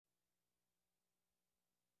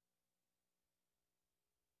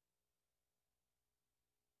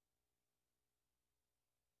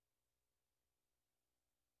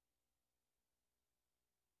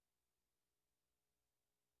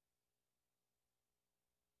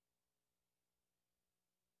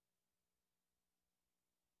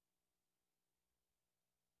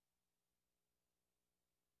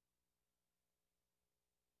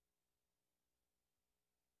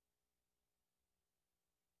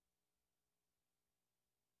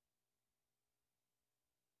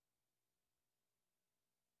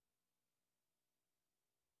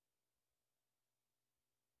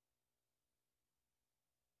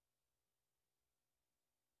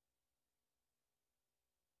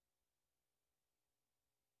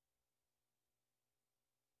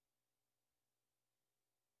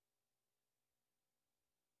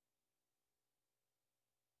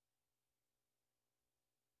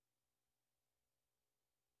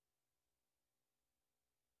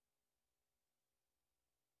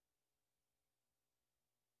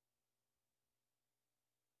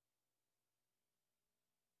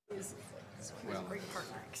Well,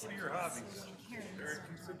 What are your hobbies? Eric,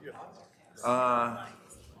 you said you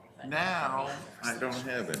now I don't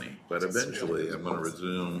have any, but eventually I'm going to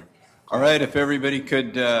resume. All right, if everybody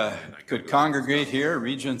could congregate here,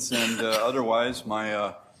 Regents and otherwise,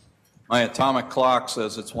 my atomic clock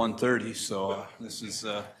says it's 1:30, so this is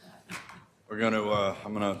I'm going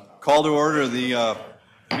to call to order the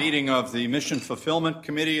meeting of the Mission Fulfillment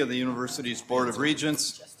Committee of the University's Board of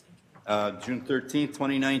Regents, June 13th,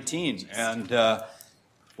 2019, and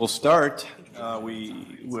we'll start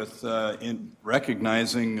in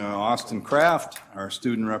recognizing Austin Kraft, our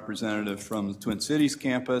student representative from the Twin Cities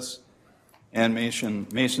campus, and Mason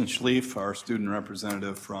Schlief, our student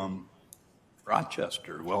representative from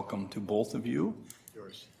Rochester. Welcome to both of you.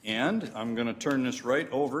 And I'm going to turn this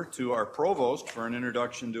right over to our provost for an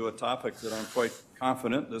introduction to a topic that I'm quite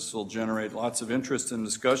confident this will generate lots of interest and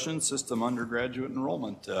discussion, system undergraduate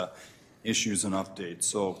enrollment issues and updates.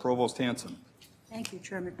 So, Provost Hanson. Thank you,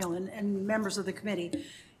 Chair McMillan, and members of the committee.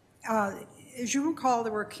 As you recall,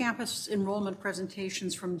 there were campus enrollment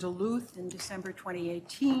presentations from Duluth in December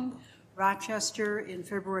 2018, Rochester in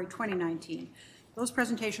February 2019. Those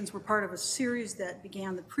presentations were part of a series that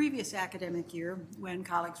began the previous academic year when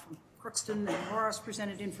colleagues from Crookston and Morris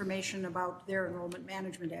presented information about their enrollment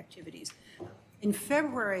management activities. In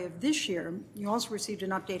February of this year, you also received an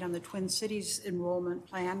update on the Twin Cities enrollment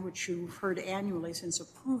plan, which you've heard annually since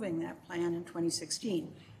approving that plan in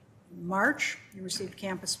 2016. In March, you received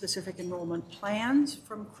campus-specific enrollment plans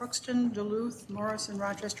from Crookston, Duluth, Morris, and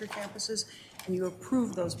Rochester campuses, and you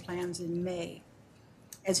approved those plans in May.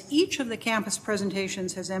 As each of the campus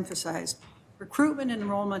presentations has emphasized, recruitment and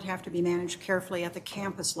enrollment have to be managed carefully at the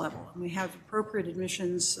campus level, and we have appropriate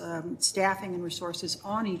admissions, staffing, and resources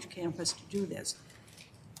on each campus to do this.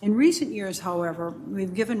 In recent years, however,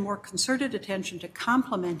 we've given more concerted attention to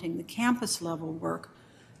complementing the campus-level work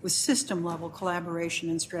with system-level collaboration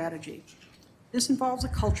and strategy. This involves a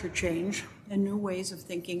culture change and new ways of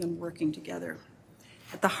thinking and working together.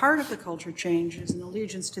 At the heart of the culture change is an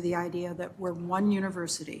allegiance to the idea that we're one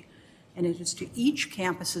university, and it is to each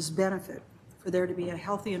campus's benefit for there to be a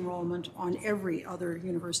healthy enrollment on every other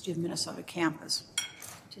University of Minnesota campus.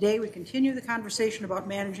 Today, we continue the conversation about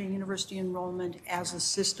managing university enrollment as a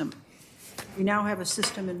system. We now have a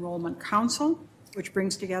system enrollment council, which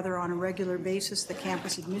brings together on a regular basis the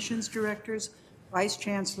campus admissions directors, vice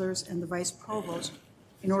chancellors, and the vice provost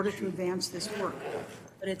in order to advance this work.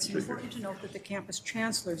 But it's important to note that the campus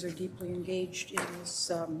chancellors are deeply engaged in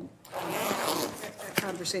this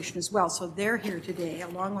conversation as well. So they're here today,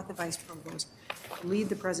 along with the vice provost, to lead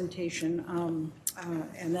the presentation,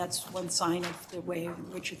 and that's one sign of the way in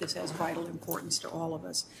which this has vital importance to all of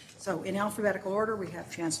us. So in alphabetical order, we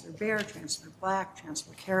have Chancellor Baer, Chancellor Black,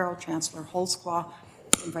 Chancellor Carroll, Chancellor Holtzclaw,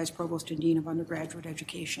 and Vice Provost and Dean of Undergraduate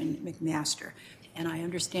Education, McMaster. And I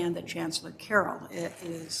understand that Chancellor Carroll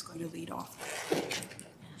is going to lead off.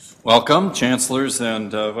 Welcome, Chancellors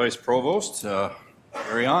and Vice Provost.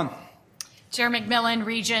 Carry on. Chair McMillan,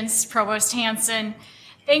 Regents, Provost Hanson,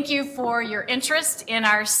 thank you for your interest in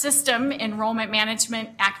our system enrollment management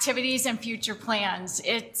activities and future plans.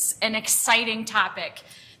 It's an exciting topic.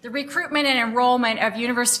 The recruitment and enrollment of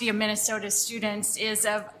University of Minnesota students is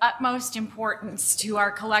of utmost importance to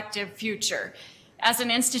our collective future as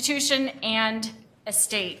an institution and a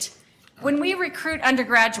state. When we recruit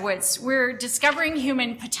undergraduates, we're discovering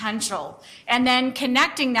human potential and then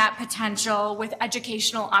connecting that potential with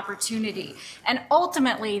educational opportunity. And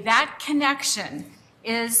ultimately, that connection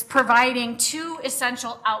is providing two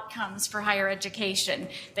essential outcomes for higher education: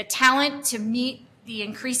 the talent to meet the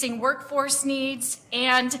increasing workforce needs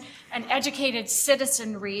and an educated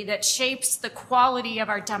citizenry that shapes the quality of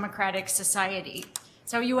our democratic society.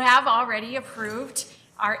 So you have already approved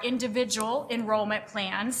our individual enrollment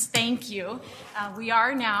plans. Thank you. We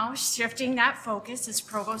are now shifting that focus, as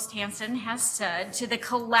Provost Hanson has said, to the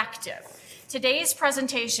collective. Today's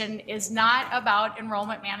presentation is not about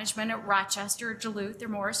enrollment management at Rochester, or Duluth, or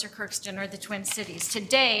Morris, or Crookston, or the Twin Cities.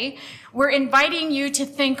 Today, we're inviting you to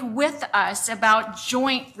think with us about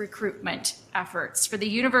joint recruitment efforts for the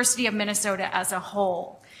University of Minnesota as a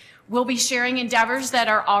whole. We'll be sharing endeavors that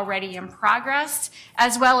are already in progress,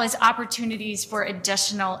 as well as opportunities for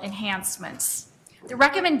additional enhancements. The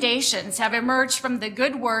recommendations have emerged from the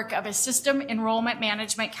good work of a System Enrollment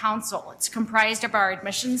Management Council. It's comprised of our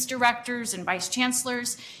admissions directors and vice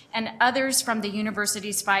chancellors and others from the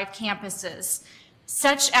university's 5 campuses.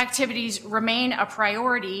 Such activities remain a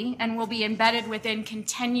priority and will be embedded within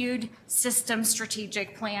continued system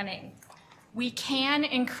strategic planning. We can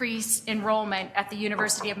increase enrollment at the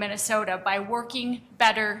University of Minnesota by working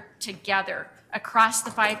better together across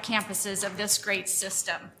the 5 campuses of this great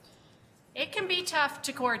system. It can be tough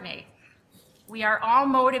to coordinate. We are all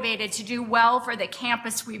motivated to do well for the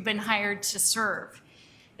campus we've been hired to serve.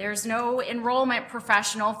 There's no enrollment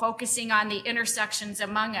professional focusing on the intersections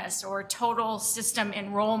among us or total system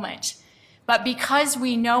enrollment. But because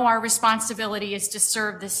we know our responsibility is to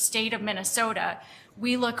serve the state of Minnesota,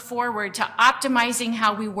 we look forward to optimizing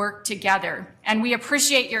how we work together, and we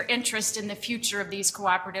appreciate your interest in the future of these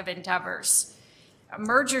cooperative endeavors.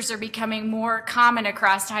 Mergers are becoming more common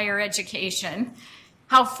across higher education.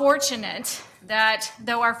 How fortunate that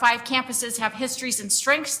though our 5 campuses have histories and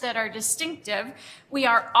strengths that are distinctive, we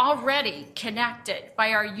are already connected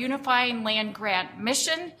by our unifying land grant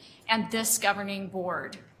mission and this governing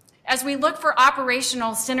board. As we look for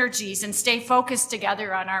operational synergies and stay focused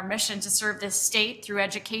together on our mission to serve this state through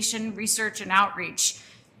education, research, and outreach,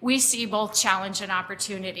 we see both challenge and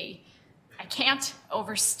opportunity. I can't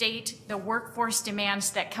overstate the workforce demands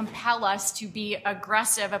that compel us to be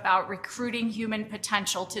aggressive about recruiting human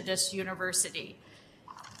potential to this university.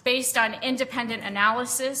 Based on independent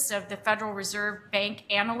analysis of the Federal Reserve Bank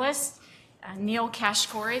analysts, Neil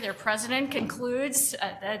Kashkori, their president, concludes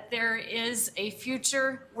that there is a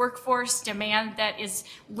future workforce demand that is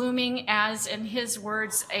looming as, in his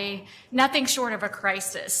words, nothing short of a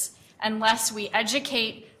crisis, unless we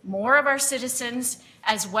educate more of our citizens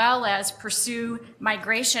as well as pursue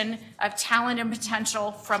migration of talent and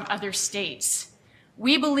potential from other states.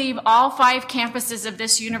 We believe all 5 campuses of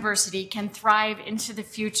this university can thrive into the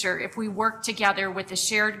future if we work together with the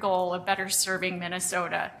shared goal of better serving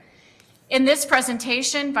Minnesota. In this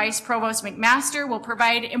presentation, Vice Provost McMaster will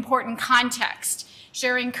provide important context,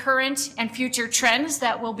 sharing current and future trends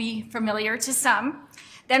that will be familiar to some.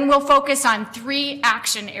 Then we'll focus on 3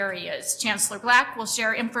 action areas. Chancellor Black will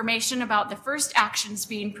share information about the first actions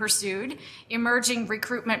being pursued, emerging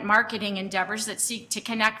recruitment marketing endeavors that seek to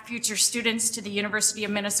connect future students to the University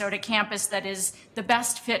of Minnesota campus that is the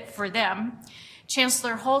best fit for them.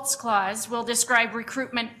 Chancellor Holtzclaws will describe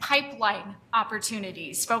recruitment pipeline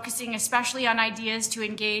opportunities, focusing especially on ideas to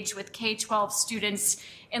engage with K-12 students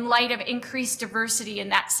in light of increased diversity in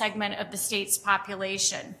that segment of the state's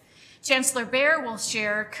population. Chancellor Baer will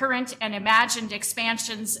share current and imagined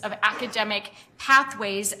expansions of academic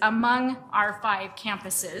pathways among our 5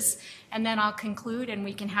 campuses, and then I'll conclude and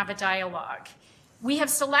we can have a dialogue. We have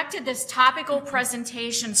selected this topical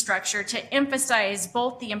presentation structure to emphasize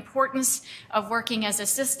both the importance of working as a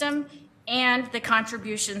system and the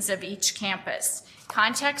contributions of each campus.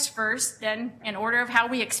 Context first, then in order of how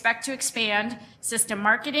we expect to expand, system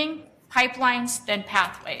marketing, pipelines, then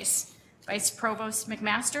pathways. Vice Provost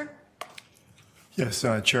McMaster. Yes,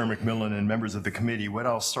 Chair McMillan and members of the committee, what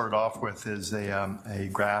I'll start off with is a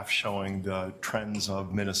graph showing the trends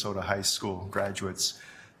of Minnesota high school graduates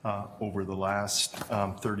over the last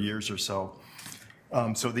 30 years or so.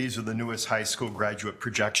 So these are the newest high school graduate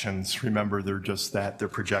projections. Remember, they're just that, they're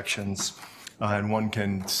projections. And one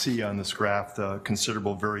can see on this graph the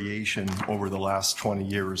considerable variation over the last 20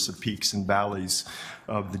 years, the peaks and valleys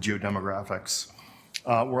of the geodemographics.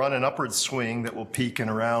 We're on an upward swing that will peak in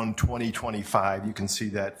around 2025. You can see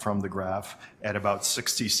that from the graph at about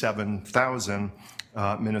 67,000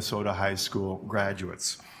 Minnesota high school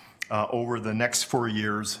graduates. Over the next 4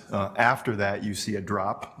 years after that, you see a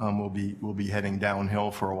drop. We'll be heading downhill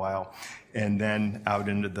for a while. And then out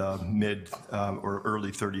into the mid or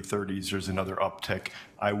early 30s, there's another uptick.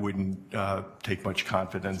 I wouldn't take much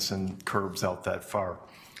confidence in curves out that far.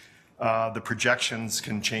 The projections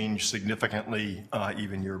can change significantly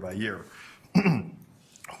even year by year.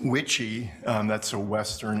 WICHE, that's a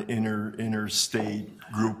Western interstate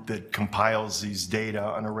group that compiles these data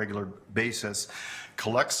on a regular basis,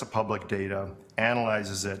 collects the public data,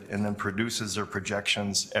 analyzes it, and then produces their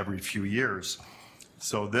projections every few years.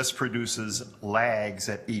 So this produces lags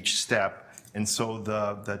at each step. And so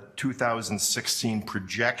the 2016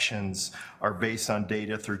 projections are based on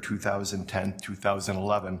data through 2010,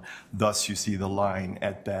 2011. Thus, you see the line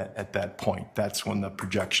at that point. That's when the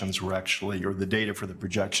projections were actually, or the data for the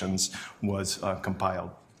projections was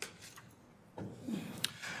compiled.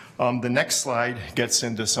 The next slide gets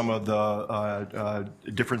into some of the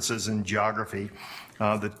differences in geography.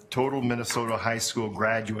 The total Minnesota high school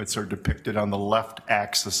graduates are depicted on the left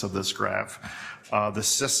axis of this graph. The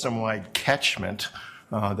system-wide catchment,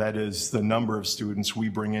 that is the number of students we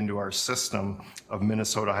bring into our system of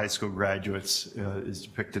Minnesota high school graduates, is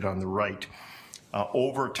depicted on the right.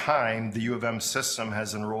 Over time, the U of M system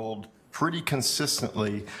has enrolled pretty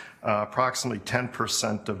consistently approximately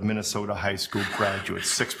 10% of Minnesota high school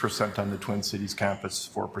graduates, 6% on the Twin Cities campus,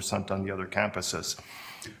 4% on the other campuses.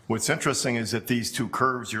 What's interesting is that these two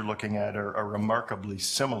curves you're looking at are remarkably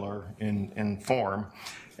similar in form,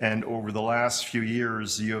 And over the last few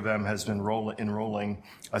years, the U of M has been enrolling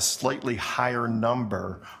a slightly higher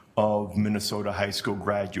number of Minnesota high school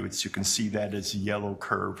graduates. You can see that as the yellow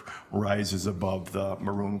curve rises above the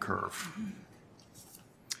maroon curve.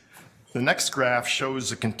 The next graph shows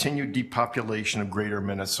the continued depopulation of greater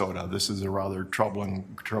Minnesota. This is a rather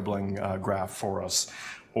troubling graph for us.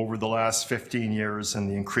 Over the last 15 years and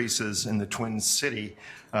the increases in the Twin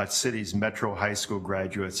Cities metro high school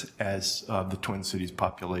graduates as the Twin Cities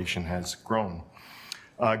population has grown.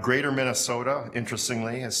 Greater Minnesota,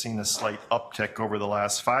 interestingly, has seen a slight uptick over the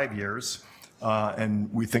last 5 years.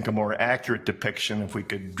 And we think a more accurate depiction, if we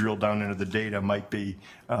could drill down into the data, might be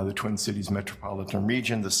the Twin Cities metropolitan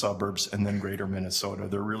region, the suburbs, and then Greater Minnesota.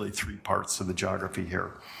 There are really three parts of the geography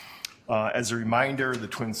here. As a reminder, the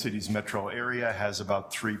Twin Cities metro area has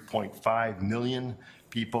about 3.5 million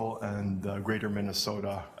people, and the Greater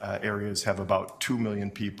Minnesota areas have about 2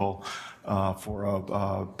 million people for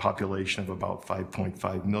a population of about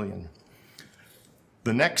 5.5 million.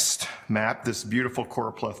 The next map, this beautiful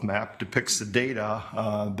choropleth map, depicts the data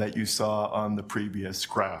that you saw on the previous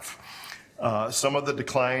graph. Some of the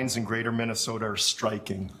declines in Greater Minnesota are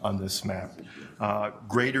striking on this map.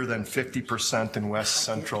 Greater than 50% in west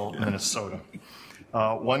central Minnesota.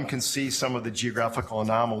 One can see some of the geographical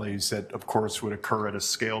anomalies that, of course, would occur at a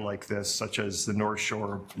scale like this, such as the North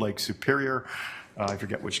Shore of Lake Superior. I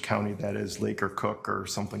forget which county that is, Lake or Cook or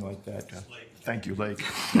something like that. Thank you, Lake.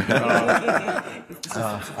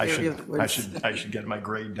 I should get my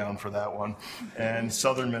grade down for that one. And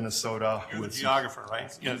southern Minnesota with Geographer,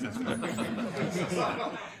 right? Yes.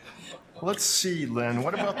 Let's see, Lynn.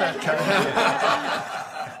 What about that county?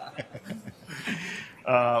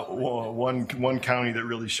 Well, one county that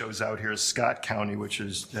really shows out here is Scott County, which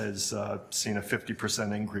has seen a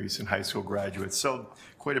 50% increase in high school graduates. So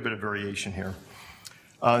quite a bit of variation here.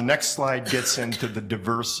 Next slide gets into the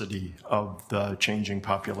diversity of the changing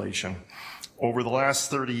population. Over the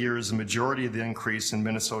last 30 years, the majority of the increase in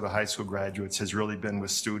Minnesota high school graduates has really been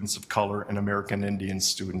with students of color and American Indian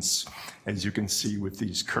students, as you can see with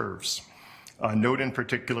these curves. Note in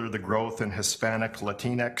particular the growth in Hispanic,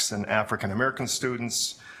 Latinx, and African American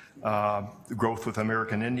students. The growth with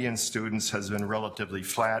American Indian students has been relatively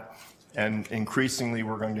flat. And increasingly,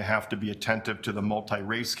 we're going to have to be attentive to the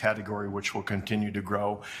multi-race category, which will continue to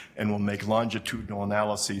grow and will make longitudinal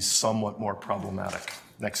analyses somewhat more problematic.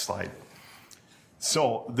 Next slide.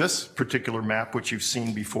 So this particular map, which you've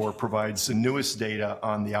seen before, provides the newest data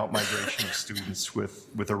on the outmigration of students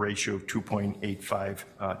with a ratio of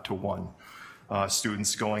 2.85 to 1.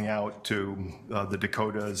 Students going out to the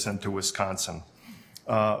Dakotas and to Wisconsin.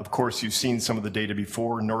 Of course, you've seen some of the data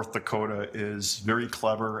before. North Dakota is very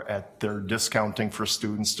clever at their discounting for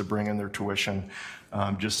students to bring in their tuition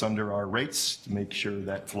just under our rates to make sure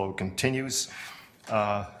that flow continues.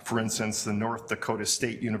 For instance, the North Dakota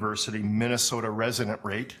State University Minnesota resident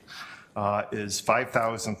rate is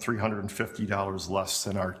 $5,350 less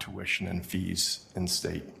than our tuition and fees in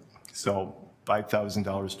state. So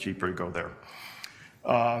 $5,000 cheaper to go there.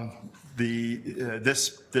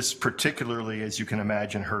 This particularly, as you can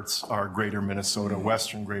imagine, hurts our Greater Minnesota,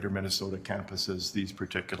 Western Greater Minnesota campuses, these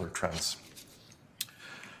particular trends.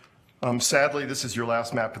 Sadly, this is your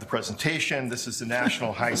last map of the presentation. This is the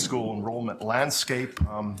national high school enrollment landscape.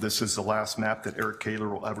 This is the last map that Eric Kaler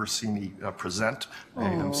will ever see me present.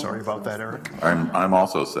 I'm sorry about that, Eric. I'm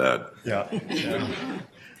also sad. Yeah.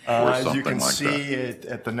 As you can see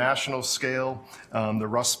at the national scale, the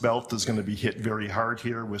Rust Belt is going to be hit very hard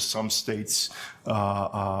here, with some states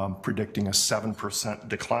predicting a 7%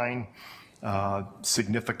 decline.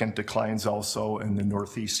 Significant declines also in the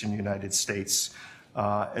northeastern United States.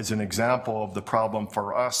 As an example of the problem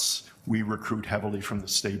for us, we recruit heavily from the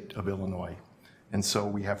state of Illinois, and so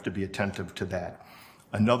we have to be attentive to that.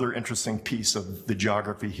 Another interesting piece of the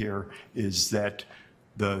geography here is that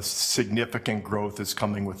the significant growth is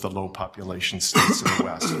coming with the low population states in the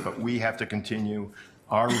West, but we have to continue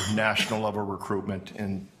our national level recruitment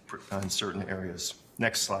in certain areas.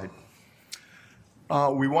 Next slide.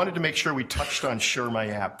 We wanted to make sure we touched on Share My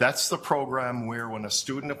App. That's the program where when a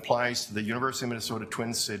student applies to the University of Minnesota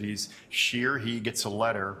Twin Cities, she or he gets a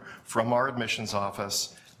letter from our admissions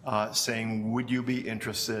office saying, would you be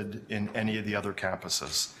interested in any of the other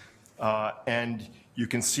campuses? And you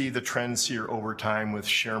can see the trends here over time with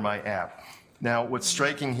Share My App. Now, what's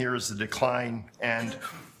striking here is the decline, and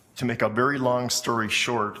to make a very long story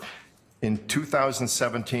short, in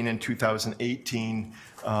 2017 and 2018,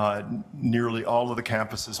 nearly all of the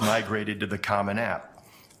campuses migrated to the Common App.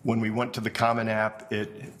 When we went to the Common App,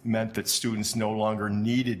 it meant that students no longer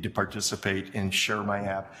needed to participate in Share My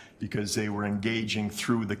App because they were engaging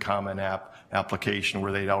through the Common App application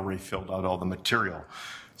where they'd already filled out all the material.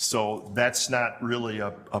 So that's not really a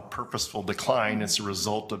purposeful decline. It's a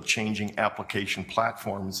result of changing application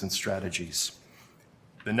platforms and strategies.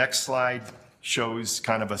 The next slide shows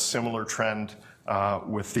kind of a similar trend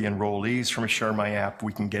with the enrollees from Share My App.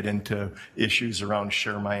 We can get into issues around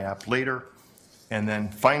Share My App later. And then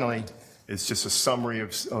finally, it's just a summary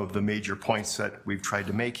of the major points that we've tried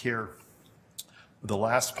to make here. The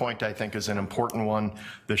last point, I think, is an important one.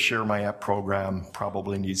 The Share My App program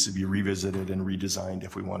probably needs to be revisited and redesigned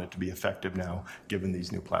if we want it to be effective now, given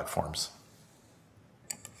these new platforms.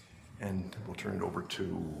 And we'll turn it over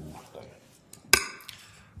to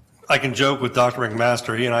I can joke with Dr.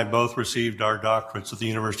 McMaster. He and I both received our doctorates at the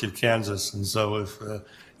University of Kansas, and so if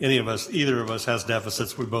either of us has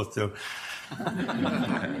deficits, we both do.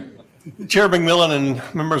 Chair McMillan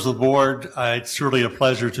and members of the board, it's really a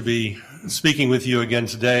pleasure to be speaking with you again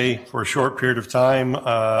today for a short period of time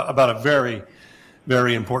about a very,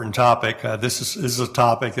 very important topic. This is a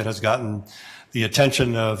topic that has gotten the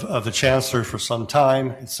attention of the Chancellor for some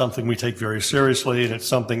time. It's something we take very seriously, and it's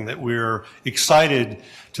something that we're excited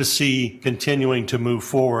to see continuing to move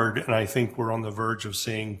forward, and I think we're on the verge of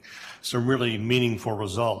seeing some really meaningful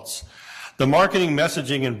results. The marketing,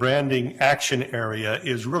 messaging, and branding action area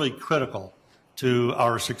is really critical to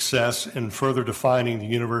our success in further defining the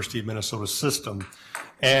University of Minnesota system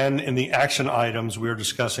and in the action items we're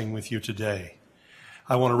discussing with you today.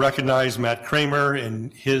 I want to recognize Matt Kramer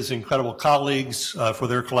and his incredible colleagues for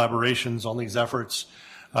their collaborations on these efforts.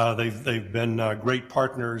 They've been great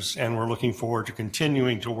partners, and we're looking forward to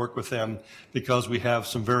continuing to work with them because we have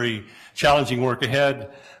some very challenging work ahead,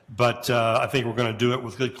 but I think we're going to do it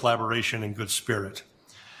with good collaboration and good spirit.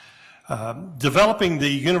 Developing the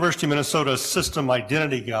University of Minnesota System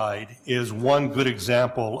Identity Guide is one good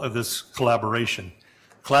example of this collaboration.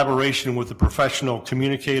 Collaboration with the professional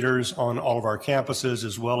communicators on all of our campuses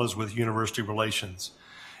as well as with university relations.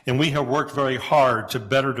 And we have worked very hard to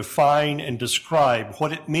better define and describe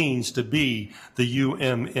what it means to be the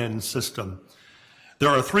UMN system. There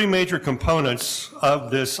are three major components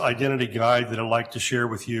of this identity guide that I'd like to share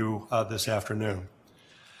with you this afternoon.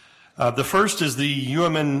 The first is the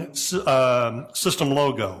UMN system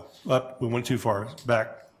logo. We went too far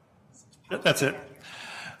back. That's it.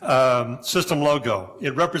 System logo.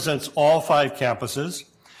 It represents all 5 campuses.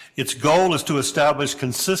 Its goal is to establish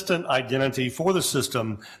consistent identity for the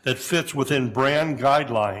system that fits within brand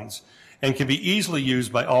guidelines and can be easily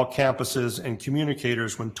used by all campuses and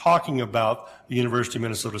communicators when talking about the University of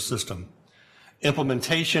Minnesota system.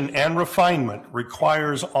 Implementation and refinement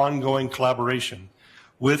requires ongoing collaboration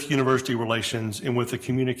with university relations and with the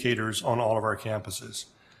communicators on all of our campuses.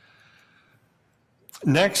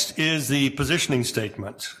 Next is the positioning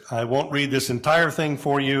statement. I won't read this entire thing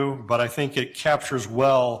for you, but I think it captures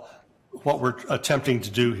well what we're attempting to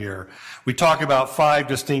do here. We talk about 5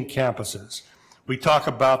 distinct campuses. We talk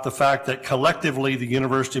about the fact that collectively the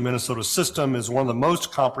University of Minnesota system is one of the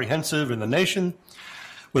most comprehensive in the nation,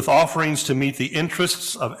 with offerings to meet the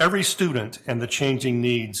interests of every student and the changing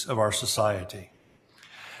needs of our society.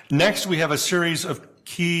 Next, we have a series of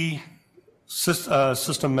key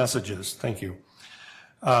system messages. Thank you.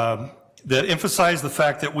 That emphasize the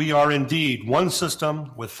fact that we are indeed one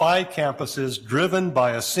system with 5 campuses driven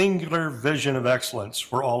by a singular vision of excellence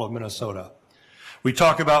for all of Minnesota. We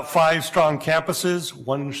talk about 5 strong campuses,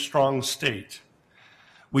 1 strong state.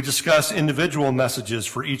 We discuss individual messages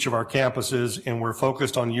for each of our campuses, and we're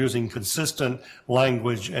focused on using consistent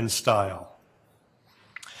language and style.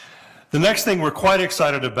 The next thing we're quite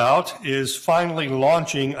excited about is finally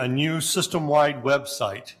launching a new system-wide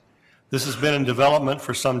website. This has been in development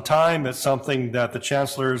for some time. It's something that the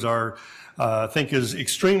chancellors think is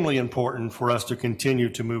extremely important for us to continue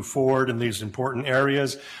to move forward in these important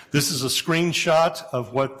areas. This is a screenshot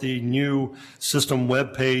of what the new system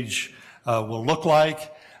web page will look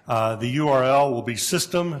like. The URL will be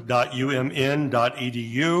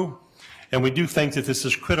system.umn.edu, and we do think that this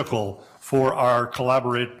is critical for our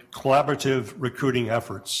collaborative recruiting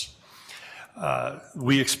efforts.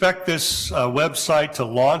 We expect this website to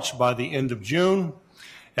launch by the end of June,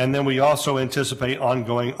 and then we also anticipate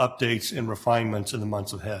ongoing updates and refinements in the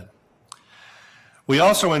months ahead. We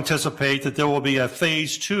also anticipate that there will be a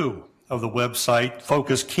phase 2 of the website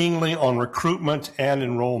focused keenly on recruitment and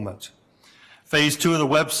enrollment. Phase 2 of the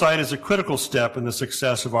website is a critical step in the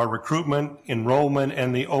success of our recruitment, enrollment,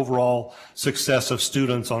 and the overall success of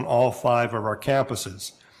students on all 5 of our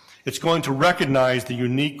campuses. It's going to recognize the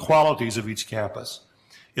unique qualities of each campus.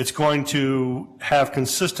 It's going to have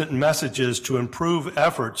consistent messages to improve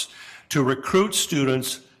efforts to recruit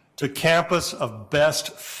students to campus of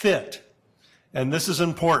best fit. And this is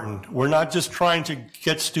important. We're not just trying to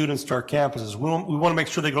get students to our campuses. We want to make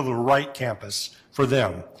sure they go to the right campus for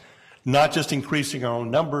them, not just increasing our own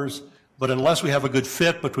numbers, but unless we have a good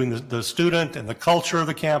fit between the student and the culture of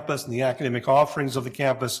the campus and the academic offerings of the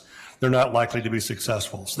campus, they're not likely to be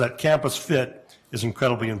successful. So that campus fit is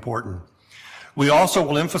incredibly important. We also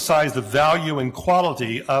will emphasize the value and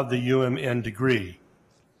quality of the UMN degree.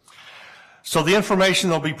 So the information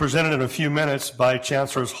that will be presented in a few minutes by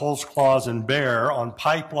Chancellors Holtzclaw and Baer on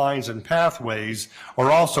pipelines and pathways are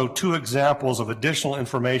also two examples of additional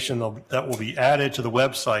information that will be added to the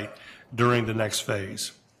website during the next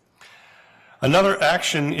phase. Another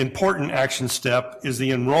important action step is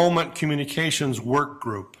the Enrollment Communications Work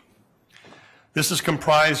Group. This is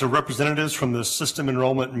comprised of representatives from the system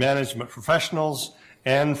enrollment management professionals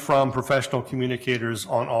and from professional communicators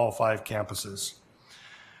on all 5 campuses.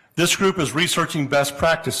 This group is researching best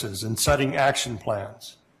practices and setting action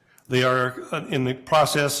plans. They are in the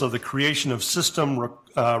process of the creation of system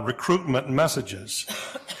recruitment messages,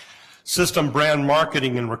 system brand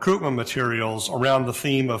marketing and recruitment materials around the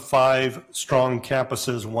theme of 5 strong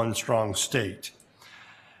campuses, 1 strong state.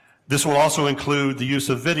 This will also include the use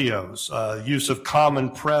of videos, use of common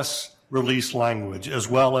press release language, as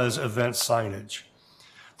well as event signage.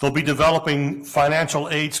 They'll be developing financial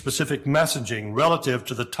aid specific messaging relative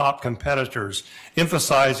to the top competitors,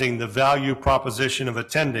 emphasizing the value proposition of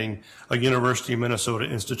attending a University of Minnesota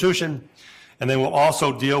institution. And they will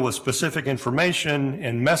also deal with specific information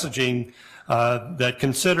and messaging that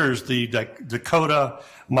considers the Dakota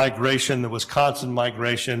migration, the Wisconsin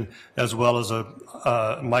migration, as well as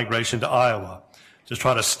a migration to Iowa, to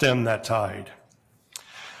try to stem that tide.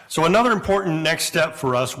 So another important next step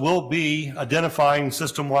for us will be identifying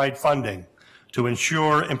system-wide funding to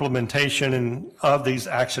ensure implementation of these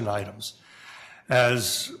action items.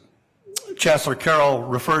 As Chancellor Carroll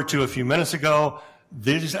referred to a few minutes ago,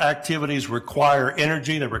 these activities require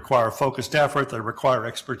energy, they require focused effort, they require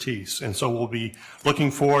expertise. And so we'll be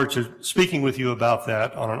looking forward to speaking with you about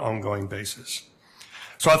that on an ongoing basis.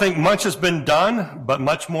 So I think much has been done, but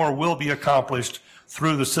much more will be accomplished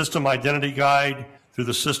through the System Identity Guide, through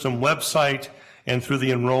the system website, and through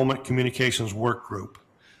the Enrollment Communications Work Group.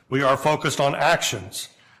 We are focused on actions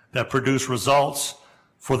that produce results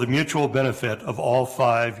for the mutual benefit of all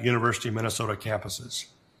 5 University of Minnesota campuses.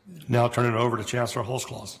 Now I'll turn it over to Chancellor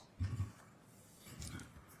Holtzclaw.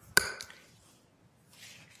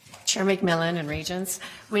 Chair McMillan and Regents,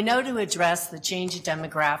 we know to address the changing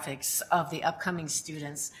demographics of the upcoming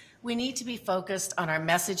students, we need to be focused on our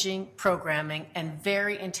messaging, programming, and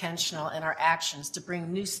very intentional in our actions to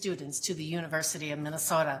bring new students to the University of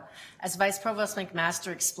Minnesota. As Vice Provost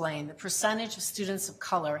McMaster explained, the percentage of students of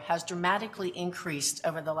color has dramatically increased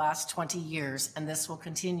over the last 20 years, and this will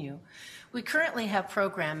continue. We currently have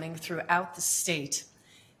programming throughout the state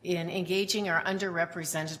in engaging our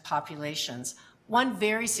underrepresented populations. One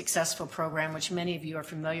very successful program, which many of you are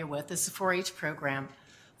familiar with, is the 4-H program.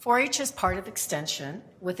 4-H is part of Extension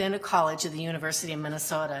within a college of the University of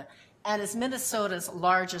Minnesota and is Minnesota's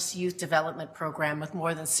largest youth development program with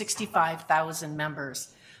more than 65,000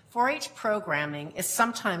 members. 4-H programming is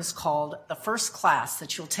sometimes called the first class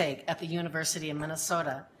that you'll take at the University of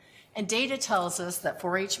Minnesota. And data tells us that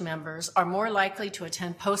 4-H members are more likely to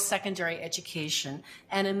attend post-secondary education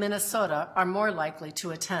and in Minnesota are more likely to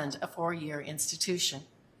attend a 4-year institution.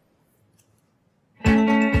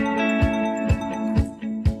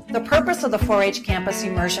 The purpose of the 4-H Campus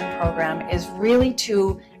Immersion Program is really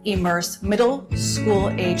to immerse middle school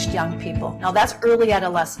aged young people. Now that's early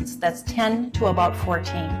adolescence, that's 10 to about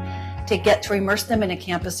 14, to immerse them in a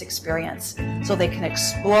campus experience so they can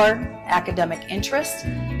explore academic interests,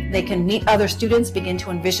 they can meet other students, begin to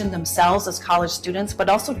envision themselves as college students, but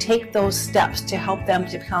also take those steps to help them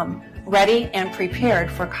to become ready and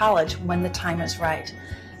prepared for college when the time is right.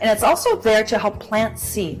 And it's also there to help plant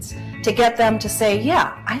seeds, to get them to say,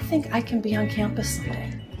 yeah, I think I can be on campus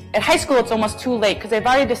someday. At high school, it's almost too late because they've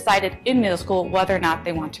already decided in middle school whether or not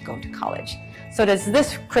they want to go to college. So there's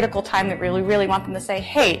this critical time that really, really want them to say,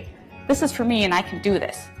 hey, this is for me and I can do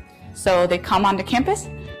this. So they come onto campus,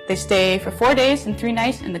 they stay for 4 days and 3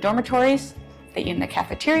 nights in the dormitories, they eat in the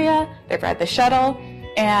cafeteria, they ride the shuttle,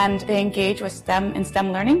 and they engage with STEM and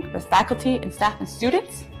STEM learning with faculty and staff and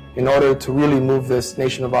students. In order to really move this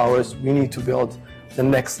nation of ours, we need to build the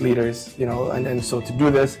next leaders, and so to do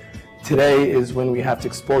this, today is when we have to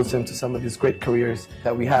expose them to some of these great careers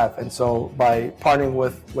that we have. And so by partnering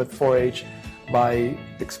with 4-H, by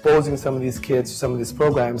exposing some of these kids to some of these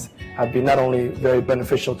programs have been not only very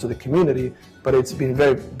beneficial to the community, but it's been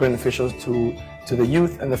very beneficial to the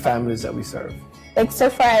youth and the families that we serve. Like so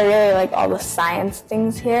far I really like all the science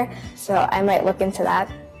things here, so I might look into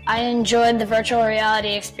that. I enjoyed the virtual reality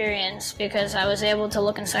experience because I was able to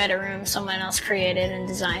look inside a room someone else created and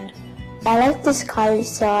designed. I like this college,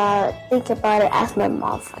 so I'll think about it, ask my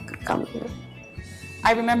mom if I could come here.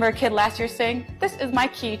 I remember a kid last year saying, "This is my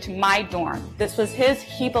key to my dorm." This was his,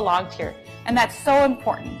 he belonged here. And that's so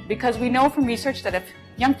important because we know from research that if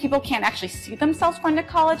young people can't actually see themselves going to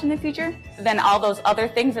college in the future, then all those other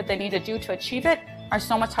things that they need to do to achieve it are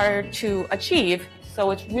so much harder to achieve. So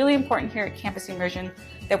it's really important here at Campus Immersion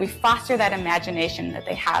that we foster that imagination that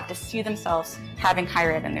they have to see themselves having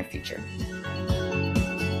higher ed in their future.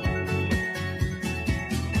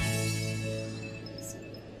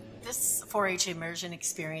 This 4-H immersion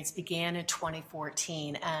experience began in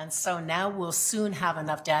 2014, and so now we'll soon have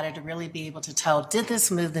enough data to really be able to tell, did this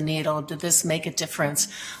move the needle? Did this make a difference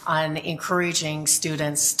on encouraging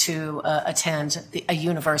students to attend a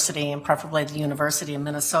university, and preferably the University of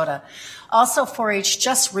Minnesota? Also, 4-H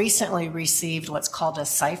just recently received what's called a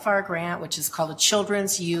CIFAR grant, which is called a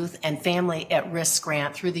Children's, Youth, and Family at Risk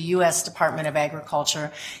grant through the U.S. Department of Agriculture.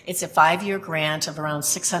 It's a 5-year grant of around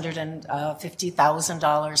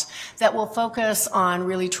 $650,000 that will focus on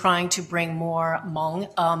really trying to bring more Hmong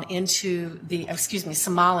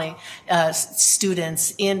Somali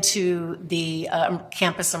students into the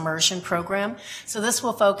campus immersion program. So this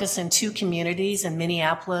will focus in 2 communities in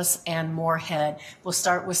Minneapolis and Moorhead. We'll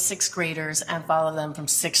start with 6th graders and follow them from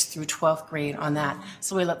 6th through 12th grade on that.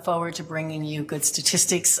 So we look forward to bringing you good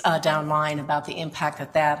statistics down line about the impact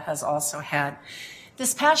that that has also had.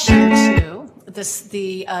 This past year, too,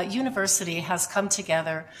 the university has come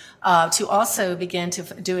together to also begin to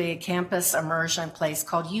do a campus immersion place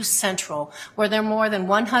called Youth Central, where there are more than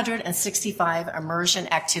 165 immersion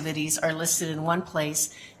activities are listed in one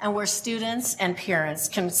place, and where students and parents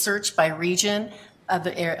can search by region of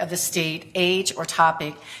the state, age, or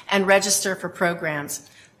topic, and register for programs.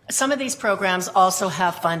 Some of these programs also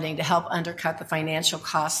have funding to help undercut the financial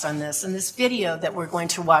costs on this. And this video that we're going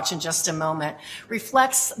to watch in just a moment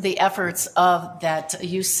reflects the efforts of that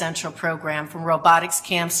Youth Central program, from robotics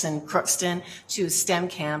camps in Crookston to STEM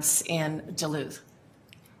camps in Duluth.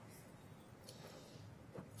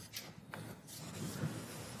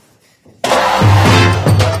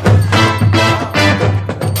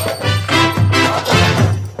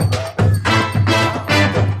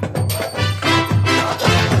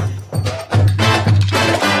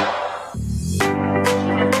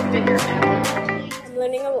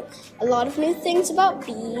 A lot of new things about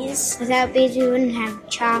bees. Without bees, we wouldn't have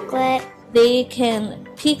chocolate. They can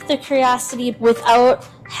pique their curiosity without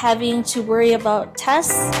having to worry about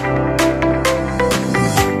tests.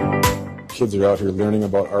 Kids are out here learning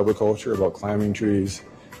about arboriculture, about climbing trees,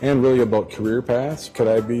 and really about career paths. Could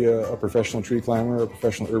I be a professional tree climber or a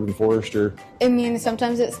professional urban forester? I mean,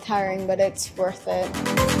 sometimes it's tiring, but it's worth it.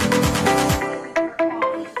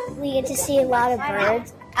 We get to see a lot of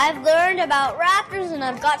birds. I've learned about raptors, and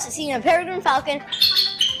I've got to see a peregrine falcon.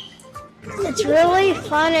 It's really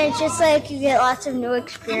fun. It's just like you get lots of new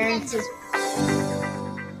experiences.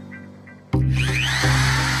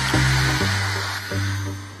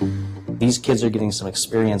 These kids are getting some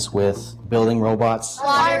experience with building robots.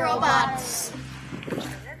 Water robots.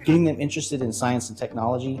 Getting them interested in science and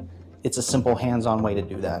technology, it's a simple hands-on way to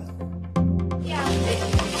do that.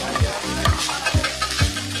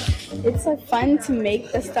 It's so fun to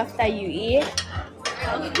make the stuff that you eat.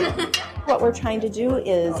 What we're trying to do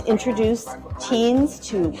is introduce teens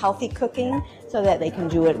to healthy cooking so that they can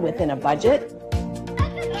do it within a budget.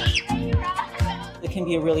 It can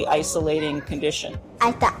be a really isolating condition.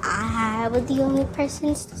 I thought I was the only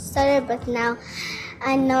person to start it, but now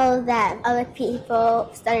I know that other people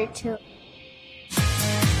started too.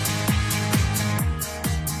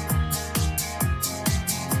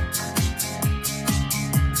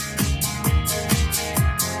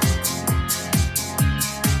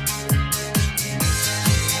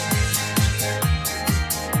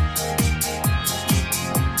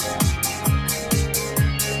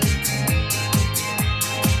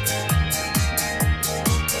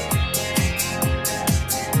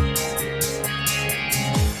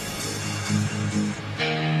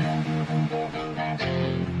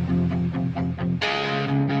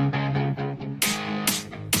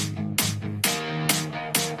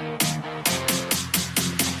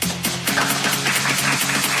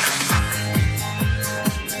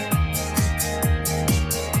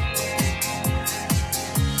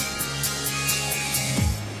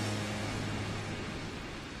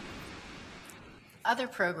 Other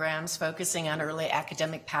programs focusing on early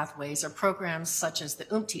academic pathways are programs such as the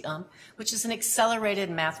UMTI, which is an accelerated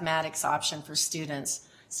mathematics option for students.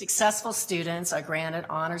 Successful students are granted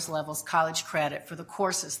honors levels college credit for the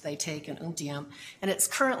courses they take in UMTI, and it's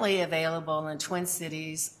currently available in Twin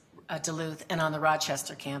Cities, Duluth, and on the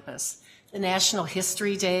Rochester campus. The National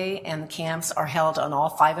History Day and the camps are held on all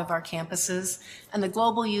 5 of our campuses, and the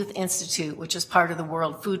Global Youth Institute, which is part of the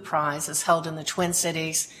World Food Prize, is held in the Twin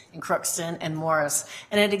Cities, in Crookston, and Morris,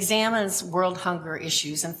 and it examines world hunger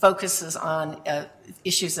issues and focuses on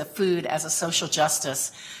issues of food as a social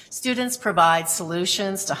justice. Students provide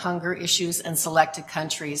solutions to hunger issues in selected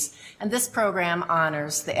countries, and this program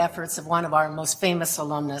honors the efforts of one of our most famous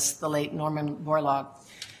alumnus, the late Norman Borlaug.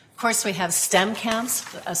 Of course, we have STEM camps,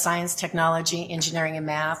 science, technology, engineering, and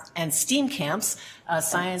math, and STEAM camps,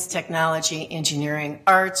 science, technology, engineering,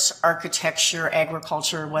 arts, architecture,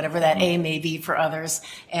 agriculture, whatever that A may be for others,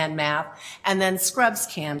 and math. And then Scrubs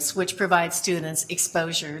camps, which provide students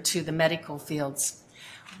exposure to the medical fields.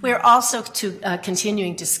 We're also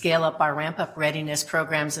continuing to scale up our ramp-up readiness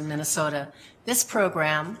programs in Minnesota. This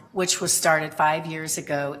program, which was started 5 years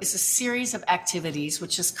ago, is a series of activities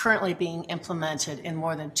which is currently being implemented in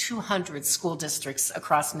more than 200 school districts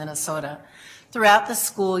across Minnesota. Throughout the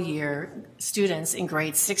school year, students in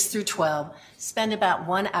grades 6 through 12 spend about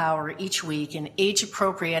 1 hour each week in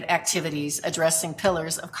age-appropriate activities addressing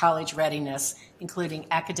pillars of college readiness, including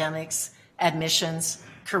academics, admissions,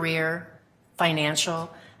 career,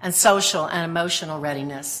 financial, and social and emotional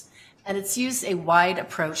readiness. And it's used a wide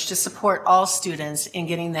approach to support all students in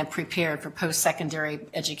getting them prepared for post-secondary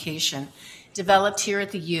education. Developed here at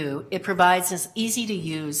the U, it provides an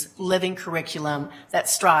easy-to-use living curriculum that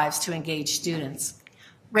strives to engage students.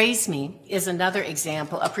 Raise Me is another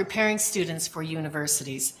example of preparing students for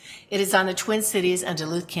universities. It is on the Twin Cities and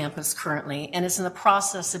Duluth campus currently and is in the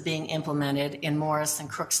process of being implemented in Morris and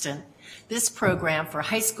Crookston. This program for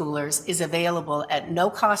high schoolers is available at no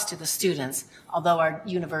cost to the students, although our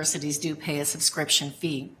universities do pay a subscription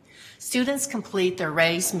fee. Students complete their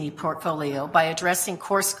Raise Me portfolio by addressing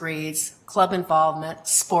course grades, club involvement,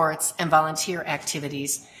 sports, and volunteer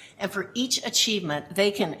activities. And for each achievement,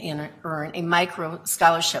 they can earn a micro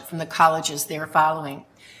scholarship from the colleges they're following.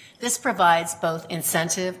 This provides both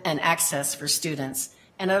incentive and access for students.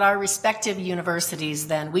 And at our respective universities,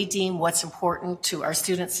 then, we deem what's important to our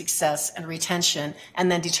student success and retention,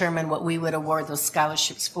 and then determine what we would award those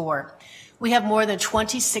scholarships for. We have more than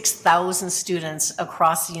 26,000 students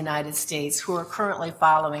across the United States who are currently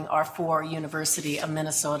following our 4 University of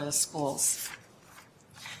Minnesota schools.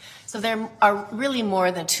 So there are really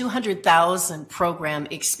more than 200,000 program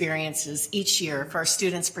experiences each year for our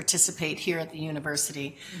students participate here at the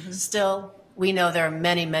university. Still, we know there are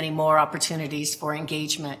many, many more opportunities for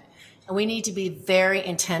engagement. And we need to be very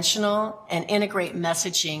intentional and integrate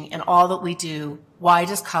messaging in all that we do. Why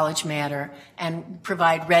does college matter? And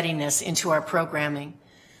provide readiness into our programming.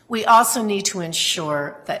 We also need to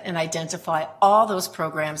ensure that and identify all those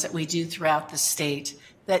programs that we do throughout the state,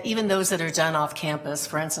 that even those that are done off campus,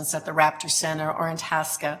 for instance, at the Raptor Center or in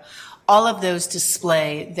Tasca, all of those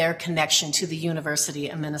display their connection to the University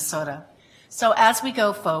of Minnesota. So as we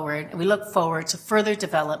go forward, we look forward to further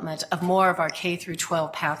development of more of our K through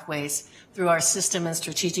 12 pathways through our system and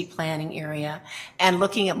strategic planning area, and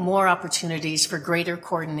looking at more opportunities for greater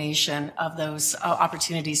coordination of those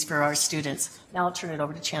opportunities for our students. Now I'll turn it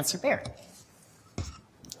over to Chancellor Baer.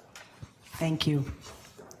 Thank you.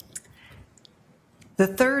 The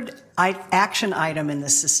third action item in the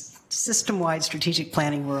system-wide strategic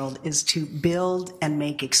planning world is to build and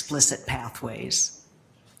make explicit pathways.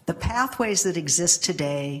 The pathways that exist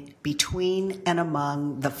today between and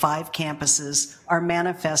among the 5 campuses are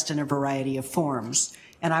manifest in a variety of forms,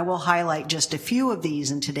 and I will highlight just a few of these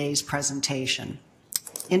in today's presentation.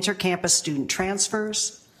 Intercampus student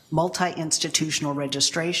transfers, multi-institutional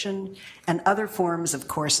registration, and other forms of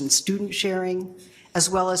course and student sharing, as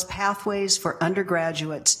well as pathways for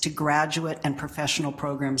undergraduates to graduate and professional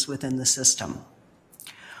programs within the system.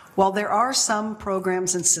 While there are some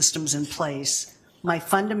programs and systems in place, my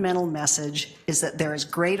fundamental message is that there is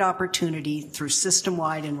great opportunity through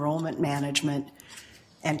system-wide enrollment management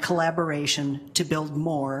and collaboration to build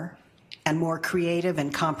more and more creative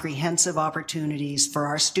and comprehensive opportunities for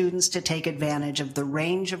our students to take advantage of the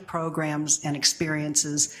range of programs and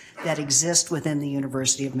experiences that exist within the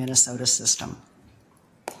University of Minnesota system.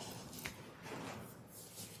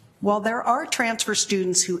 While there are transfer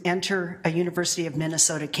students who enter a University of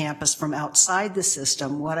Minnesota campus from outside the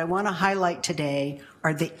system, what I want to highlight today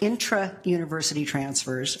are the intra-university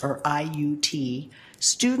transfers, or IUT,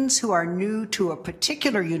 students who are new to a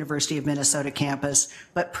particular University of Minnesota campus,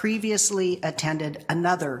 but previously attended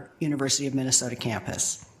another University of Minnesota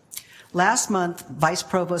campus. Last month, Vice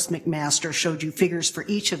Provost McMaster showed you figures for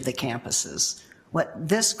each of the campuses. What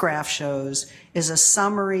this graph shows is a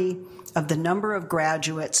summary of the number of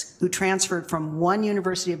graduates who transferred from one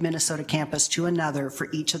University of Minnesota campus to another for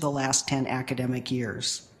each of the last 10 academic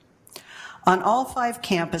years. On all 5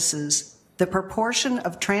 campuses, the proportion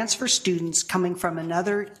of transfer students coming from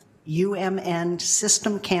another UMN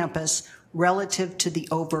system campus relative to the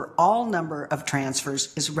overall number of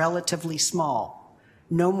transfers is relatively small,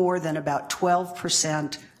 no more than about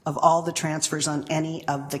 12% of all the transfers on any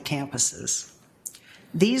of the campuses.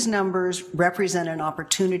 These numbers represent an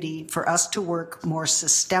opportunity for us to work more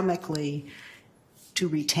systemically to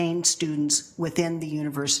retain students within the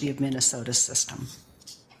University of Minnesota system.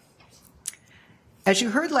 As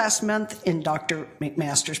you heard last month in Dr.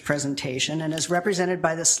 McMaster's presentation, and as represented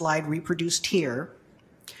by the slide reproduced here,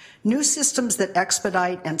 new systems that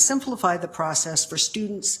expedite and simplify the process for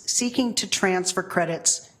students seeking to transfer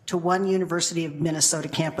credits to one University of Minnesota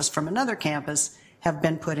campus from another campus have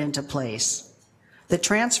been put into place. The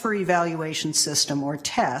Transfer Evaluation System, or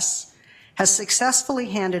TESS, has successfully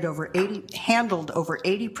handled over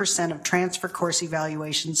 80% of transfer course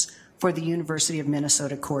evaluations for the University of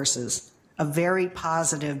Minnesota courses, a very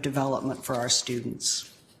positive development for our students.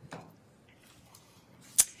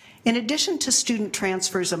 In addition to student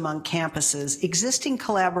transfers among campuses, existing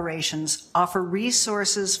collaborations offer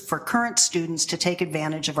resources for current students to take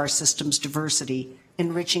advantage of our system's diversity,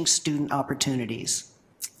 enriching student opportunities.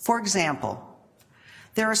 For example,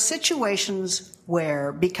 there are situations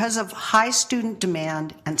where, because of high student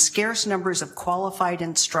demand and scarce numbers of qualified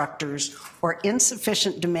instructors or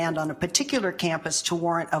insufficient demand on a particular campus to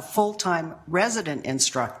warrant a full-time resident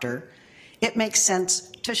instructor, it makes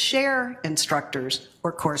sense to share instructors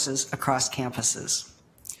or courses across campuses.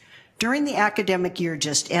 During the academic year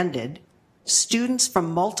just ended, students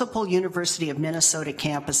from multiple University of Minnesota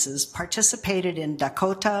campuses participated in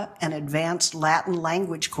Dakota and advanced Latin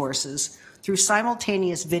language courses through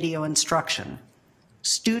simultaneous video instruction.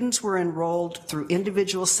 Students were enrolled through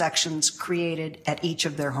individual sections created at each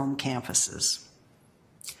of their home campuses.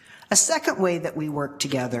 A second way that we work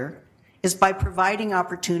together is by providing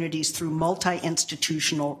opportunities through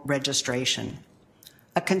multi-institutional registration.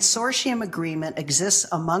 A consortium agreement exists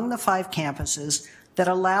among the 5 campuses that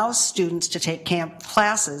allows students to take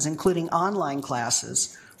classes, including online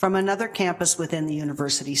classes, from another campus within the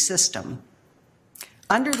university system.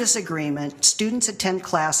 Under this agreement, students attend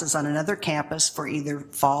classes on another campus for either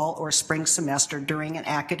fall or spring semester during an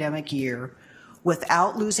academic year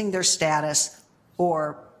without losing their status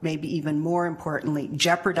or, maybe even more importantly,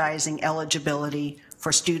 jeopardizing eligibility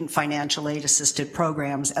for student financial aid assisted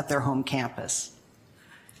programs at their home campus.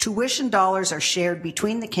 Tuition dollars are shared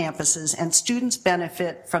between the campuses, and students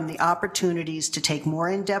benefit from the opportunities to take more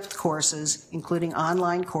in-depth courses, including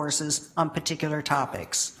online courses on particular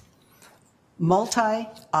topics.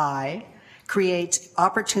 Multi-I creates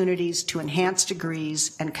opportunities to enhance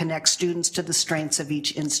degrees and connect students to the strengths of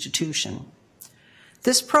each institution.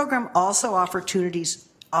 This program also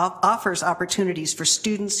offers opportunities for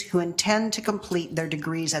students who intend to complete their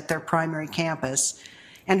degrees at their primary campus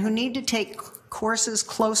and who need to take courses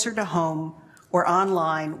closer to home or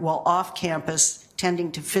online while off campus,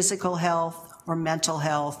 tending to physical health or mental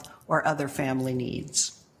health or other family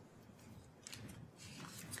needs.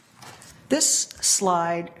 This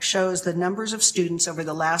slide shows the numbers of students over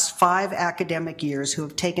the last 5 academic years who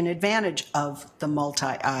have taken advantage of the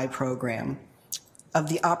Multi-I program, of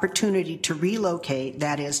the opportunity to relocate,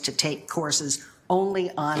 that is, to take courses only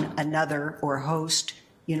on another or host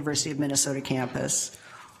University of Minnesota campus,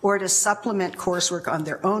 or to supplement coursework on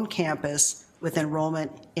their own campus with enrollment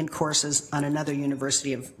in courses on another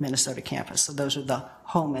University of Minnesota campus. So those are the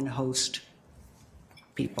home and host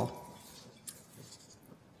people.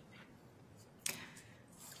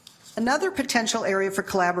 Another potential area for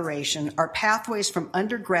collaboration are pathways from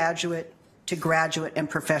undergraduate to graduate and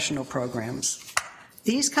professional programs.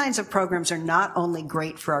 These kinds of programs are not only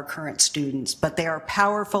great for our current students, but they are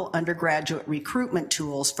powerful undergraduate recruitment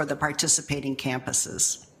tools for the participating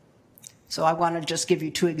campuses. So I want to just give you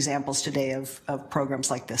 2 examples today of programs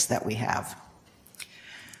like this that we have.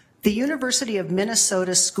 The University of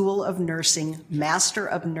Minnesota School of Nursing Master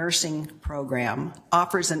of Nursing program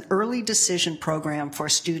offers an early decision program for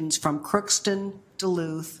students from Crookston,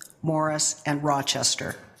 Duluth, Morris, and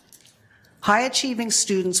Rochester. High-achieving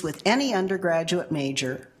students with any undergraduate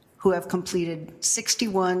major who have completed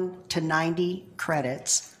 61 to 90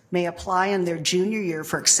 credits may apply in their junior year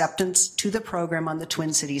for acceptance to the program on the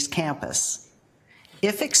Twin Cities campus.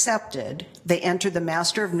 If accepted, they enter the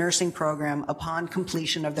Master of Nursing program upon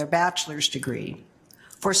completion of their bachelor's degree.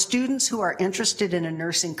 For students who are interested in a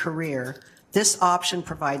nursing career, this option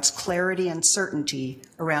provides clarity and certainty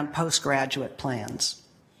around postgraduate plans.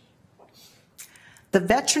 The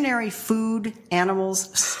Veterinary Food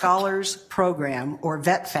Animals Scholars Program, or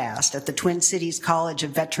VetFast, at the Twin Cities College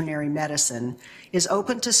of Veterinary Medicine is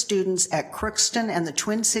open to students at Crookston and the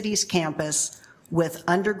Twin Cities campus with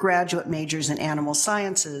undergraduate majors in animal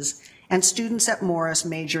sciences and students at Morris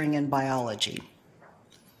majoring in biology.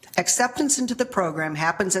 Acceptance into the program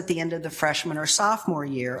happens at the end of the freshman or sophomore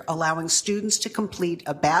year, allowing students to complete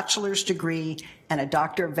a bachelor's degree and a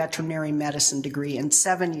Doctor of Veterinary Medicine degree in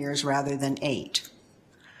 7 years rather than 8.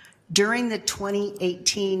 During the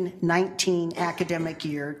 2018-19 academic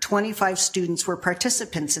year, 25 students were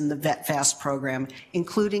participants in the VetFast program,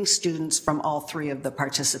 including students from all 3 of the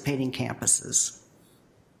participating campuses.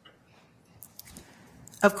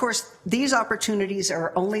 Of course, these opportunities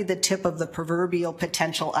are only the tip of the proverbial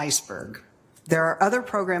potential iceberg. There are other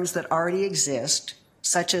programs that already exist,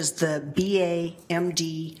 such as the BA,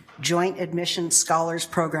 MD, Joint Admission Scholars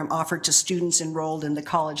Program offered to students enrolled in the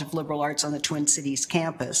College of Liberal Arts on the Twin Cities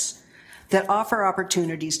campus, that offer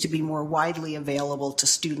opportunities to be more widely available to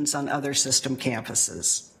students on other system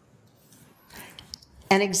campuses.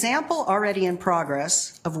 An example already in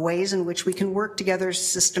progress of ways in which we can work together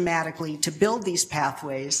systematically to build these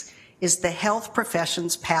pathways is the Health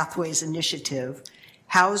Professions Pathways Initiative,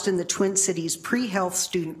 housed in the Twin Cities Pre-Health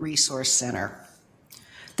Student Resource Center.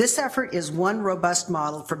 This effort is one robust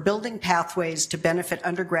model for building pathways to benefit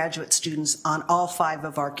undergraduate students on all 5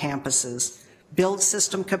 of our campuses, build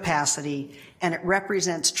system capacity, and it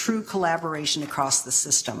represents true collaboration across the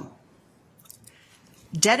system.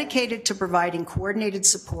 Dedicated to providing coordinated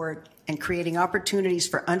support and creating opportunities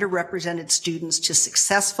for underrepresented students to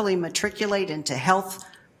successfully matriculate into health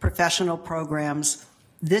professional programs,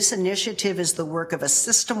 this initiative is the work of a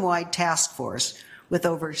system-wide task force with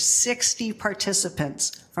over 60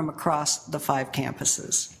 participants from across the 5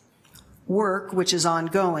 campuses. Work, which is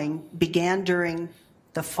ongoing, began during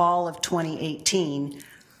the fall of 2018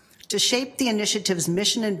 to shape the initiative's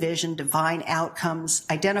mission and vision, define outcomes,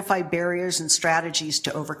 identify barriers and strategies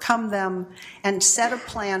to overcome them, and set a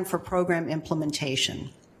plan for program implementation.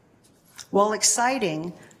 While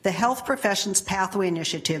exciting, the Health Professions Pathway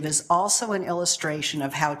Initiative is also an illustration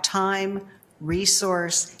of how time,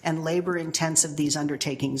 resource, and labor-intensive these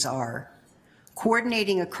undertakings are.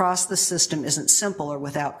 Coordinating across the system isn't simple or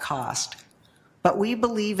without cost, but we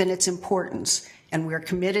believe in its importance, and we're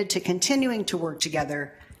committed to continuing to work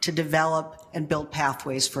together to develop and build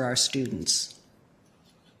pathways for our students.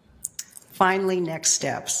 Finally, next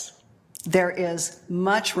steps. There is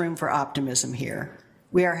much room for optimism here.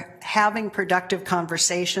 We are having productive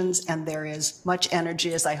conversations, and there is much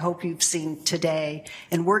energy, as I hope you've seen today,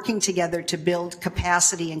 in working together to build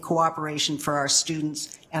capacity and cooperation for our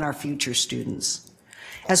students and our future students.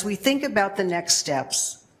 As we think about the next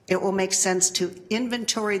steps, it will make sense to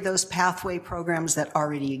inventory those pathway programs that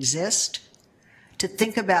already exist, to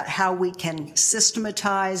think about how we can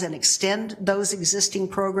systematize and extend those existing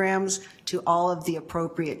programs to all of the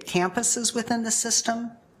appropriate campuses within the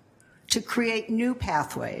system, to create new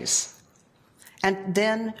pathways, and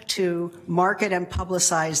then to market and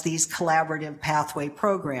publicize these collaborative pathway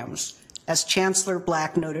programs. As Chancellor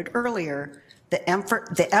Black noted earlier, the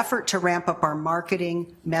effort to ramp up our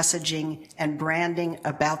marketing, messaging, and branding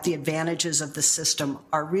about the advantages of the system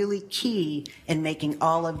are really key in making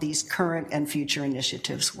all of these current and future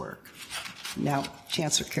initiatives work. Now,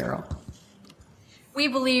 Chancellor Carroll. We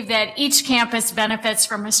believe that each campus benefits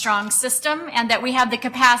from a strong system and that we have the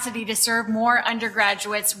capacity to serve more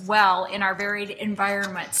undergraduates well in our varied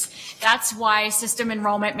environments. That's why system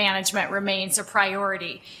enrollment management remains a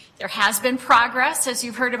priority. There has been progress, as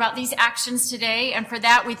you've heard about these actions today, and for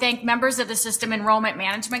that we thank members of the System Enrollment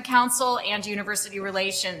Management Council and University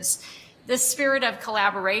Relations. This spirit of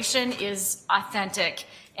collaboration is authentic,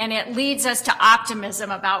 and it leads us to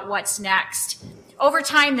optimism about what's next. Over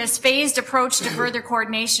time, this phased approach to further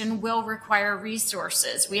coordination will require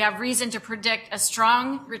resources. We have reason to predict a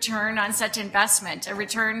strong return on such investment, a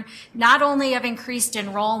return not only of increased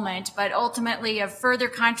enrollment, but ultimately of further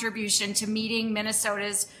contribution to meeting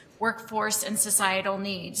Minnesota's workforce and societal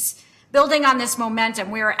needs. Building on this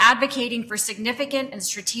momentum, we are advocating for significant and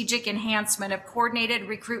strategic enhancement of coordinated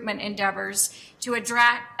recruitment endeavors to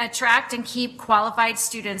attract and keep qualified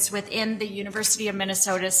students within the University of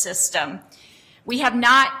Minnesota system. We have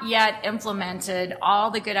not yet implemented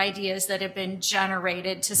all the good ideas that have been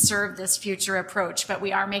generated to serve this future approach, but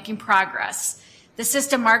we are making progress. The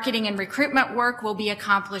system marketing and recruitment work will be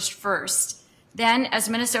accomplished first. Then, as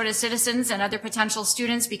Minnesota citizens and other potential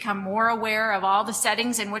students become more aware of all the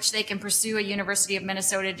settings in which they can pursue a University of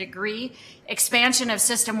Minnesota degree, expansion of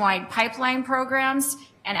system-wide pipeline programs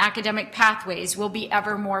and academic pathways will be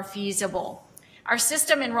ever more feasible. Our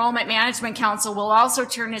System Enrollment Management Council will also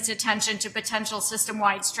turn its attention to potential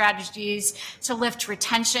system-wide strategies to lift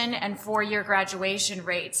retention and four-year graduation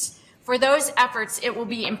rates. For those efforts, it will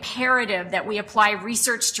be imperative that we apply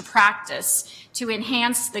research to practice to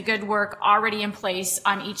enhance the good work already in place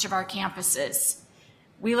on each of our campuses.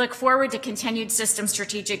 We look forward to continued system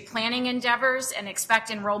strategic planning endeavors and expect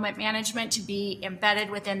enrollment management to be embedded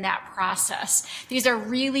within that process. These are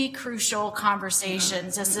really crucial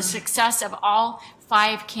conversations as the success of all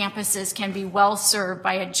 5 campuses can be well served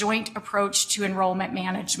by a joint approach to enrollment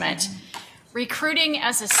management. Recruiting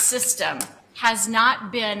as a system has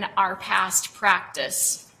not been our past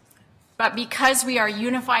practice, but because we are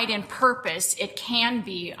unified in purpose, it can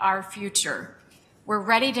be our future. We're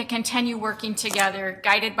ready to continue working together,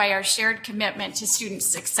 guided by our shared commitment to student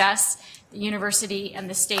success, the university, and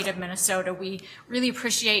the state of Minnesota. We really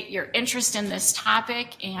appreciate your interest in this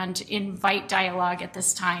topic and invite dialogue at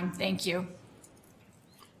this time. Thank you.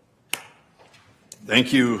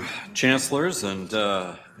 Thank you, chancellors and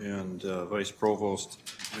Vice Provost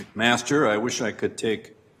McMaster. I wish I could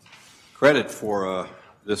take credit for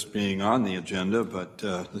this being on the agenda, but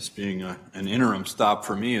this being an interim stop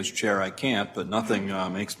for me as chair, I can't, but nothing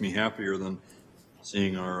makes me happier than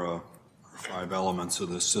seeing our 5 elements of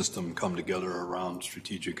this system come together around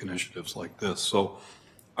strategic initiatives like this. So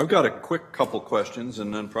I've got a quick couple questions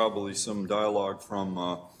and then probably some dialogue from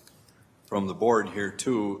the board here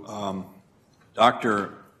too.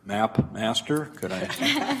 Dr. McMaster, could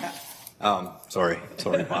I? Sorry,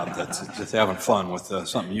 Bob. That's just having fun with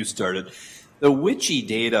something you started. The WICHE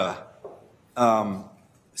data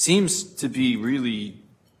seems to be really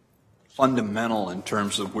fundamental in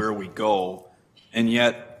terms of where we go, and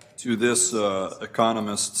yet to this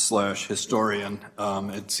economist / historian,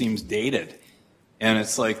 it seems dated. And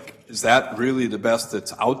it's like, is that really the best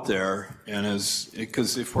that's out there? And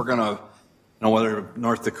because if we're going to know whether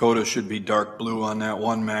North Dakota should be dark blue on that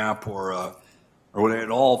one map or what,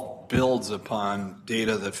 it all builds upon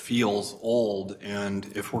data that feels old. And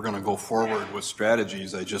if we're going to go forward with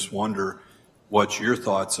strategies, I just wonder what your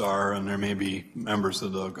thoughts are. And there may be members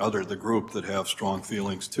of the group that have strong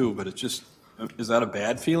feelings too. But is that a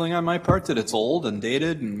bad feeling on my part that it's old and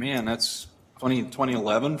dated? And man, that's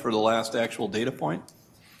 2011 for the last actual data point?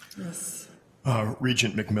 Yes.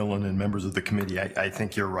 Regent McMillan and members of the committee, I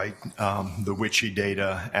think you're right. The WICHE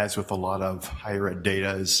data, as with a lot of higher ed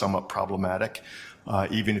data, is somewhat problematic.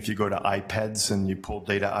 Even if you go to iPads and you pull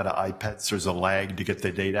data out of iPads, there's a lag to get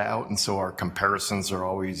the data out, and so our comparisons are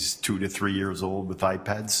always 2 to 3 years old with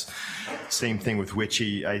iPads. Same thing with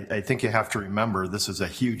WICHE. I think you have to remember this is a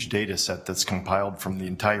huge data set that's compiled from the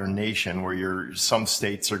entire nation, where some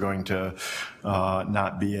states are going to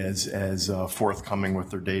not be as forthcoming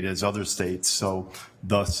with their data as other states, so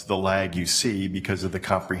thus the lag you see because of the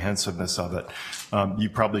comprehensiveness of it. You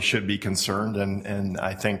probably should be concerned, and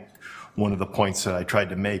I think one of the points that I tried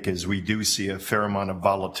to make is we do see a fair amount of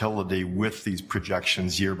volatility with these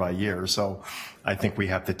projections year by year. So I think we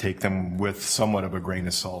have to take them with somewhat of a grain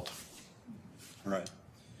of salt. All right.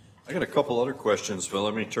 I got a couple other questions, but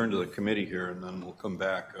let me turn to the committee here and then we'll come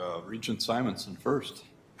back. Regent Simonson first.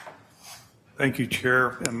 Thank you,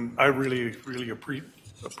 Chair. And I really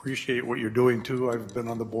appreciate what you're doing too. I've been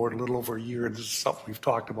on the board a little over a year, and this is something we've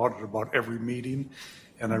talked about at about every meeting.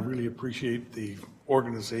 And I really appreciate the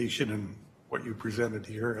organization and what you presented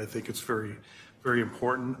here. I think it's very, very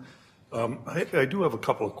important. I do have a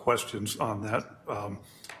couple of questions on that.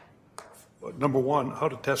 Number one, how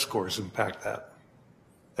do test scores impact that?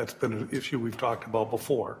 That's been an issue we've talked about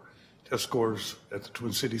before. Test scores at the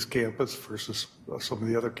Twin Cities campus versus some of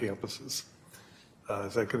the other campuses.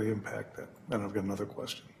 Is that going to impact that? And I've got another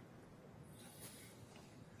question.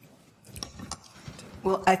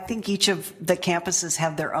 Well, I think each of the campuses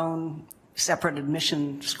have their own separate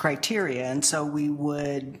admissions criteria, and so we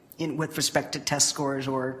would, with respect to test scores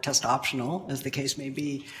or test optional, as the case may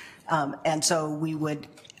be, and so we would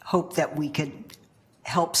hope that we could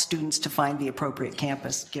help students to find the appropriate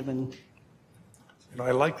campus given. I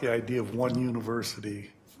like the idea of one university,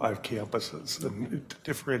 5 campuses, and to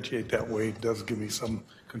differentiate that way does give me some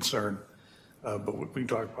concern. But we can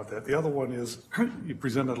talk about that. The other one is you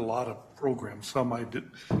presented a lot of programs. Some I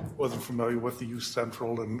wasn't familiar with, the Youth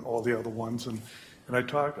Central and all the other ones. And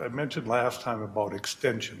I mentioned last time about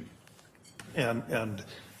extension. And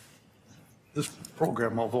this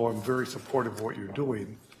program, although I'm very supportive of what you're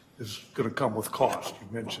doing, is going to come with cost.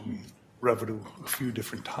 You mentioned revenue a few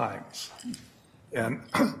different times. And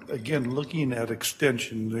again, looking at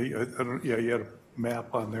extension, you had a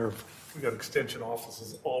map on there. We got extension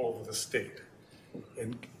offices all over the state.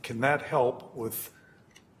 And can that help with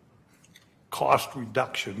cost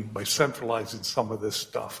reduction by centralizing some of this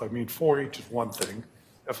stuff? I mean, 4-H is one thing,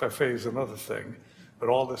 FFA is another thing, but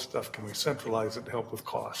all this stuff, can we centralize it and help with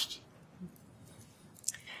cost?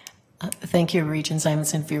 Thank you, Regent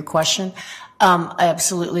Simonson, for your question. I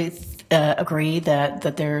absolutely agree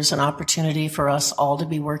that there's an opportunity for us all to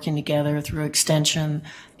be working together through extension,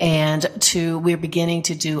 and we're beginning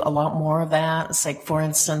to do a lot more of that. It's like, for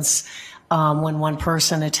instance, when one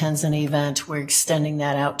person attends an event, we're extending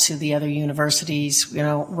that out to the other universities. You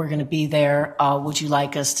know, we're going to be there. Would you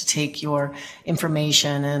like us to take your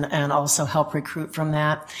information and also help recruit from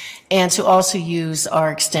that? And to also use our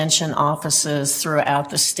extension offices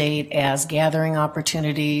throughout the state as gathering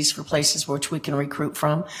opportunities for places which we can recruit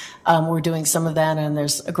from. We're doing some of that, and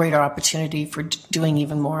there's a greater opportunity for doing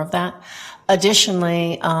even more of that.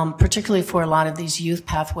 Additionally, particularly for a lot of these youth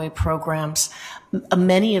pathway programs,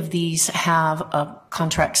 many of these have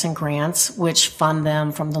contracts and grants which fund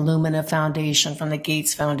them from the Lumina Foundation, from the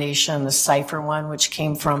Gates Foundation, the Cypher one, which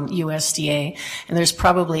came from USDA. And there's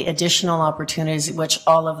probably additional opportunities which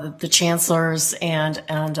all of the chancellors and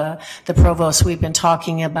the provosts, we've been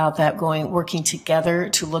talking about that, working together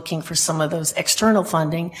to looking for some of those external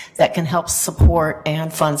funding that can help support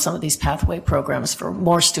and fund some of these pathway programs for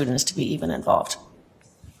more students to be even involved.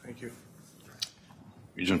 Thank you.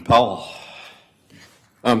 Regent Powell.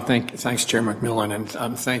 Thanks, Chair McMillan,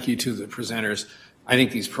 and thank you to the presenters. I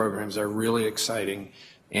think these programs are really exciting,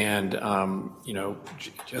 and you know,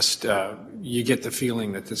 just you get the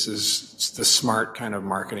feeling that this is the smart kind of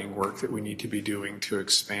marketing work that we need to be doing to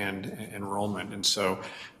expand enrollment, and so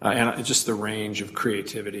and just the range of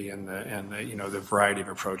creativity and the you know, the variety of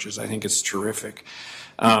approaches. I think it's terrific.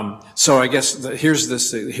 So I guess here's the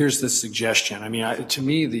suggestion. I mean, to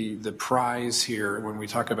me, the prize here when we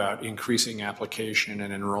talk about increasing application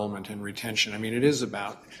and enrollment and retention, I mean, it is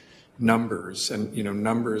about numbers and, you know,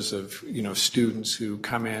 numbers of, you know, students who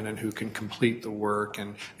come in and who can complete the work,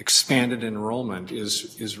 and expanded enrollment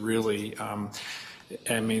is really,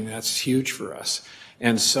 I mean, that's huge for us.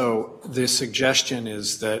 And so the suggestion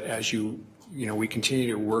is that as you know, we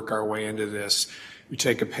continue to work our way into this, we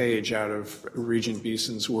take a page out of Regent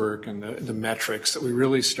Beeson's work and the metrics, that we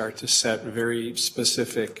really start to set very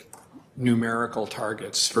specific numerical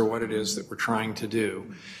targets for what it is that we're trying to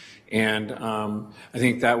do. And I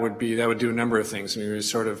think that would do a number of things. I mean, it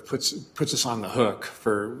sort of puts us on the hook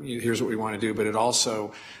for, here's what we want to do, but it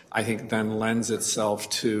also, I think, then lends itself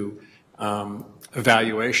to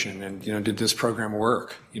evaluation, and, you know, did this program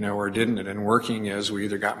work, you know, or didn't it? And working is, we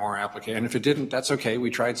either got more applications, and if it didn't, that's okay.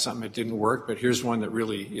 We tried something that didn't work, but here's one that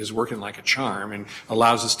really is working like a charm and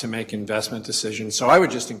allows us to make investment decisions. So I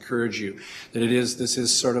would just encourage you that this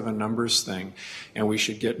is sort of a numbers thing, and we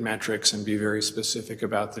should get metrics and be very specific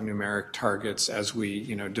about the numeric targets as we,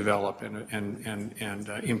 you know, develop and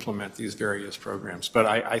implement these various programs. But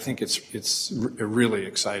I think it's really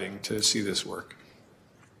exciting to see this work.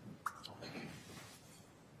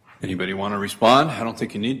 Anybody want to respond? I don't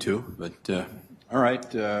think you need to, but all right,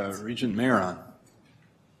 Regent Mayeron.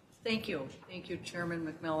 Thank you, Chairman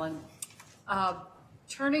McMillan.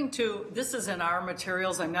 Turning to, this is in our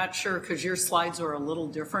materials, I'm not sure because your slides are a little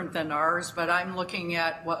different than ours, but I'm looking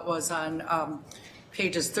at what was on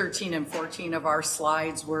pages 13 and 14 of our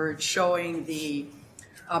slides, where it's showing the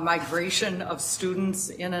migration of students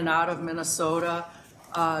in and out of Minnesota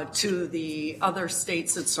to the other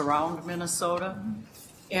states that surround Minnesota.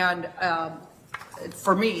 And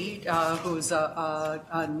for me, who's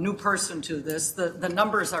a new person to this, the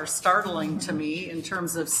numbers are startling to me in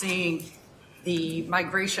terms of seeing the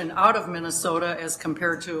migration out of Minnesota as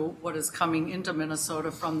compared to what is coming into Minnesota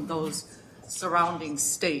from those surrounding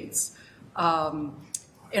states. And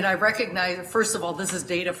I recognize, first of all, this is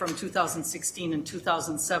data from 2016 and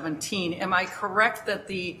 2017. Am I correct that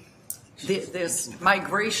this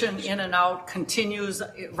migration in and out continues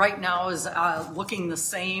right now, is looking the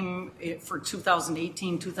same for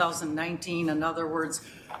 2018, 2019? In other words,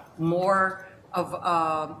 more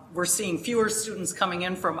of, we're seeing fewer students coming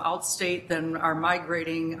in from outstate than are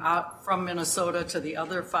migrating out from Minnesota to the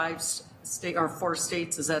other 4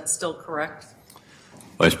 states. Is that still correct?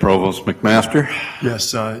 Vice Provost McMaster.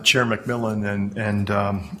 Yes, Chair McMillan and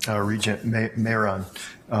Regent Mayeron.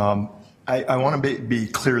 I want to be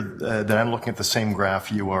clear that I'm looking at the same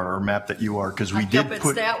graph you are, or map that you are, because we did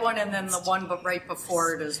put... It's that one, and then the one but right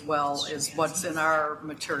before it as well is what's in our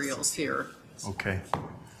materials here. Okay.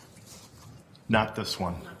 Not this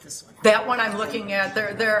one. That one I'm looking at,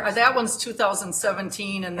 that one's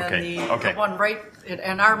 2017, and then Okay, the okay. one right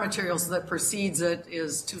in our materials that precedes it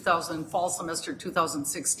is fall semester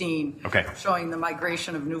 2016. Okay. Showing the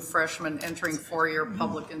migration of new freshmen entering four-year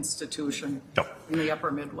public institution in the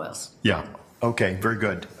upper Midwest. Yeah, okay, very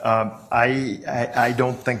good. I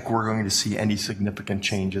don't think we're going to see any significant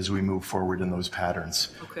change as we move forward in those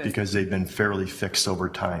patterns Okay. because they've been fairly fixed over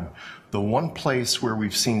time. The one place where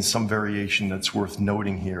we've seen some variation that's worth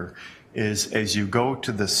noting here is as you go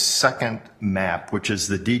to the second map, which is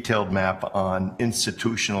the detailed map on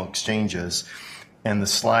institutional exchanges, and the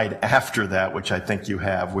slide after that, which I think you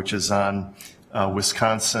have, which is on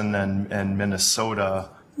Wisconsin and Minnesota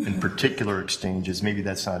in particular exchanges. Maybe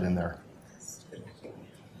that's not in there.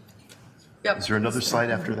 Yep. Is there another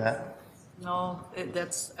slide after that? No,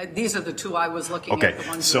 these are the two I was looking Okay, at, the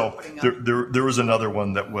ones so you're putting up. there was another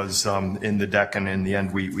one that was in the deck, and in the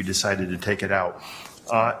end, we decided to take it out.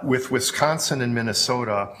 With Wisconsin and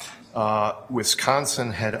Minnesota,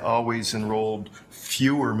 Wisconsin had always enrolled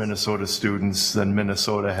fewer Minnesota students than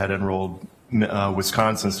Minnesota had enrolled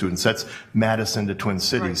Wisconsin students. That's Madison to Twin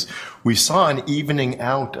Cities. Right. We saw an evening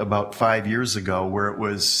out about 5 years ago where it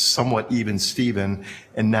was somewhat even Steven,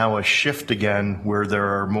 and now a shift again where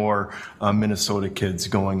there are more Minnesota kids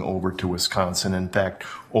going over to Wisconsin. In fact,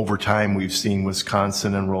 over time we've seen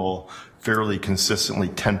Wisconsin enroll fairly consistently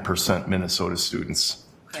 10% Minnesota students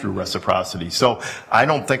through reciprocity. So I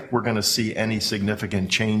don't think we're going to see any significant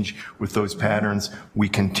change with those patterns. We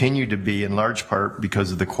continue to be, in large part,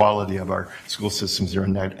 because of the quality of our school systems, they're a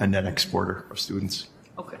net exporter of students.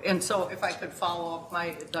 Okay, and so if I could follow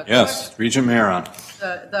up Yes, Regent Mayeron.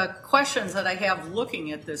 The questions that I have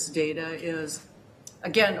looking at this data is,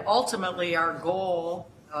 again, ultimately our goal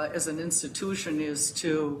as an institution is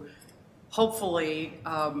to hopefully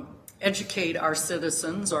educate our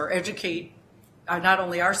citizens, or educate not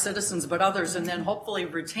only our citizens but others, and then hopefully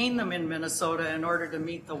retain them in Minnesota in order to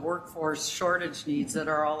meet the workforce shortage needs that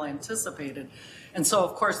are all anticipated. And so,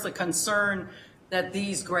 of course, the concern that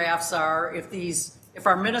these graphs are, if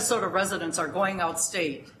our Minnesota residents are going out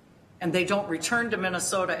state and they don't return to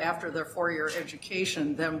Minnesota after their four-year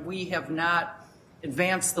education, then we have not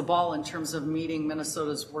advanced the ball in terms of meeting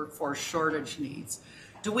Minnesota's workforce shortage needs.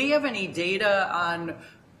 Do we have any data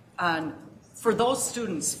on for those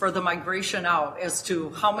students, for the migration out, as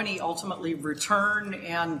to how many ultimately return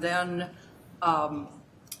and then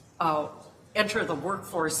enter the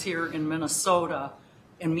workforce here in Minnesota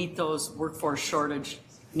and meet those workforce shortage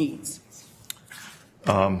needs?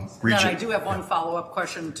 Then I do have one follow-up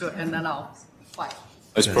question and then I'll quiet.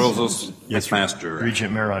 Vice Provost McMaster.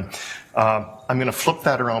 Regent Mayeron. I'm going to flip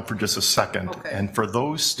that around for just a second. Okay. And for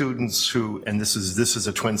those students who, and this is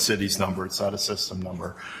a Twin Cities number, it's not a system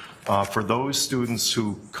number. For those students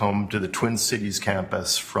who come to the Twin Cities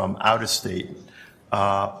campus from out of state,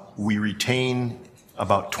 we retain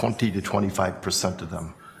about 20 to 25% of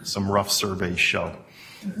them. Some rough surveys show.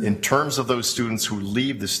 Mm-hmm. In terms of those students who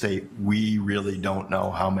leave the state, we really don't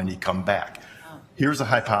know how many come back. Here's a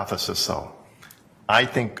hypothesis, though. I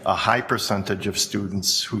think a high percentage of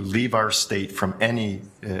students who leave our state from any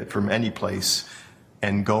place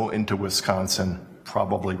and go into Wisconsin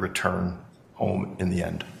probably return home in the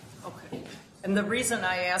end. Okay. And the reason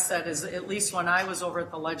I ask that is, at least when I was over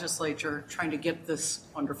at the legislature trying to get this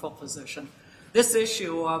wonderful position, this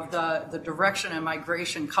issue of the direction and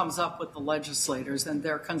migration comes up with the legislators, and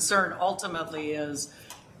their concern ultimately is,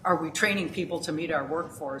 are we training people to meet our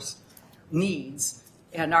workforce needs?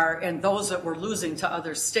 And those that we're losing to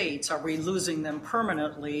other states, are we losing them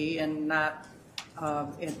permanently and not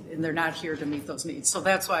and they're not here to meet those needs? So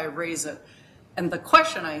that's why I raise it. And the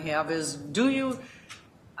question I have is, do you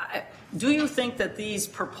think that these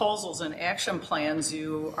proposals and action plans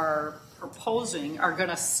you are proposing are going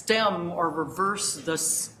to stem or reverse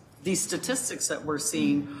these statistics that we're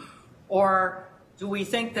seeing? Or do we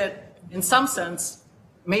think that in some sense,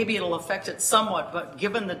 maybe it'll affect it somewhat, but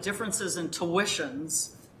given the differences in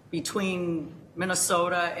tuitions between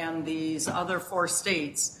Minnesota and these other four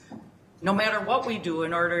states, no matter what we do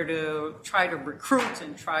in order to try to recruit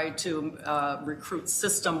and try to recruit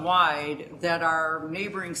system-wide, that our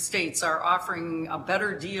neighboring states are offering a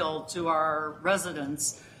better deal to our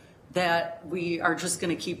residents, that we are just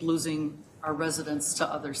going to keep losing our residents to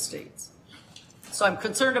other states. So I'm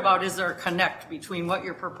concerned about, is there a connect between what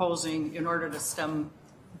you're proposing in order to stem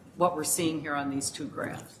what we're seeing here on these two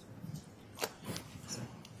graphs?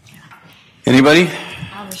 Anybody?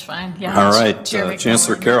 I'll respond. Yeah. All right,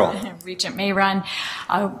 Chancellor Carroll. Regent Mayeron.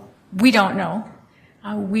 We don't know.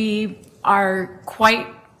 We are quite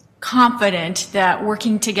confident that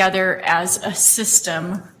working together as a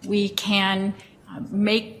system, we can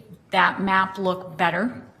make that map look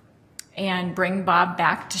better and bring Bob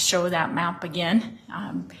back to show that map again.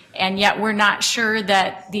 And yet we're not sure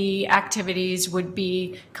that the activities would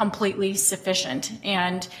be completely sufficient.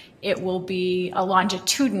 And it will be a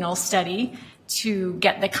longitudinal study to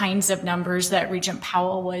get the kinds of numbers that Regent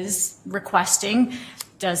Powell was requesting.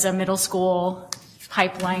 Does a middle school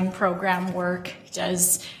pipeline program work?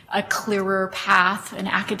 Does a clearer path, an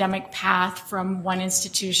academic path from one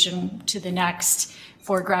institution to the next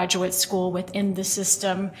for graduate school within the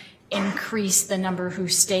system increase the number who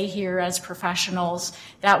stay here as professionals?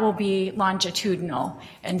 That will be longitudinal.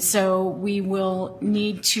 And so we will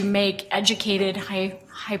need to make educated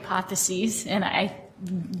hypotheses, and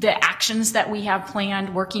the actions that we have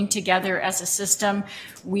planned working together as a system,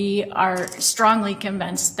 we are strongly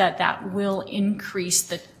convinced that that will increase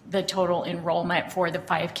the total enrollment for the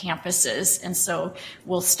 5 campuses. And so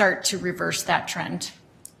we'll start to reverse that trend.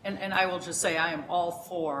 And I will just say I am all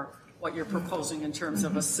for what you're proposing in terms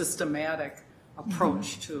of a systematic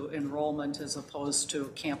approach to enrollment as opposed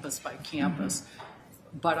to campus by campus.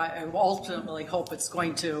 But I ultimately hope it's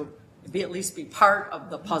going to at least be part of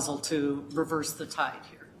the puzzle to reverse the tide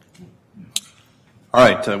here. All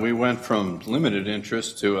right, we went from limited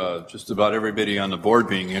interest to just about everybody on the board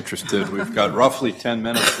being interested. We've got roughly 10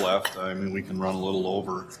 minutes left. I mean, we can run a little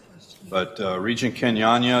over. But Regent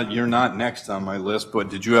Kenyanya, you're not next on my list, but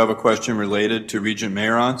did you have a question related to Regent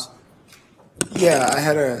Mayron's? Yeah, I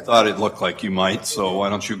had a... Thought it looked like you might, so why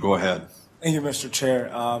don't you go ahead? Thank you, Mr. Chair.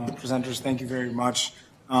 Presenters, thank you very much.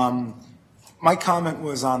 My comment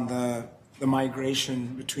was on the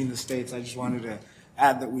migration between the states. I just wanted to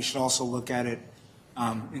add that we should also look at it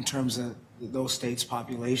in terms of those states'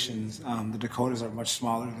 populations. The Dakotas are much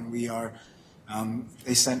smaller than we are.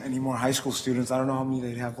 They sent any more high school students. I don't know how many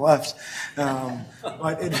they'd have left.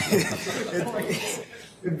 But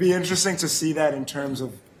it'd be interesting to see that in terms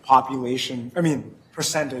of population,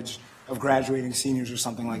 percentage of graduating seniors or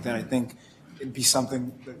something like that. I think it'd be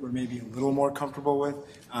something that we're maybe a little more comfortable with,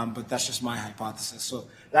 but that's just my hypothesis. So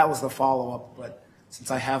that was the follow-up, but since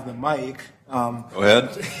I have the mic. Go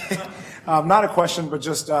ahead. Not a question, but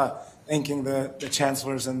just thanking the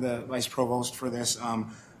chancellors and the vice provost for this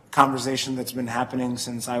conversation that's been happening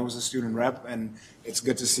since I was a student rep, and it's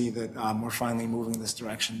good to see that we're finally moving this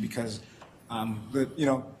direction because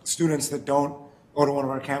students that don't go to one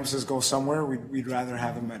of our campuses go somewhere. We'd rather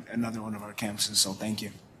have them at another one of our campuses, so thank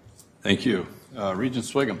you. Thank you. Regent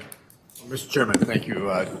Swigum. Mr. Chairman, thank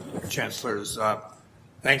you, Chancellors.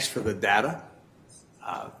 Thanks for the data.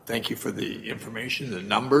 Thank you for the information, the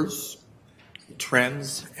numbers, the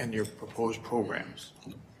trends, and your proposed programs.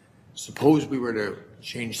 Suppose we were to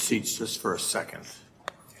change seats just for a second,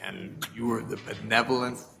 and you were the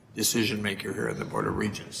benevolent decision maker here at the Board of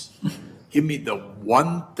Regents. Give me the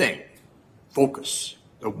one thing, focus,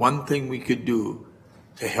 the one thing we could do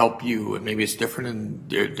to help you, and maybe it's different in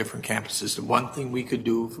different campuses, the one thing we could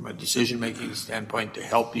do from a decision-making standpoint to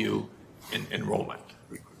help you in enrollment.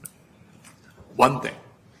 One thing.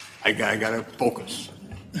 I got to focus.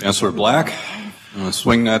 Councilor Black, I'm going to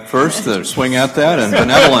swing that first, swing at that, and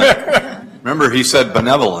benevolent. Remember, he said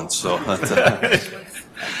benevolence, so that's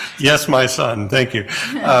Yes, my son, thank you.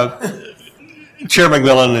 Chair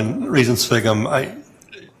McMillan and Regent Swigum,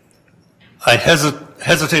 I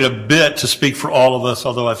hesitate a bit to speak for all of us,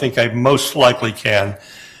 although I think I most likely can.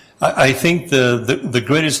 I think the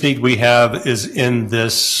greatest need we have is in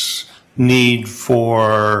this need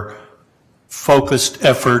for focused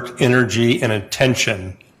effort, energy, and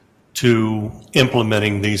attention to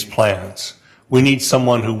implementing these plans. We need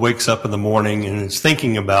someone who wakes up in the morning and is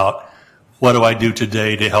thinking about, what do I do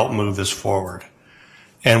today to help move this forward?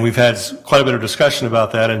 And we've had quite a bit of discussion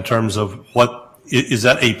about that in terms of is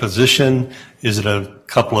that a position? Is it a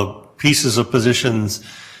couple of pieces of positions?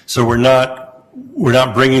 So we're not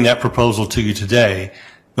bringing that proposal to you today,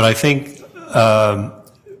 but I think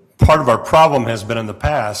part of our problem has been in the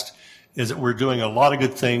past is that we're doing a lot of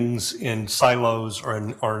good things in silos or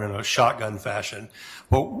in a shotgun fashion.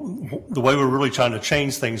 But the way we're really trying to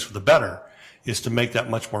change things for the better is to make that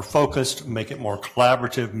much more focused, make it more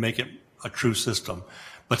collaborative, make it a true system.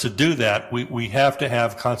 But to do that, we have to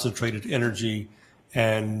have concentrated energy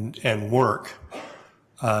and work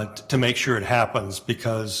to make sure it happens,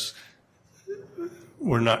 because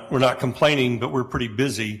we're not complaining, but we're pretty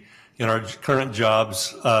busy in our current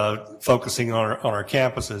jobs focusing on our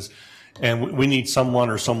campuses. And we need someone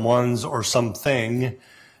or someones or something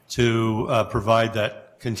to provide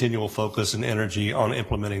that continual focus and energy on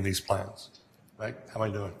implementing these plans. Right? How am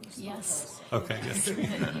I doing? Yes. Okay,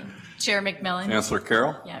 good. Chair McMillan. Chancellor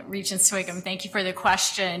Carroll. Yeah, Regent Swigum, thank you for the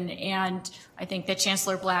question. And I think that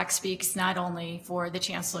Chancellor Black speaks not only for the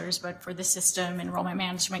chancellors, but for the System Enrollment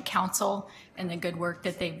Management Council and the good work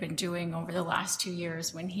that they've been doing over the last 2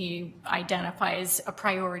 years when he identifies a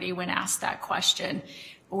priority when asked that question.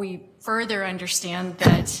 We further understand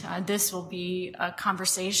that this will be a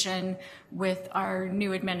conversation with our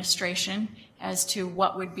new administration as to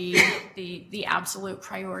what would be the absolute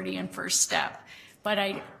priority and first step. But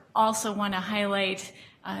I also want to highlight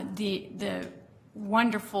the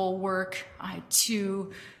wonderful work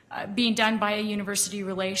being done by University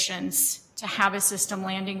Relations to have a system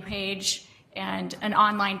landing page and an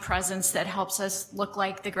online presence that helps us look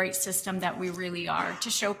like the great system that we really are, to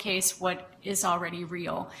showcase what is already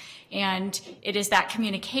real. And it is that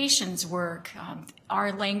communications work,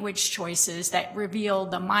 our language choices that reveal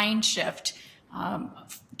the mind shift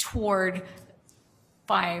toward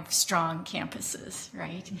 5 strong campuses,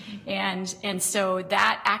 right? And so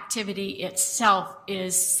that activity itself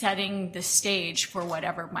is setting the stage for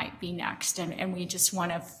whatever might be next. And we just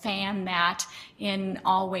want to fan that in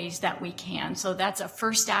all ways that we can. So that's a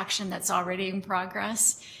first action that's already in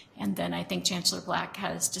progress. And then I think Chancellor Black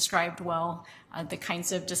has described well the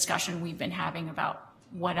kinds of discussion we've been having about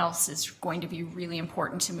what else is going to be really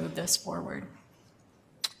important to move this forward.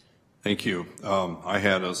 Thank you. I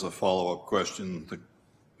had as a follow-up question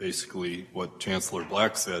basically what Chancellor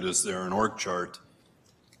Black said. Is there an org chart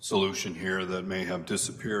solution here that may have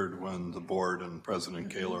disappeared when the board and President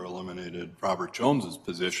Kaler eliminated Robert Jones's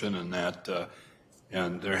position, and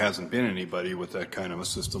there hasn't been anybody with that kind of a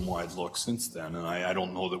system-wide look since then? And I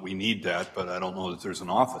don't know that we need that, but I don't know that there's an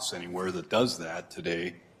office anywhere that does that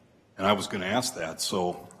today. And I was going to ask that,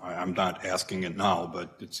 so I'm not asking it now,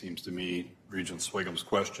 but it seems to me Regent Swigum's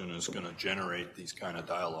question is going to generate these kind of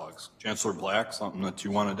dialogues. Chancellor Black, something that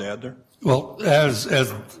you wanted to add there? Well, as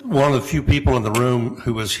one of the few people in the room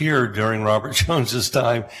who was here during Robert Jones's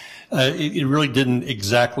time, it really didn't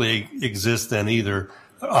exactly exist then either.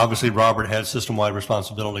 Obviously, Robert had system-wide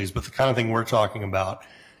responsibilities, but the kind of thing we're talking about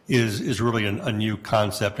is really a new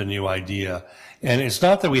concept, a new idea. And it's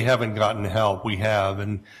not that we haven't gotten help. We have,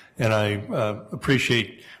 and I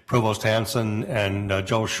appreciate Provost Hanson and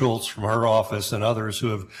Joe Schultz from her office and others who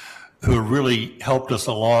have really helped us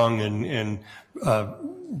along, and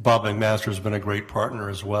Bob McMaster has been a great partner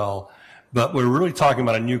as well. But we're really talking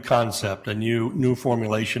about a new concept, a new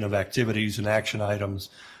formulation of activities and action items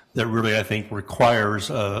that really, I think, requires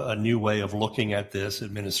a new way of looking at this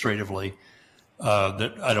administratively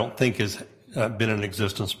that I don't think has been in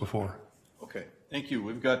existence before. Okay, thank you.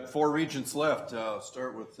 We've got 4 regents left.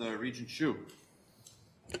 Start with Regent Hsu.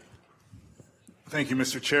 Thank you,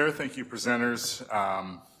 Mr. Chair. Thank you, presenters.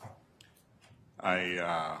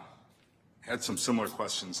 I had some similar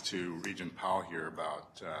questions to Regent Powell here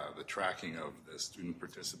about the tracking of the student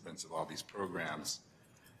participants of all these programs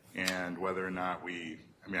and whether or not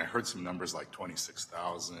I heard some numbers like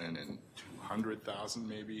 26,000 and 200,000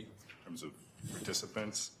 maybe in terms of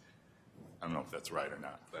participants. I don't know if that's right or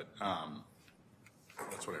not, but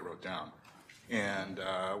that's what I wrote down. And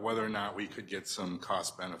whether or not we could get some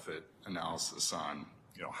cost-benefit analysis on,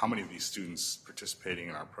 how many of these students participating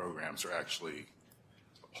in our programs are actually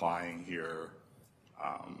applying here,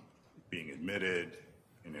 being admitted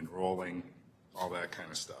and enrolling, all that kind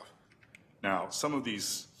of stuff. Now, some of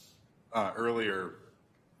these earlier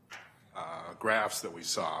graphs that we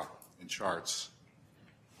saw in charts,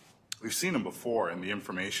 we've seen them before, and the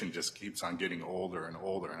information just keeps on getting older and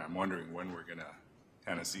older, and I'm wondering when we're going to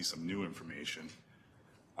kind of see some new information.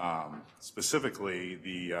 Specifically,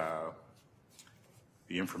 the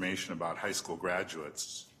information about high school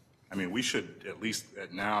graduates. We should at least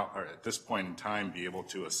at this point in time be able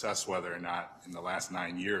to assess whether or not in the last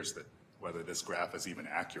 9 years whether this graph is even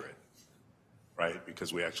accurate, right?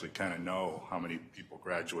 Because we actually kind of know how many people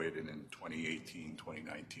graduated in 2018,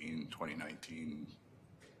 2019, 2019.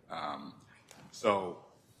 So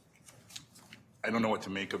I don't know what to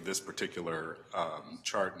make of this particular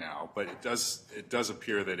chart now, but it does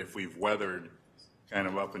appear that if we've weathered kind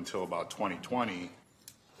of up until about 2020,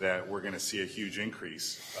 that we're going to see a huge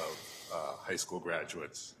increase of high school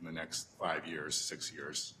graduates in the next 5 years, 6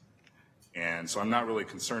 years. And so I'm not really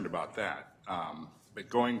concerned about that. But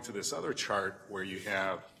going to this other chart where you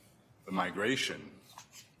have the migration,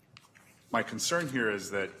 my concern here is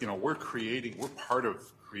that, we're part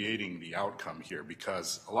of creating the outcome here,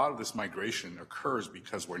 because a lot of this migration occurs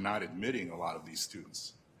because we're not admitting a lot of these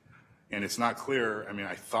students. And it's not clear,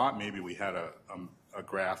 I thought maybe we had a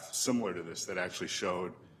graph similar to this that actually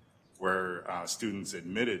showed where students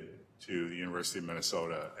admitted to the University of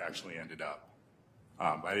Minnesota actually ended up.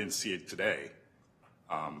 I didn't see it today.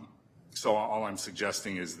 So all I'm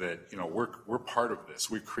suggesting is that, you know, we're part of this.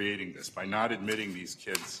 We're creating this by not admitting these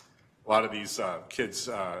kids. A lot of these kids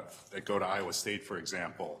that go to Iowa State, for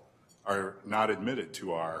example, are not admitted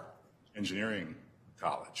to our engineering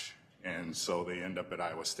college. And so they end up at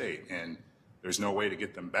Iowa State. And there's no way to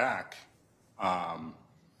get them back,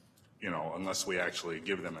 you know, unless we actually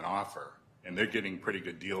give them an offer. And they're getting a pretty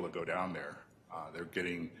good deal to go down there. They're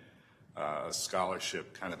getting a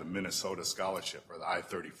scholarship, kind of the Minnesota scholarship or the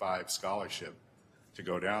I-35 scholarship to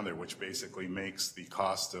go down there, which basically makes the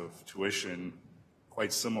cost of tuition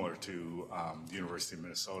quite similar to the University of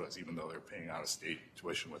Minnesota's, even though they're paying out-of-state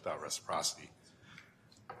tuition without reciprocity.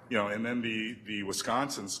 You know, and then the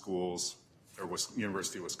Wisconsin schools, or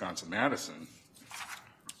University of Wisconsin-Madison,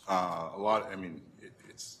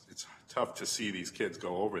 it's tough to see these kids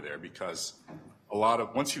go over there because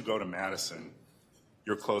once you go to Madison,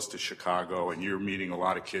 you're close to Chicago and you're meeting a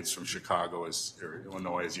lot of kids from Chicago or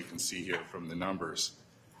Illinois, as you can see here from the numbers.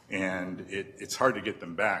 And it's hard to get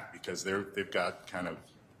them back because they've got kind of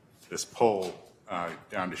this pull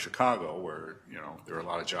down to Chicago where, you know, there are a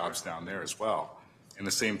lot of jobs down there as well. And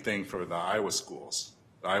the same thing for the Iowa schools.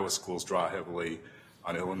 The Iowa schools draw heavily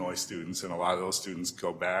on Illinois students, and a lot of those students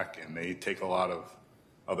go back and they take a lot of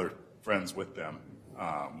other friends with them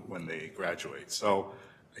when they graduate. So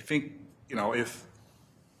I think, you know, if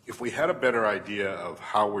we had a better idea of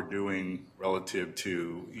how we're doing relative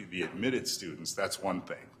to the admitted students, that's one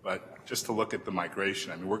thing. But just to look at the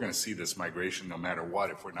migration, I mean, we're going to see this migration no matter what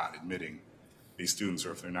if we're not admitting these students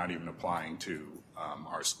or if they're not even applying to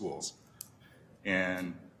our schools.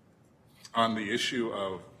 And on the issue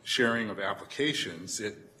of sharing of applications,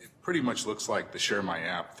 it pretty much looks like the Share My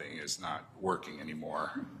App thing is not working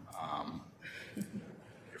anymore.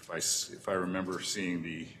 If I remember seeing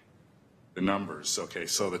the numbers. Okay,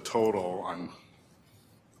 so the total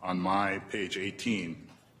on my page 18,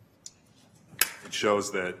 it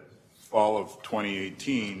shows that fall of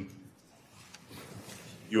 2018,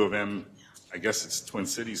 U of M, I guess it's Twin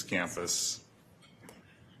Cities campus,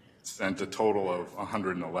 sent a total of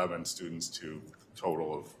 111 students to a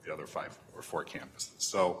total of the other 5 or 4 campuses.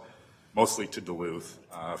 So mostly to Duluth,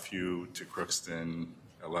 a few to Crookston,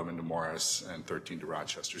 11 to Morris, and 13 to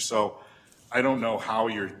Rochester. So I don't know how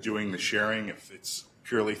you're doing the sharing, if it's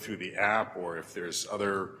purely through the app or if there's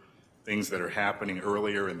other things that are happening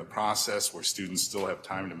earlier in the process where students still have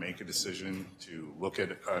time to make a decision to look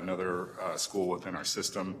at another school within our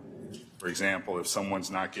system. For example, if someone's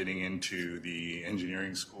not getting into the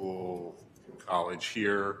engineering school college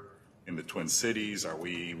here in the Twin Cities, are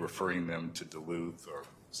we referring them to Duluth or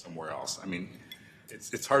somewhere else? I mean,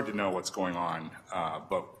 it's hard to know what's going on,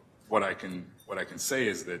 but what I can say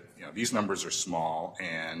is that, you know, these numbers are small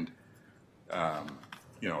and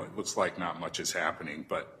you know, it looks like not much is happening,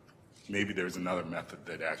 but maybe there's another method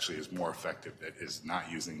that actually is more effective that is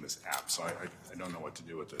not using this app. So I don't know what to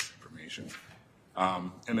do with this information.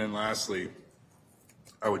 And then lastly,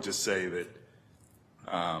 I would just say that,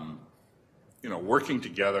 you know, working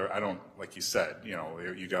together, like you said, you know,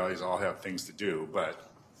 you guys all have things to do,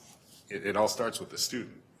 but it all starts with the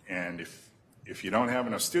student. And if you don't have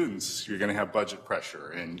enough students, you're going to have budget pressure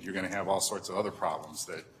and you're going to have all sorts of other problems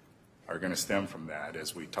that are going to stem from that,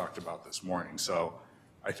 as we talked about this morning. So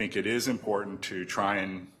I think it is important to try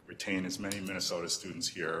and retain as many Minnesota students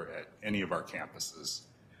here at any of our campuses.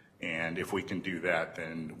 And if we can do that,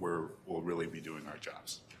 then we'll really be doing our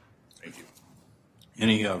jobs. Thank you.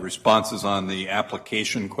 Any responses on the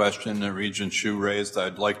application question that Regent Hsu raised?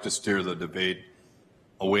 I'd like to steer the debate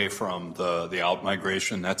away from the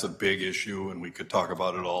out-migration. That's a big issue, and we could talk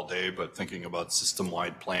about it all day, but thinking about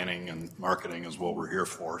system-wide planning and marketing is what we're here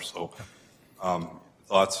for. So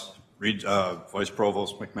thoughts? Vice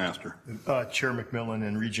Provost McMaster. Chair McMillan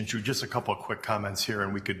and Regent Hsu, just a couple of quick comments here,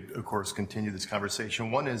 and we could, of course, continue this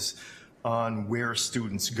conversation. One is on where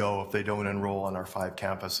students go if they don't enroll on our 5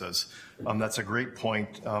 campuses. That's a great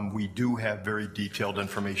point. We do have very detailed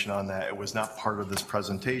information on that. It was not part of this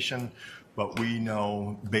presentation, but we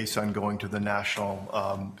know, based on going to the National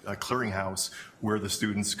Clearinghouse, where the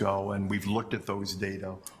students go, and we've looked at those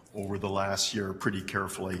data over the last year pretty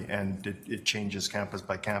carefully, and it changes campus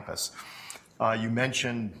by campus. You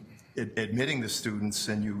mentioned admitting the students,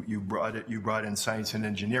 and you brought in science and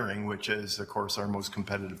engineering, which is, of course, our most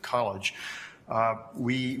competitive college.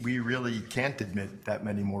 We really can't admit that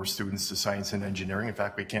many more students to science and engineering. In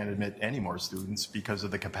fact, we can't admit any more students because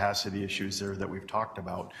of the capacity issues there that we've talked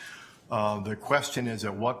about. The question is,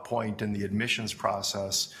 at what point in the admissions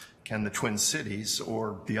process can the Twin Cities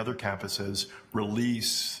or the other campuses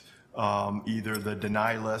release either the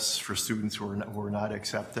deny lists for students who are not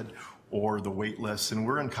accepted or the wait lists? And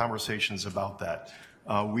we're in conversations about that.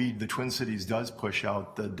 The Twin Cities does push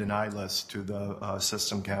out the deny list to the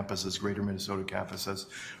system campuses, greater Minnesota campuses.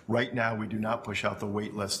 Right now, we do not push out the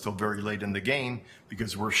wait list till very late in the game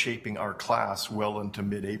because we're shaping our class well into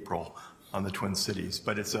mid-April on the Twin Cities,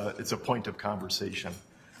 but it's a point of conversation.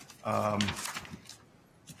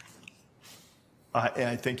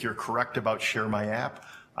 I think you're correct about Share My App.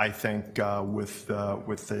 I think with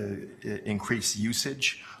the increased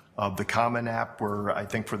usage of the Common App, where I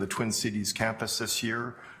think for the Twin Cities campus this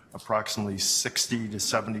year, approximately 60 to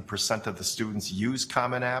 70% of the students use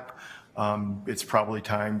Common App. It's probably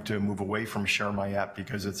time to move away from Share My App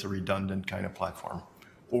because it's a redundant kind of platform,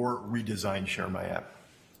 or redesign Share My App.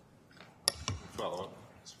 Follow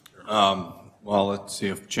up. Well, let's see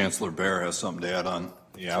if Chancellor Bear has something to add on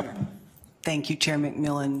the app. Thank you, Chair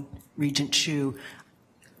McMillan, Regent Chu.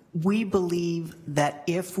 We believe that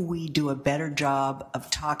if we do a better job of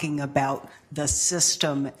talking about the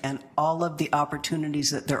system and all of the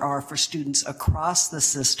opportunities that there are for students across the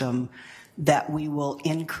system, that we will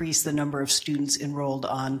increase the number of students enrolled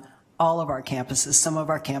on all of our campuses. Some of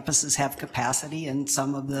our campuses have capacity and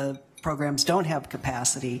some of the programs don't have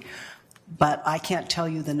capacity. But I can't tell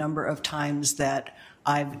you the number of times that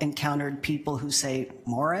I've encountered people who say,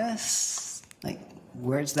 Morris, like,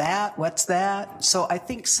 where's that? What's that? So I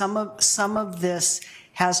think some of this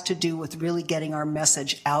has to do with really getting our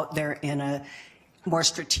message out there in a more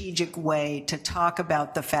strategic way to talk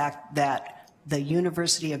about the fact that the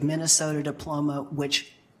University of Minnesota diploma,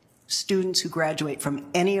 which students who graduate from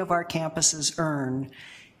any of our campuses earn,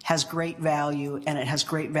 has great value, and it has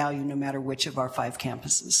great value no matter which of our 5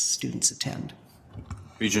 campuses students attend.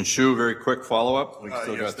 Regent Chu, very quick follow-up. We've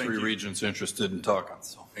still Yes, got 3 regents interested in talking.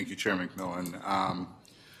 So. Thank you, Chair McMillan.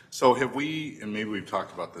 So have we, and maybe we've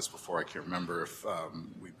talked about this before, I can't remember if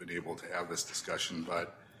we've been able to have this discussion,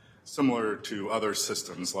 but similar to other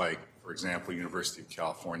systems like, for example, University of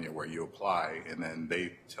California, where you apply and then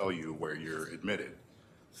they tell you where you're admitted.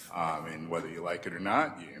 And whether you like it or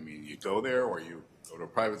not, you go there or you go to a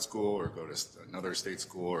private school or go to another state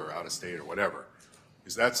school or out of state or whatever.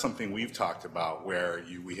 Is that something we've talked about where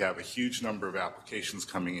we have a huge number of applications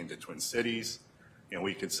coming into Twin Cities, and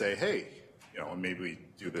we could say, hey, and maybe we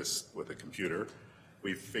do this with a computer,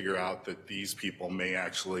 we figure out that these people may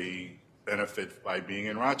actually benefit by being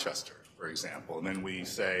in Rochester, for example, and then we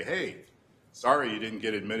say, hey, sorry you didn't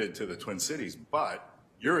get admitted to the Twin Cities, but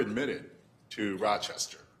you're admitted to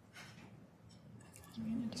Rochester.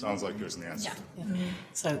 Sounds like there's an answer. Yeah.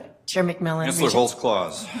 So, Chair McMillan. Chancellor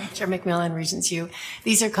Holtz-Claus. Chair McMillan, Regents Chu.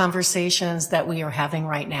 These are conversations that we are having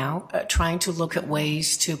right now, trying to look at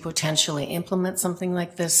ways to potentially implement something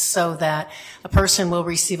like this so that a person will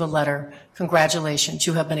receive a letter, congratulations,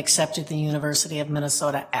 you have been accepted to the University of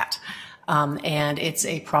Minnesota at. And it's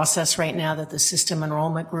a process right now that the System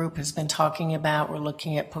Enrollment Group has been talking about. We're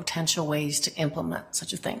looking at potential ways to implement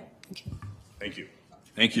such a thing. Thank you. Thank you.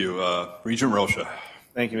 Thank you. Regent Rocha.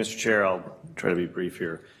 Thank you, Mr. Chair. I'll try to be brief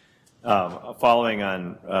here. Following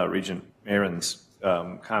on Regent Aaron's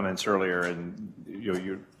comments earlier, and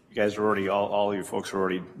you guys are already, all you folks are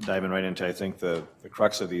already diving right into, I think, the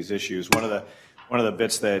crux of these issues. One of the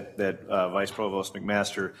bits that Vice Provost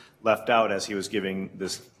McMaster left out as he was giving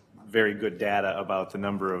this very good data about the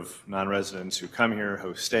number of non-residents who come here,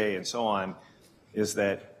 who stay, and so on, is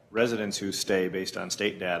that residents who stay based on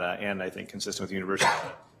state data, and I think consistent with the university,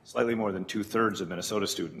 slightly more than 2/3 of Minnesota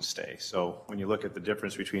students stay. So when you look at the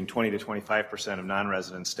difference between 20 to 25% of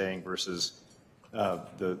non-residents staying versus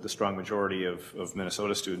the strong majority of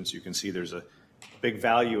Minnesota students, you can see there's a big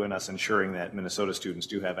value in us ensuring that Minnesota students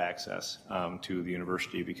do have access to the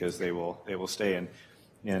university because they will stay.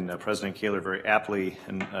 And President Kaler very aptly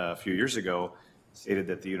a few years ago stated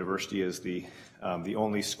that the university is the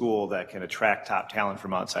only school that can attract top talent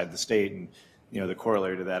from outside the state. And the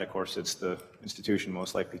corollary to that, of course, it's the institution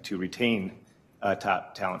most likely to retain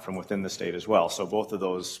top talent from within the state as well. So both of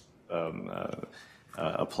those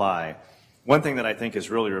apply. One thing that I think is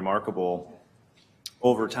really remarkable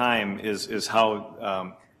over time is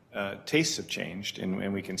how tastes have changed,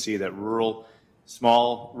 and we can see that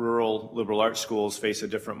small rural liberal arts schools face a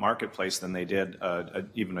different marketplace than they did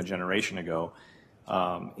even a generation ago.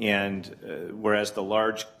 Whereas the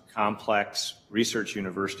large, complex research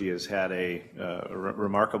university has had a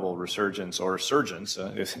remarkable resurgence or surgence,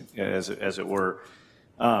 as it were,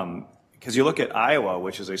 because you look at Iowa,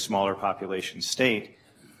 which is a smaller population state.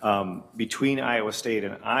 Between Iowa State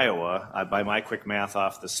and Iowa, by my quick math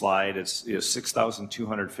off the slide, it's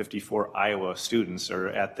 6,254 Iowa students are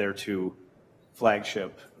at their 2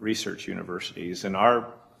 flagship research universities. And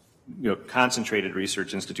our concentrated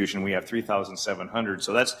research institution, we have 3,700.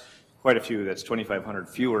 So that's quite a few. That's 2,500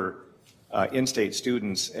 fewer in-state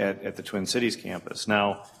students at the Twin Cities campus.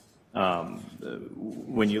 Now,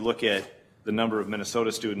 when you look at the number of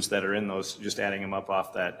Minnesota students that are in those, just adding them up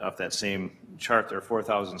off that same chart, there are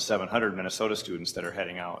 4,700 Minnesota students that are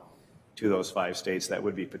heading out to those 5 states. That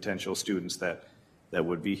would be potential students that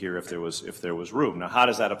would be here if there was room. Now, how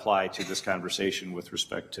does that apply to this conversation with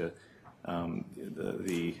respect to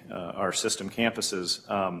our system campuses?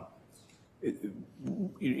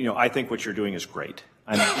 I think what you're doing is great.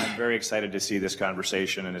 I'm very excited to see this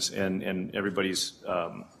conversation and everybody's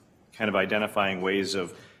kind of identifying ways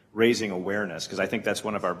of raising awareness, because I think that's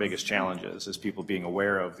one of our biggest challenges, is people being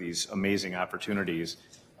aware of these amazing opportunities.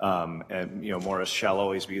 And Morris shall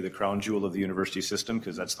always be the crown jewel of the university system,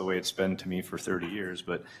 because that's the way it's been to me for 30 years.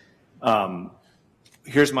 But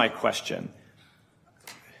here's my question.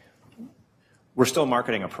 We're still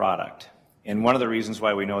marketing a product, and one of the reasons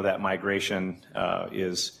why we know that migration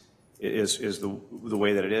is the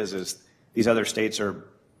way that it is these other states are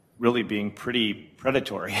really being pretty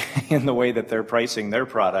predatory in the way that they're pricing their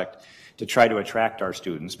product to try to attract our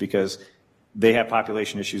students, because they have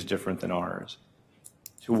population issues different than ours.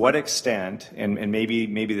 To what extent, and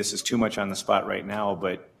maybe this is too much on the spot right now,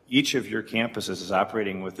 but each of your campuses is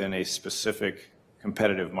operating within a specific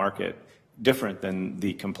competitive market, different than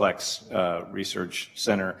the complex research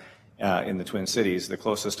center in the Twin Cities. The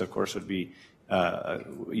closest, of course, would be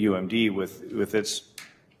UMD with its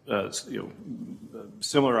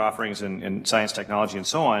similar offerings in science, technology, and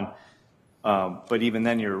so on. But even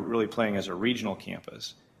then, you're really playing as a regional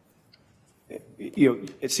campus.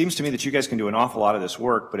 It seems to me that you guys can do an awful lot of this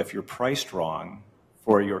work, but if you're priced wrong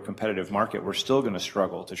for your competitive market, we're still going to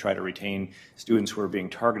struggle to try to retain students who are being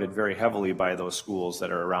targeted very heavily by those schools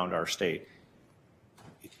that are around our state.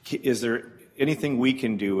 Is there anything we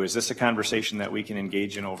can do? Is this a conversation that we can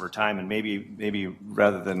engage in over time? And maybe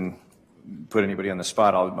rather than put anybody on the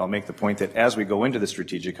spot, I'll make the point that as we go into the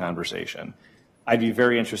strategic conversation, I'd be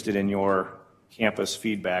very interested in your campus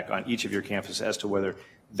feedback on each of your campuses as to whether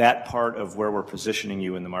that part of where we're positioning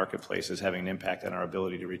you in the marketplace is having an impact on our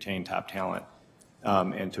ability to retain top talent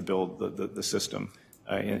and to build the system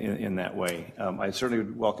in that way. I certainly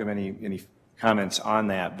would welcome any comments on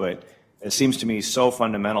that, but it seems to me so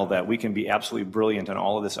fundamental that we can be absolutely brilliant on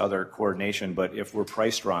all of this other coordination, but if we're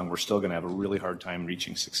priced wrong, we're still going to have a really hard time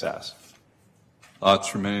reaching success. Thoughts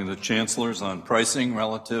from any of the chancellors on pricing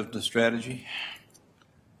relative to strategy?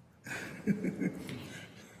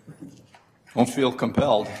 Don't feel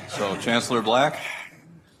compelled. So, Chancellor Black?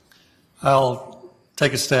 I'll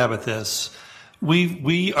take a stab at this.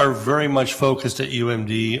 We are very much focused at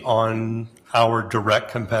UMD on our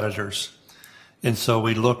direct competitors. And so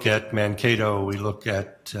we look at Mankato, we look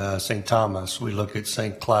at St. Thomas, we look at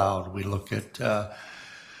St. Cloud, we look at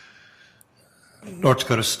North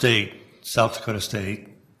Dakota State, South Dakota State,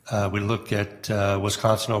 we look at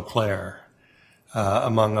Wisconsin Eau Claire,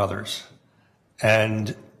 among others.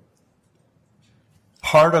 And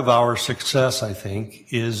part of our success, I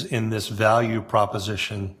think, is in this value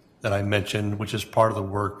proposition that I mentioned, which is part of the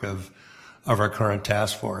work of our current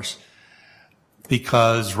task force.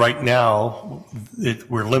 Because right now,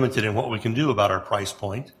 we're limited in what we can do about our price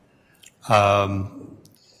point.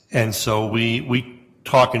 And so we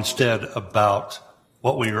talk instead about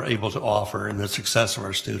what we are able to offer and the success of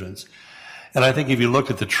our students. And I think if you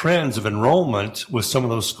look at the trends of enrollment with some of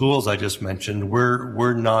those schools I just mentioned,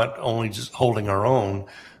 we're not only just holding our own,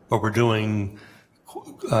 but we're doing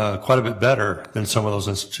quite a bit better than some of those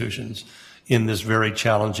institutions in this very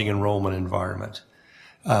challenging enrollment environment.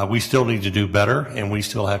 We still need to do better, and we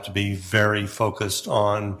still have to be very focused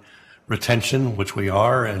on retention, which we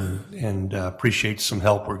are, and appreciate some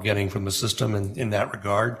help we're getting from the system in that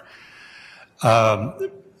regard.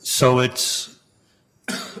 So it's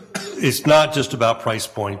not just about price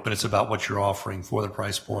point, but it's about what you're offering for the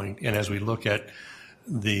price point. And as we look at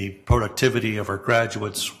the productivity of our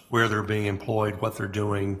graduates, where they're being employed, what they're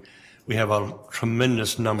doing, we have a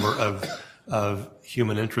tremendous number of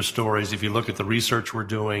human interest stories. If you look at the research we're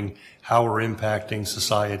doing, how we're impacting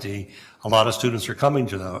society, a lot of students are coming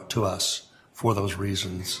to us for those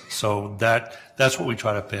reasons. So that's what we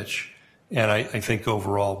try to pitch. And I think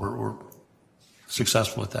overall we're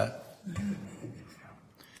successful at that.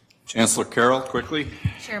 Chancellor Carroll, quickly.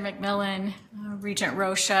 Chair McMillan, Regent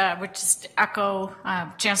Rocha, I would just echo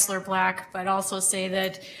Chancellor Black, but also say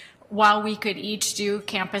that while we could each do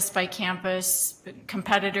campus by campus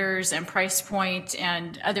competitors and price point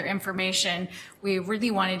and other information, we really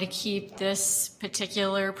wanted to keep this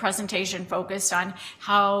particular presentation focused on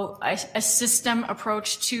how a system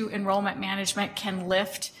approach to enrollment management can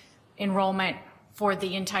lift enrollment for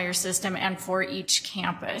the entire system and for each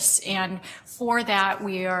campus. And for that,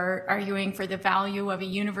 we are arguing for the value of a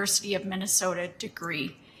University of Minnesota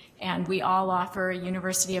degree. And we all offer a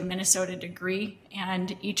University of Minnesota degree,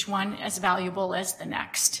 and each one as valuable as the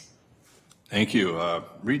next. Thank you.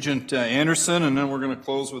 Regent Anderson, and then we're going to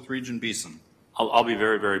close with Regent Beeson. I'll be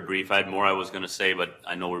very, very brief. I had more I was going to say, but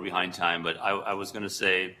I know we're behind time. But I was going to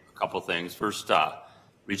say a couple things. First,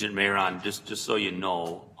 Regent Mayron, just so you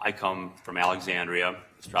know, I come from Alexandria.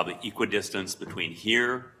 It's probably equidistance between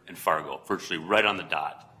here and Fargo, virtually right on the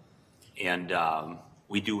dot. And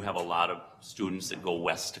we do have a lot of students that go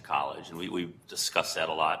west to college, and we discussed that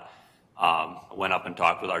a lot. I went up and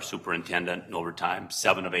talked with our superintendent, and over time,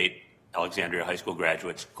 7 of 8 Alexandria High School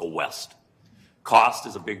graduates go west. Cost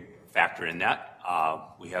is a big factor in that.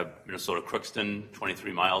 We have Minnesota Crookston,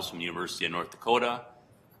 23 miles from the University of North Dakota.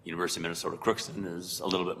 University of Minnesota Crookston is a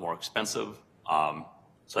little bit more expensive.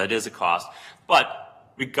 So that is a cost. But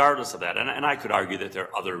regardless of that, and I could argue that there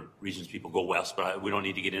are other reasons people go west, but we don't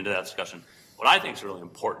need to get into that discussion. What I think is really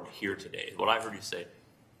important here today, what I heard you say,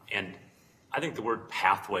 and I think the word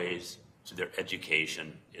pathways to their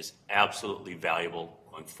education is absolutely valuable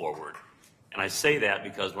going forward. And I say that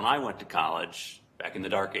because when I went to college, back in the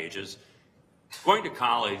dark ages, going to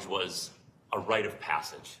college was a rite of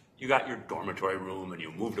passage. You got your dormitory room and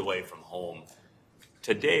you moved away from home.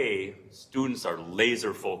 Today, students are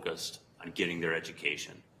laser focused on getting their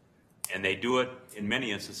education. And they do it, in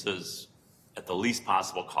many instances, at the least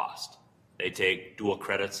possible cost. They take dual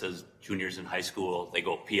credits as juniors in high school. They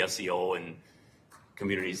go PSEO in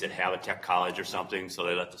communities that have a tech college or something, so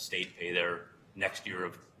they let the state pay their next year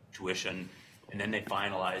of tuition. And then they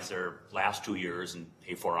finalize their last 2 years and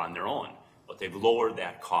pay for it on their own. But they've lowered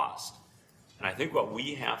that cost. And I think what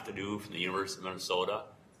we have to do from the University of Minnesota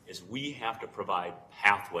is we have to provide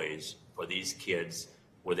pathways for these kids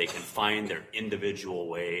where they can find their individual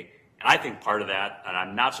way. And I think part of that, and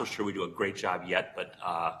I'm not so sure we do a great job yet, but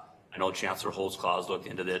I know Chancellor Holtzclaw looked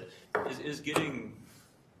into that, is getting,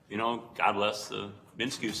 God bless the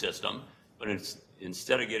Minsky system, but it's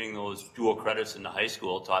instead of getting those dual credits in the high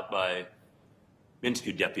school taught by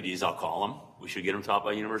Minsky deputies, I'll call them, we should get them taught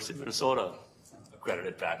by University of Minnesota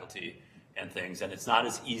accredited faculty and things. And it's not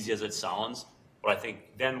as easy as it sounds, but I think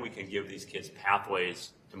then we can give these kids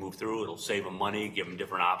pathways to move through. It'll save them money, give them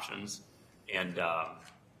different options. And,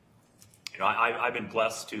 I've been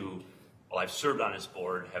blessed to, well, I've served on this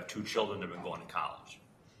board, have 2 children that have been going to college.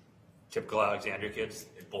 Typical Alexandria kids,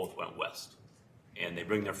 they both went west. And they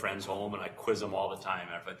bring their friends home, and I quiz them all the time.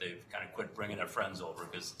 Matter of fact, they've kind of quit bringing their friends over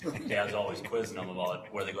because Dad's always quizzing them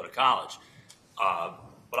about where they go to college.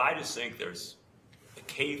 But I just think there's the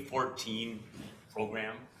K-14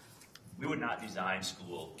 program. We would not design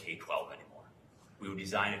school K-12 anymore. We would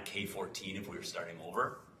design it K-14 if we were starting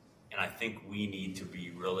over. And I think we need to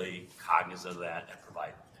be really cognizant of that and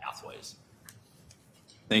provide pathways.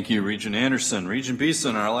 Thank you, Regent Anderson. Regent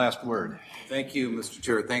Beeson, our last word. Thank you, Mr.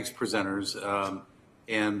 Chair. Thanks, presenters.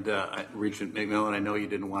 Regent McMillan, I know you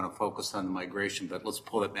didn't want to focus on the migration, but let's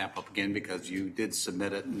pull that map up again because you did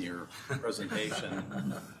submit it in your presentation.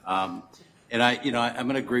 I'm going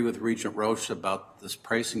to agree with Regent Roche about this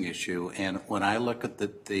pricing issue. And when I look at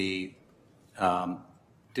the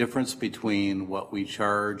difference between what we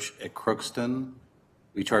charge at Crookston,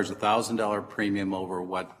 we charge $1,000 premium over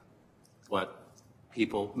what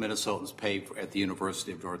people, Minnesotans, pay at the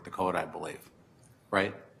University of North Dakota, I believe,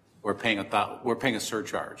 right? We're paying a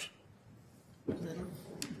surcharge.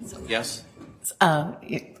 Yes?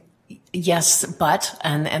 Yes, but,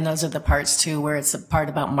 and those are the parts too, where it's a part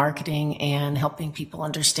about marketing and helping people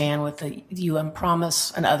understand with the UM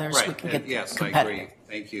Promise and others. Right. We can get yes, competitive. I agree.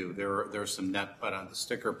 Thank you. There's some net, but on the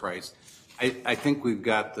sticker price, I think we've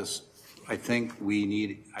got this. I think we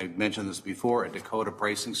need. I mentioned this before. A Dakota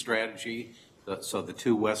pricing strategy, so the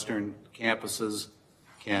 2 Western campuses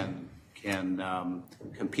can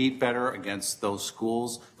compete better against those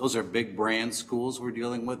schools. Those are big brand schools we're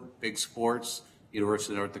dealing with. Big sports.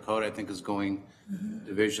 University of North Dakota, I think, is going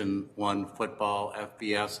Division I football,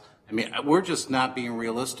 FBS. I mean, we're just not being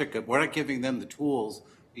realistic. We're not giving them the tools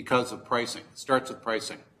because of pricing. It starts with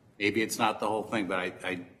pricing. Maybe it's not the whole thing, but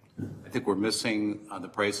I think we're missing on the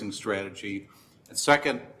pricing strategy. And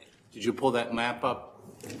second, did you pull that map up,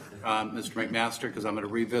 Mr. McMaster? Because I'm going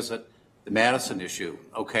to revisit the Madison issue,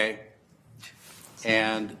 okay?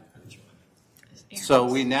 And so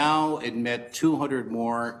we now admit 200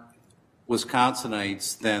 more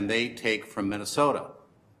Wisconsinites than they take from Minnesota.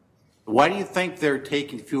 Why do you think they're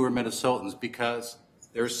taking fewer Minnesotans? Because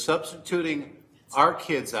they're substituting our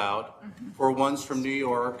kids out for ones from New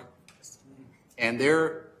York, and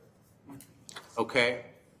they're, okay,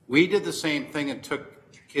 we did the same thing and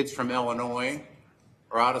took kids from Illinois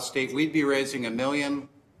or out of state, we'd be raising $1 million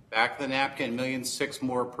back of the napkin, $1.6 million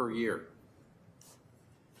more per year.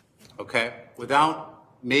 Okay, without,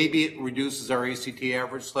 maybe it reduces our ACT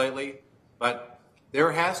average slightly, but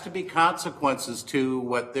there has to be consequences to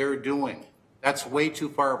what they're doing. That's way too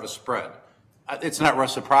far of a spread. It's not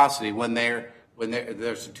reciprocity when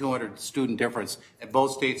there's a 200 student difference, and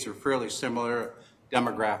both states are fairly similar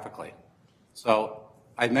demographically. So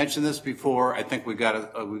I mentioned this before. I think we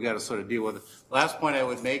got to sort of deal with it. Last point I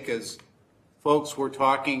would make is, folks, we're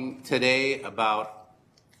talking today about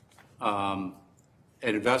an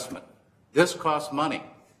investment. This costs money.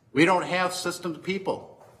 We don't have systems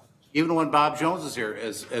people. Even when Bob Jones is here,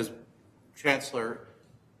 as Chancellor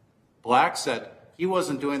Black said, he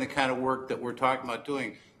wasn't doing the kind of work that we're talking about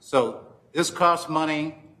doing. So this costs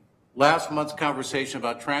money. Last month's conversation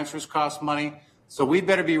about transfers costs money. So we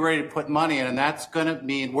better be ready to put money in, and that's going to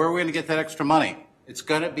mean, where are we going to get that extra money? It's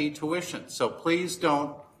going to be tuition. So please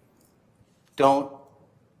don't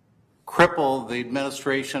cripple the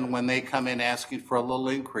administration when they come in asking for a little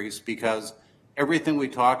increase, because everything we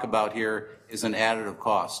talk about here is an additive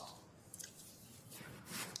cost.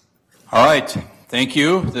 All right, thank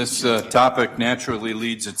you. This topic naturally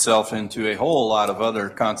leads itself into a whole lot of other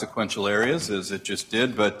consequential areas, as it just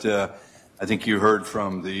did, but I think you heard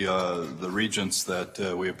from the Regents that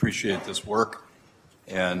we appreciate this work,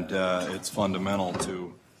 and it's fundamental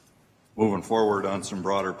to moving forward on some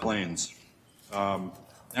broader planes.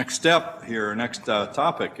 Next step here, next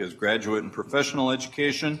topic is graduate and professional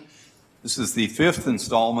education. This is the 5th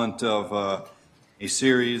installment of a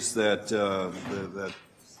series that that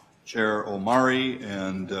Chair Omari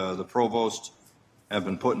and the Provost have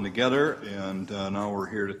been putting together, and now we're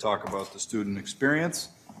here to talk about the student experience.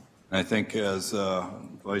 And I think as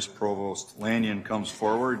Vice Provost Lanyon comes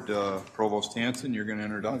forward, Provost Hanson, you're going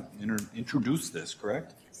to introduce this,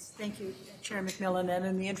 correct? Thank you, Chair McMillan, and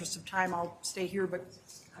in the interest of time, I'll stay here, but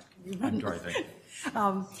can you run? I'm driving.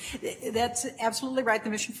 That's absolutely right.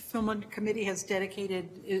 The Mission Fulfillment Committee has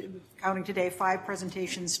dedicated, counting today, 5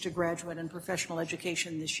 presentations to graduate and professional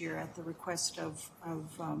education this year at the request of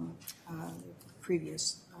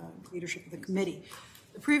previous leadership of the committee.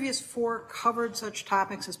 The previous 4 covered such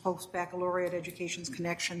topics as post-baccalaureate education's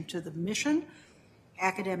connection to the mission,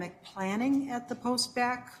 academic planning at the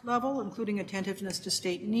post-bac level, including attentiveness to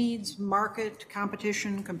state needs, market,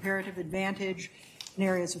 competition, comparative advantage, in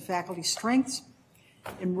areas of faculty strengths,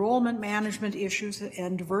 enrollment management issues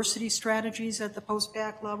and diversity strategies at the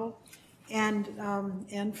post-bac level,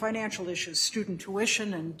 and financial issues, student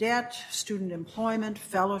tuition and debt, student employment,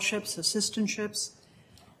 fellowships, assistantships.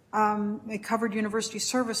 It covered university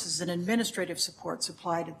services and administrative supports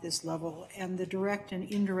applied at this level, and the direct and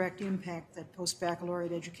indirect impact that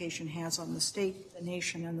post-baccalaureate education has on the state, the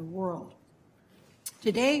nation, and the world.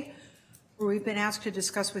 Today, we've been asked to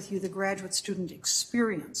discuss with you the graduate student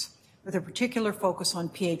experience, with a particular focus on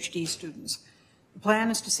PhD students. The plan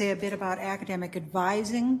is to say a bit about academic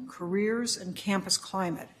advising, careers, and campus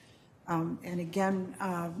climate. And again,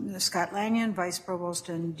 Scott Lanyon, Vice Provost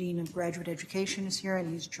and Dean of Graduate Education, is here,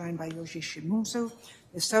 and he's joined by Yoji Shimuzu,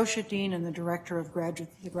 the Associate Dean and the Director of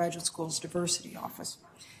the Graduate School's Diversity Office.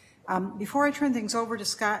 Before I turn things over to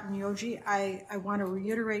Scott and Yoji, I want to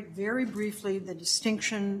reiterate very briefly the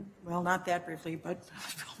distinction, well, not that briefly, but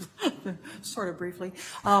sort of briefly,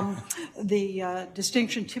 the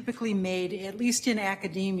distinction typically made, at least in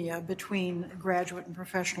academia, between graduate and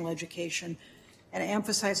professional education, and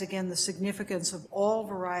emphasize again the significance of all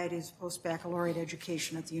varieties of post-baccalaureate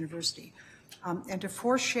education at the university. And to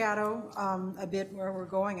foreshadow a bit where we're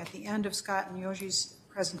going, at the end of Scott and Yoji's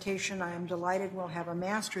presentation, I am delighted we'll have a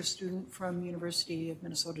master's student from University of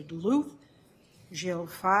Minnesota Duluth, Gilles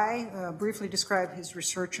Fay, briefly describe his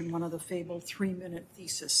research in one of the fabled 3-minute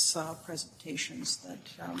thesis presentations that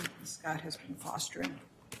Scott has been fostering.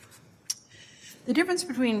 The difference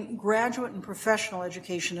between graduate and professional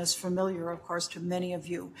education is familiar, of course, to many of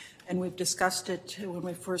you, and we've discussed it when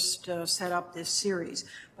we first set up this series.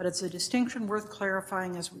 But it's a distinction worth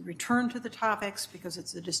clarifying as we return to the topics, because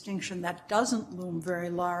it's a distinction that doesn't loom very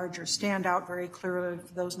large or stand out very clearly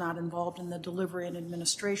for those not involved in the delivery and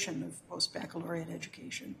administration of post-baccalaureate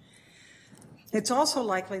education. It's also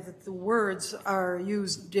likely that the words are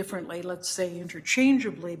used differently, let's say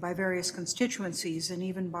interchangeably, by various constituencies and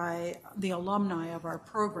even by the alumni of our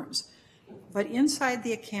programs. But inside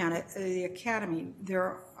the academy,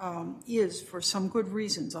 there is, for some good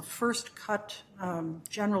reasons, a first-cut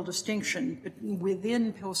general distinction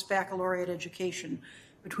within post-baccalaureate education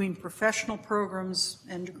between professional programs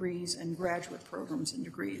and degrees and graduate programs and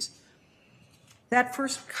degrees. That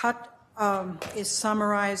first-cut is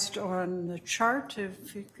summarized on the chart,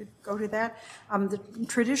 if you could go to that. The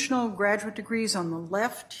traditional graduate degrees on the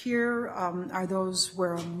left here are those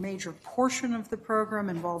where a major portion of the program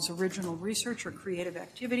involves original research or creative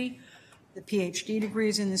activity. The PhD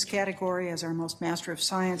degrees in this category as our most Master of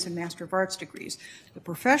Science and Master of Arts degrees. The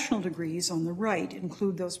professional degrees on the right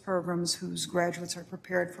include those programs whose graduates are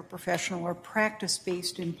prepared for professional or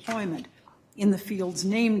practice-based employment in the fields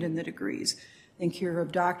named in the degrees. Think here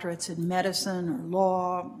of doctorates in medicine or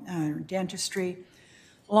law or dentistry,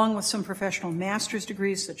 along with some professional master's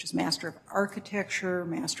degrees such as Master of Architecture,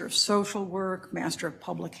 Master of Social Work, Master of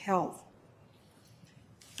Public Health.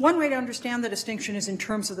 One way to understand the distinction is in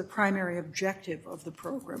terms of the primary objective of the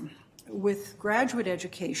program. With graduate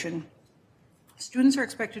education, students are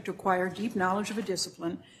expected to acquire deep knowledge of a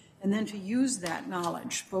discipline and then to use that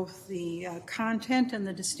knowledge, both the content and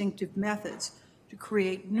the distinctive methods, to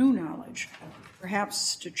create new knowledge,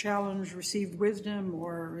 perhaps to challenge received wisdom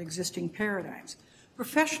or existing paradigms.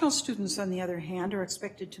 Professional students, on the other hand, are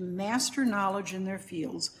expected to master knowledge in their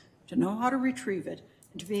fields, to know how to retrieve it,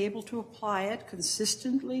 and to be able to apply it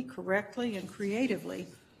consistently, correctly, and creatively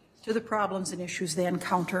to the problems and issues they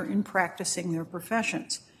encounter in practicing their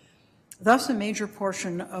professions. Thus, a major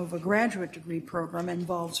portion of a graduate degree program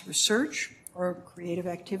involves research or creative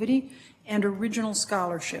activity and original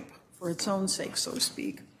scholarship for its own sake, so to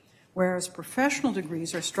speak, whereas professional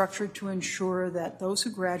degrees are structured to ensure that those who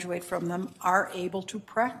graduate from them are able to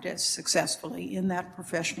practice successfully in that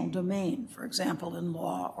professional domain, for example, in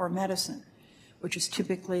law or medicine, which is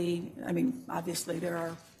typically, I mean, obviously there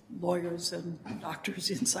are lawyers and doctors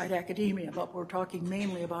inside academia, but we're talking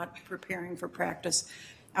mainly about preparing for practice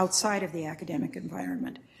outside of the academic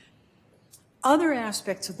environment. Other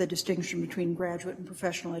aspects of the distinction between graduate and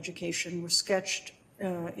professional education were sketched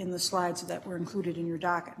in the slides that were included in your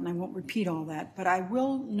docket, and I won't repeat all that, but I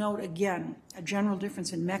will note again a general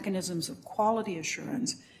difference in mechanisms of quality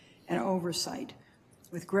assurance and oversight.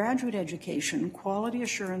 With graduate education, quality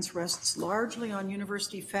assurance rests largely on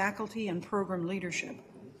university faculty and program leadership,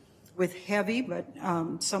 with heavy but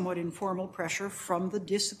somewhat informal pressure from the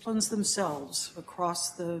disciplines themselves across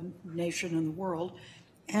the nation and the world,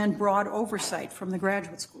 and broad oversight from the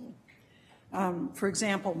graduate school. For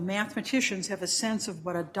example, mathematicians have a sense of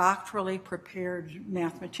what a doctorally prepared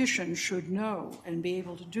mathematician should know and be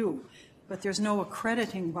able to do, but there's no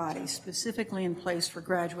accrediting body specifically in place for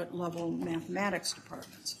graduate level mathematics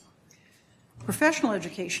departments. Professional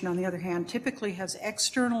education, on the other hand, typically has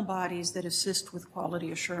external bodies that assist with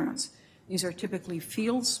quality assurance. These are typically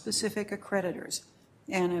field-specific accreditors.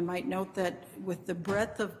 And I might note that with the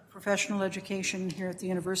breadth of professional education here at the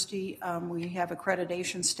university, we have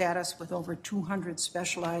accreditation status with over 200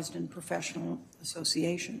 specialized and professional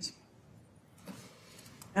associations.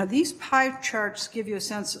 Now, these pie charts give you a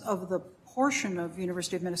sense of the portion of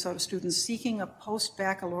University of Minnesota students seeking a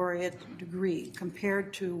post-baccalaureate degree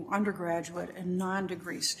compared to undergraduate and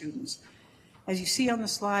non-degree students. As you see on the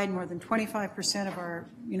slide, more than 25% of our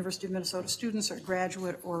University of Minnesota students are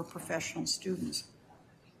graduate or professional students.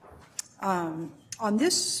 On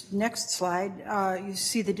this next slide, you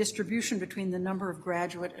see the distribution between the number of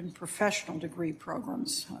graduate and professional degree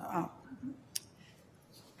programs.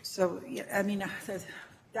 So, I mean,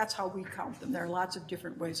 that's how we count them. There are lots of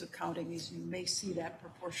different ways of counting these. You may see that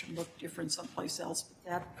proportion look different someplace else, but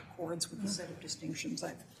that accords with the set of distinctions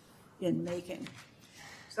I've been making.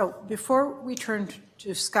 So before we turn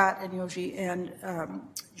to Scott and Yoji and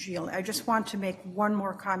Gilles, I just want to make one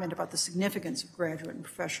more comment about the significance of graduate and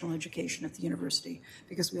professional education at the university,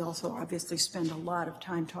 because we also obviously spend a lot of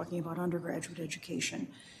time talking about undergraduate education.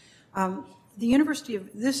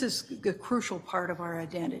 This is a crucial part of our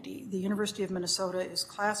identity. The University of Minnesota is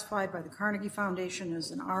classified by the Carnegie Foundation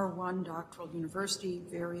as an R1 doctoral university,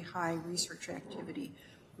 very high research activity,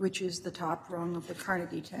 which is the top rung of the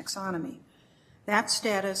Carnegie taxonomy. That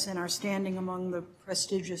status and our standing among the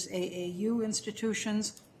prestigious AAU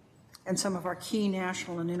institutions and some of our key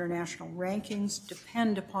national and international rankings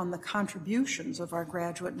depend upon the contributions of our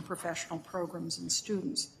graduate and professional programs and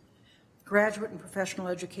students. Graduate and professional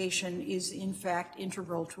education is, in fact,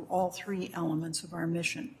 integral to all three elements of our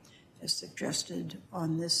mission, as suggested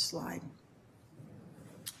on this slide.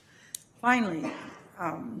 Finally,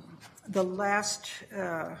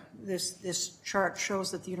 this chart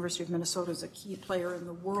shows that the University of Minnesota is a key player in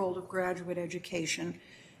the world of graduate education,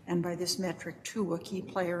 and by this metric, too, a key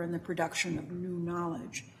player in the production of new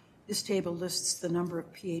knowledge. This table lists the number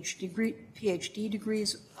of PhD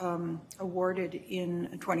degrees awarded in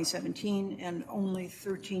 2017, and only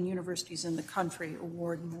 13 universities in the country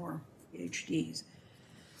award more PhDs.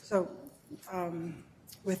 So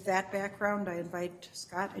With that background, I invite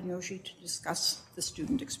Scott and Yoshi to discuss the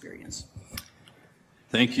student experience.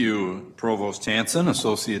 Thank you, Provost Hanson,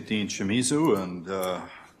 Associate Dean Shimizu, and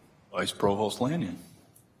Vice Provost Lanyon.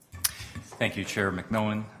 Thank you, Chair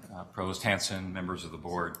McMillan, Provost Hanson, members of the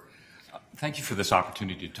board. Thank you for this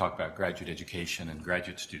opportunity to talk about graduate education and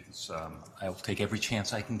graduate students. I'll take every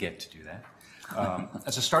chance I can get to do that.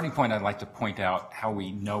 As a starting point, I'd like to point out how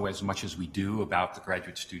we know as much as we do about the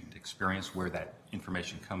graduate student experience, where that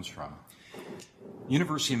information comes from.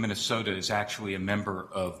 University of Minnesota is actually a member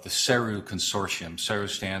of the CERU consortium. CERU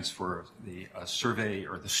stands for the Survey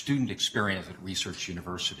or the Student Experience at Research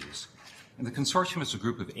Universities. And the consortium is a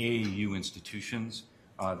group of AAU institutions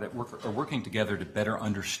that are working together to better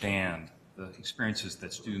understand the experiences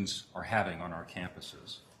that students are having on our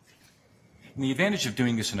campuses. And the advantage of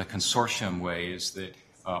doing this in a consortium way is that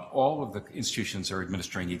all of the institutions are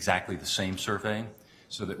administering exactly the same survey,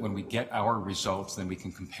 so that when we get our results, then we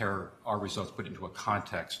can compare our results, put into a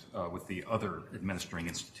context with the other administering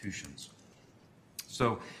institutions.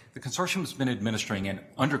 So the consortium has been administering an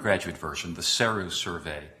undergraduate version, the CERU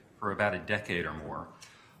survey, for about a decade or more.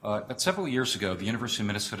 But several years ago, the University of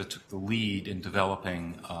Minnesota took the lead in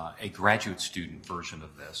developing a graduate student version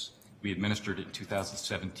of this. We administered it in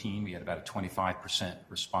 2017. We had about a 25%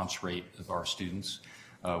 response rate of our students.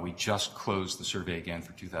 We just closed the survey again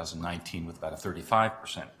for 2019 with about a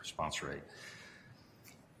 35% response rate.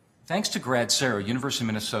 Thanks to GradCERU, University of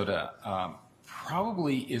Minnesota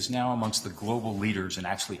probably is now amongst the global leaders in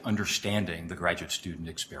actually understanding the graduate student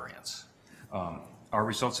experience. Our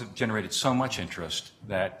results have generated so much interest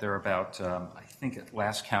that there are about, I think at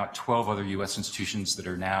last count, 12 other U.S. institutions that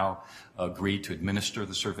are now agreed to administer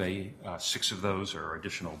the survey. 6 of those are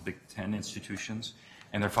additional Big Ten institutions,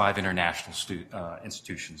 and there are 5 international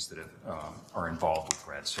institutions that are involved with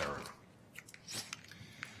GradCERU.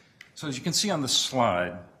 So as you can see on the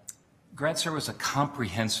slide, GradCERU is a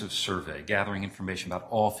comprehensive survey gathering information about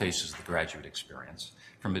all phases of the graduate experience,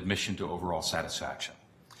 from admission to overall satisfaction.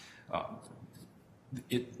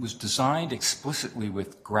 It was designed explicitly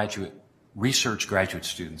with research graduate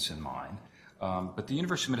students in mind, but the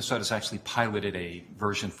University of Minnesota has actually piloted a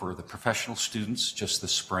version for the professional students just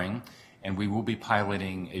this spring, and we will be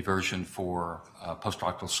piloting a version for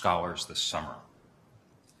postdoctoral scholars this summer.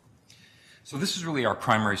 So this is really our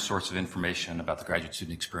primary source of information about the graduate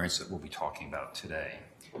student experience that we'll be talking about today.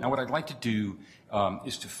 Now what I'd like to do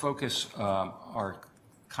is to focus our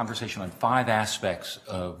conversation on 5 aspects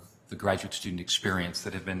of the graduate student experience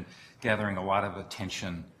that have been gathering a lot of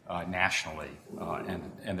attention nationally,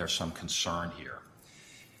 and there's some concern here.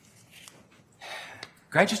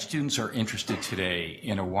 Graduate students are interested today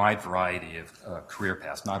in a wide variety of career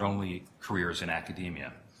paths, not only careers in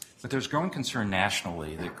academia, but there's growing concern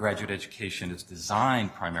nationally that graduate education is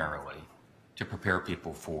designed primarily to prepare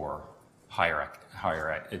people for higher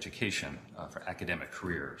education, for academic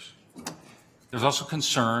careers. There's also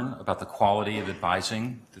concern about the quality of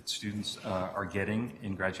advising that students are getting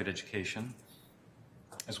in graduate education.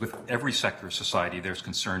 As with every sector of society, there's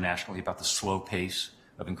concern nationally about the slow pace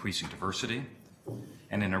of increasing diversity.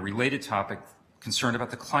 And in a related topic, concern about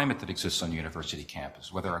the climate that exists on university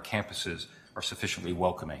campus, whether our campuses are sufficiently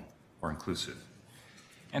welcoming or inclusive.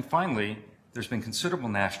 And finally, there's been considerable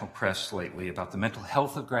national press lately about the mental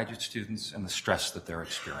health of graduate students and the stress that they're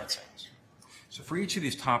experiencing. So for each of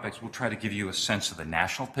these topics, we'll try to give you a sense of the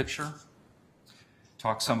national picture,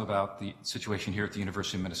 talk some about the situation here at the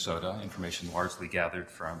University of Minnesota, information largely gathered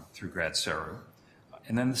through GradCERU,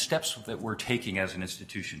 and then the steps that we're taking as an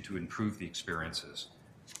institution to improve the experiences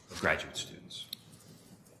of graduate students.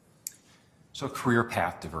 So career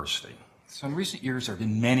path diversity. So in recent years, there have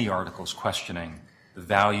been many articles questioning the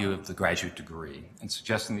value of the graduate degree and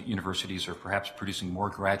suggesting that universities are perhaps producing more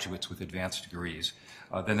graduates with advanced degrees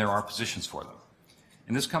than there are positions for them.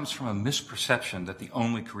 And this comes from a misperception that the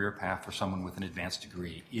only career path for someone with an advanced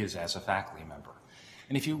degree is as a faculty member.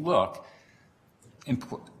 And if you look,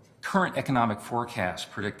 current economic forecasts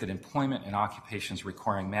predict that employment in occupations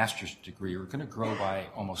requiring master's degree are going to grow by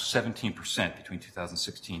almost 17% between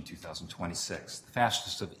 2016 and 2026, the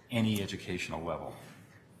fastest of any educational level.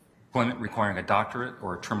 Employment requiring a doctorate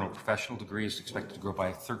or a terminal professional degree is expected to grow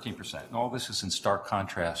by 13%. And all this is in stark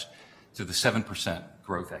contrast to the 7%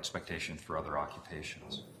 growth expectation for other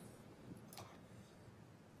occupations.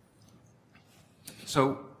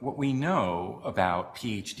 So what we know about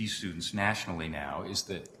PhD students nationally now is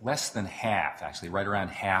that less than half, actually right around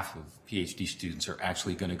half of PhD students are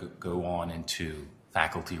actually going to go on into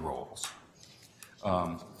faculty roles.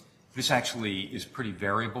 This actually is pretty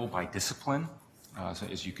variable by discipline. So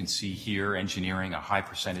as you can see here, engineering, a high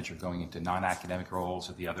percentage are going into non-academic roles.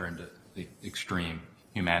 At the other end of the extreme,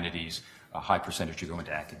 humanities, a high percentage who go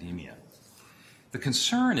into academia. The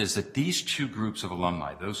concern is that these two groups of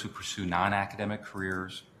alumni, those who pursue non-academic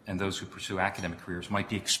careers and those who pursue academic careers, might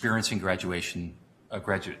be experiencing graduate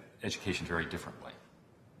education very differently.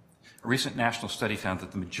 A recent national study found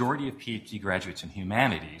that the majority of PhD graduates in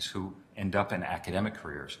humanities who end up in academic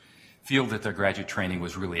careers feel that their graduate training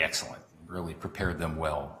was really excellent, really prepared them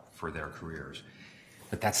well for their careers.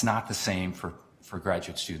 But that's not the same for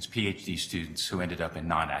graduate students, PhD students who ended up in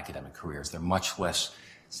non-academic careers. They're much less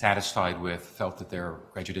satisfied with, felt that their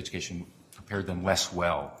graduate education prepared them less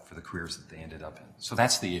well for the careers that they ended up in. So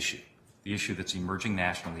that's the issue. The issue that's emerging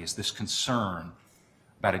nationally is this concern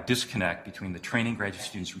about a disconnect between the training graduate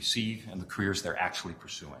students receive and the careers they're actually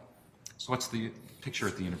pursuing. So what's the picture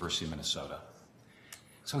at the University of Minnesota?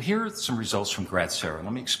 So here are some results from GradSera.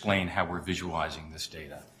 Let me explain how we're visualizing this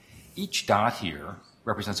data. Each dot here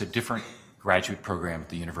represents a different graduate program at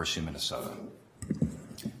the University of Minnesota.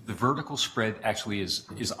 The vertical spread actually is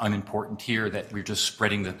unimportant here, that we're just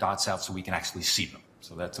spreading the dots out so we can actually see them.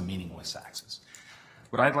 So that's a meaningless axis.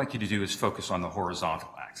 What I'd like you to do is focus on the horizontal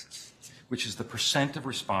axis, which is the percent of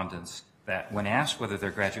respondents that, when asked whether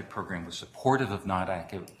their graduate program was supportive of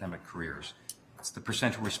non-academic careers, it's the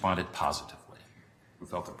percent who responded positively, who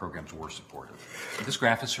felt their programs were supportive. So this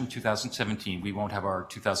graph is from 2017. We won't have our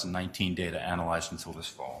 2019 data analyzed until this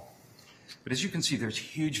fall. But as you can see, there's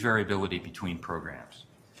huge variability between programs.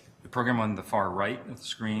 The program on the far right of the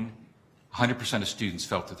screen, 100% of students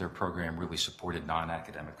felt that their program really supported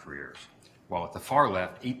non-academic careers, while at the far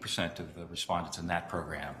left, 8% of the respondents in that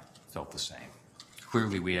program felt the same.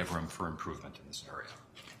 Clearly, we have room for improvement in this area.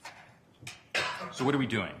 So what are we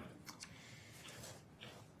doing?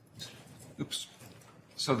 Oops.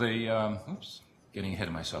 So getting ahead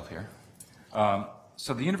of myself here.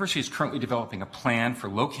 So the university is currently developing a plan for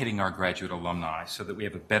locating our graduate alumni so that we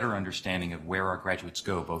have a better understanding of where our graduates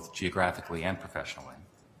go, both geographically and professionally.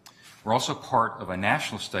 We're also part of a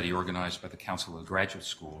national study organized by the Council of Graduate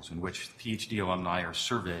Schools in which PhD alumni are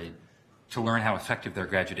surveyed to learn how effective their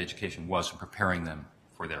graduate education was in preparing them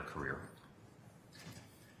for their career.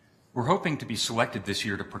 We're hoping to be selected this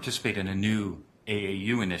year to participate in a new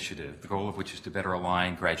AAU initiative, the goal of which is to better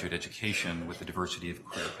align graduate education with the diversity of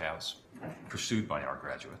career paths pursued by our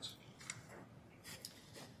graduates.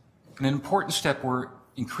 In an important step, we're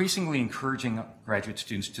increasingly encouraging graduate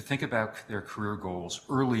students to think about their career goals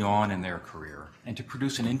early on in their career and to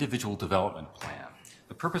produce an individual development plan.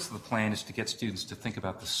 The purpose of the plan is to get students to think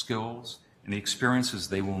about the skills and the experiences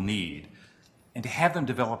they will need and to have them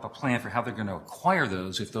develop a plan for how they're going to acquire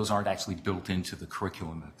those if those aren't actually built into the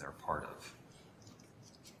curriculum that they're part of.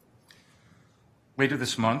 Later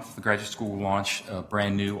this month, the graduate school will launch a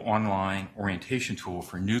brand new online orientation tool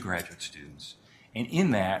for new graduate students. And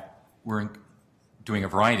in that, we're doing a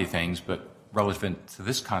variety of things, but relevant to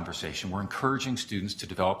this conversation, we're encouraging students to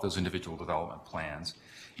develop those individual development plans.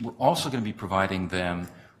 We're also going to be providing them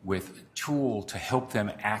with a tool to help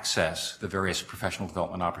them access the various professional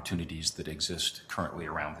development opportunities that exist currently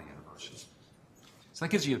around the university. So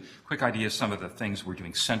that gives you a quick idea of some of the things we're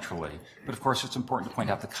doing centrally. But of course, it's important to point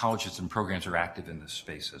out that colleges and programs are active in this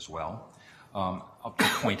space as well. I'll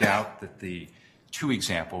point out that the two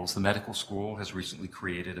examples, the medical school has recently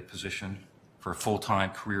created a position for a full-time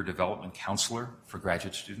career development counselor for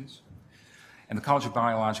graduate students. And the College of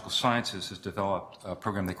Biological Sciences has developed a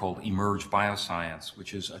program they call Emerge Bioscience,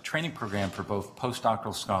 which is a training program for both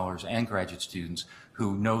postdoctoral scholars and graduate students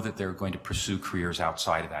who know that they're going to pursue careers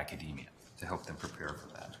outside of academia to help them prepare for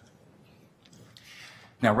that.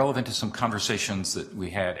 Now, relevant to some conversations that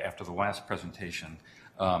we had after the last presentation,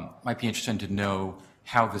 might be interesting to know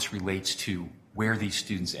how this relates to where these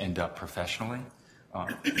students end up professionally.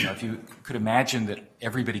 If you could imagine that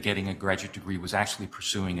everybody getting a graduate degree was actually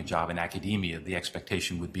pursuing a job in academia, the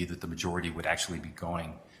expectation would be that the majority would actually be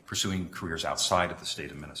pursuing careers outside of the state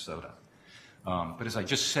of Minnesota. But as I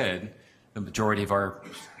just said, the majority of our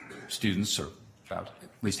students, or about at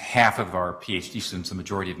least half of our PhD students, the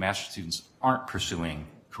majority of master's students, aren't pursuing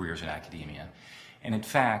careers in academia. And in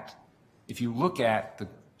fact, if you look at the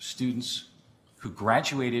students who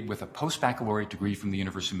graduated with a post-baccalaureate degree from the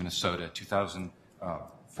University of Minnesota,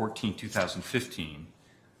 2014, 2015.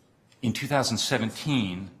 In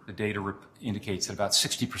 2017, the data indicates that about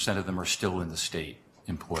 60% of them are still in the state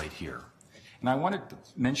employed here. And I wanted to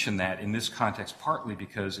mention that in this context partly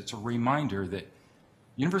because it's a reminder that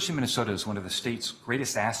University of Minnesota is one of the state's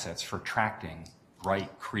greatest assets for attracting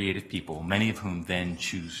bright, creative people, many of whom then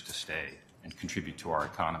choose to stay and contribute to our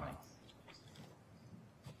economy.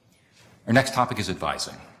 Our next topic is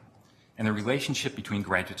advising and the relationship between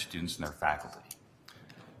graduate students and their faculty.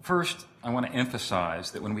 First, I want to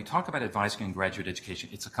emphasize that when we talk about advising in graduate education,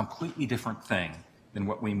 it's a completely different thing than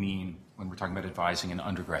what we mean when we're talking about advising in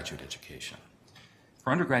undergraduate education.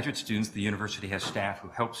 For undergraduate students, the university has staff who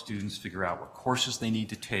help students figure out what courses they need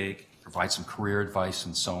to take, provide some career advice,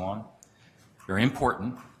 and so on. Very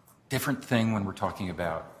important, different thing when we're talking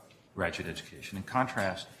about graduate education. In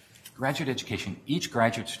contrast, graduate education, each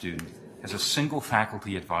graduate student has a single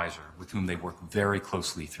faculty advisor with whom they work very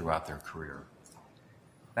closely throughout their career.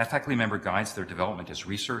 That faculty member guides their development as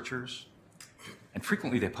researchers, and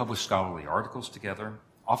frequently they publish scholarly articles together.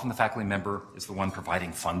 Often the faculty member is the one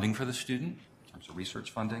providing funding for the student, in terms of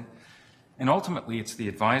research funding, and ultimately it's the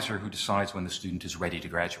advisor who decides when the student is ready to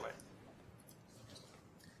graduate.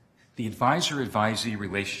 The advisor-advisee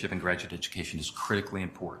relationship in graduate education is critically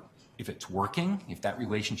important. If it's working, if that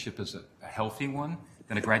relationship is a healthy one,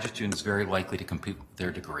 then a graduate student is very likely to complete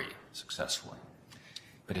their degree successfully.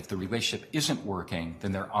 But if the relationship isn't working,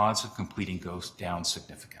 then their odds of completing goes down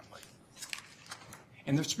significantly.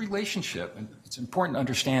 And this relationship, and it's important to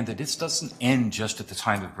understand that this doesn't end just at the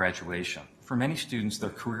time of graduation. For many students,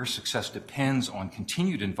 their career success depends on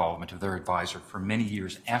continued involvement of their advisor for many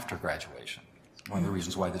years after graduation. One of the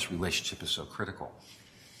reasons why this relationship is so critical.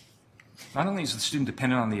 Not only is the student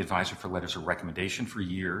dependent on the advisor for letters of recommendation for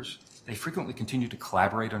years, they frequently continue to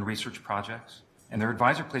collaborate on research projects, and their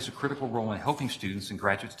advisor plays a critical role in helping students and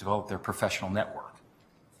graduates develop their professional network.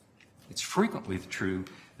 It's frequently true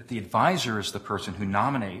that the advisor is the person who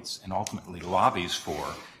nominates and ultimately lobbies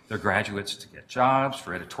for their graduates to get jobs,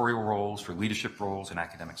 for editorial roles, for leadership roles in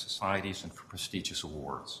academic societies, and for prestigious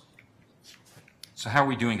awards. So how are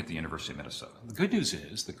we doing at the University of Minnesota? The good news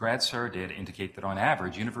is the GradSara data indicate that on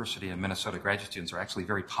average, University of Minnesota graduate students are actually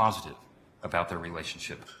very positive about their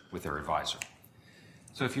relationship with their advisor.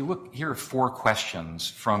 So if you look, here are 4 questions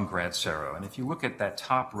from GradSara, and if you look at that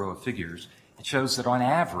top row of figures, it shows that on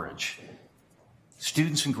average,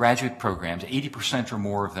 students in graduate programs, 80% or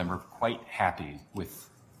more of them are quite happy with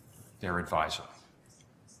their advisor.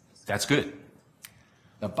 That's good.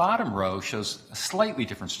 The bottom row shows a slightly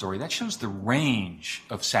different story. That shows the range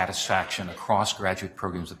of satisfaction across graduate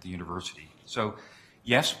programs at the university. So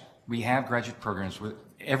yes, we have graduate programs where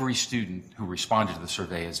every student who responded to the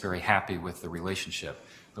survey is very happy with the relationship,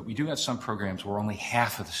 but we do have some programs where only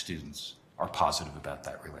half of the students are positive about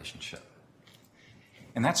that relationship.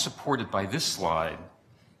 And that's supported by this slide,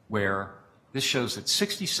 where this shows that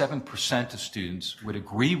 67% of students would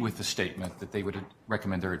agree with the statement that they would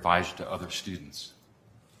recommend their advisor to other students.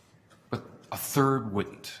 But a third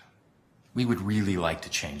wouldn't. We would really like to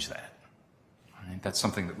change that. Right? That's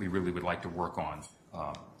something that we really would like to work on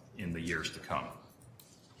in the years to come.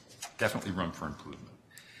 Definitely room for improvement.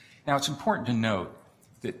 Now, it's important to note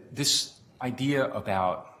that this idea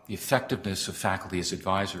about the effectiveness of faculty as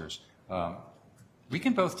advisors, we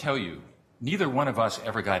can both tell you, neither one of us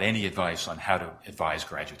ever got any advice on how to advise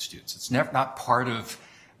graduate students. It's not part of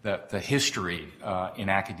the history in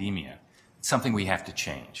academia. It's something we have to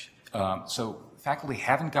change. So faculty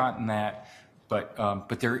haven't gotten that,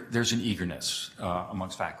 but there's an eagerness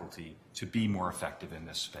amongst faculty to be more effective in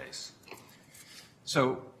this space.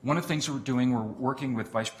 So one of the things we're doing, we're working with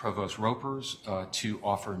Vice Provost Ropers to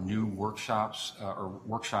offer new workshops or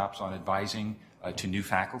workshops on advising to new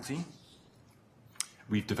faculty.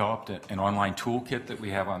 We've developed an online toolkit that we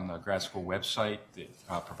have on the grad school website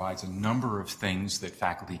that provides a number of things that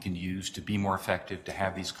faculty can use to be more effective, to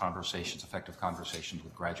have these conversations, effective conversations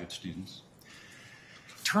with graduate students.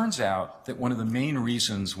 It turns out that one of the main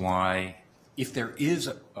reasons why, if there is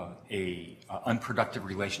a unproductive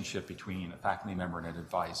relationship between a faculty member and an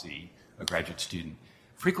advisee, a graduate student,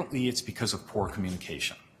 frequently it's because of poor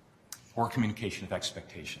communication of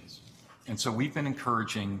expectations. And so we've been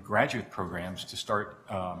encouraging graduate programs to start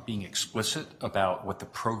being explicit about what the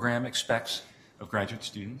program expects of graduate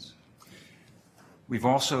students. We've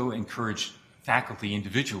also encouraged faculty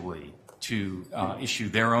individually to issue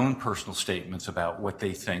their own personal statements about what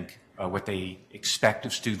they think, what they expect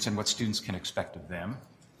of students and what students can expect of them.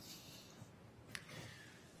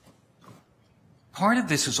 Part of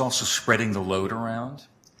this is also spreading the load around.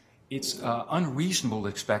 It's unreasonable to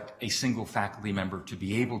expect a single faculty member to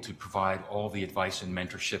be able to provide all the advice and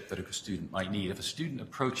mentorship that a student might need. If a student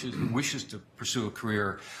approaches and wishes to pursue a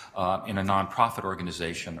career in a nonprofit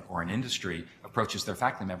organization or an industry, approaches their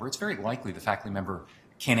faculty member, it's very likely the faculty member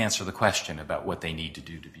can't answer the question about what they need to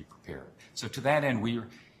do to be prepared. So to that end, we are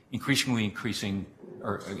increasingly encouraging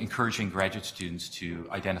graduate students to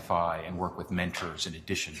identify and work with mentors in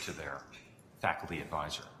addition to their faculty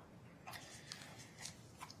advisor.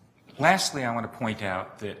 Lastly, I want to point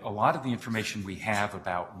out that a lot of the information we have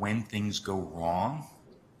about when things go wrong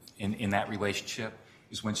in that relationship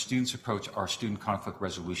is when students approach our Student Conflict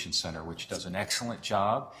Resolution Center, which does an excellent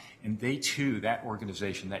job. And they too, that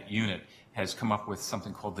organization, that unit, has come up with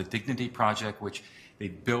something called the Dignity Project, which they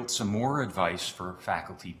built some more advice for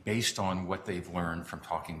faculty based on what they've learned from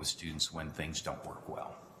talking with students when things don't work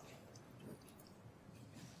well.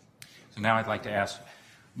 So now I'd like to ask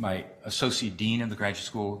my Associate Dean of the Graduate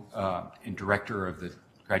School and Director of the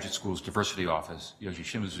Graduate School's Diversity Office, Yoji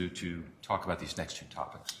Shimizu, to talk about these next two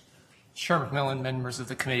topics. Chair McMillan, members of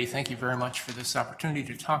the committee, thank you very much for this opportunity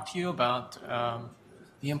to talk to you about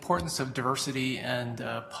the importance of diversity and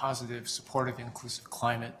positive, supportive, inclusive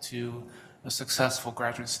climate to a successful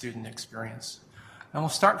graduate student experience. And we'll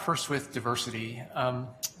start first with diversity. I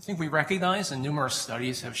think we recognize, and numerous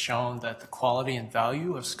studies have shown, that the quality and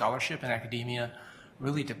value of scholarship in academia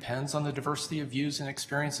really depends on the diversity of views and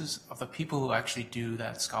experiences of the people who actually do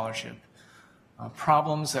that scholarship.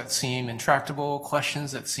 Problems that seem intractable,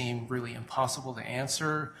 questions that seem really impossible to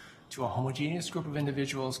answer to a homogeneous group of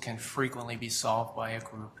individuals can frequently be solved by a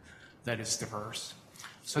group that is diverse.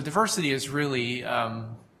 So diversity is really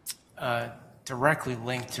directly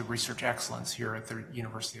linked to research excellence here at the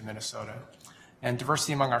University of Minnesota. And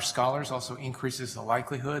diversity among our scholars also increases the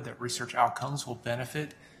likelihood that research outcomes will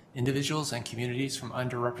benefit individuals and communities from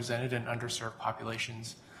underrepresented and underserved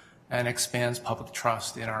populations, and expands public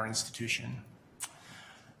trust in our institution.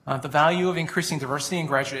 The value of increasing diversity in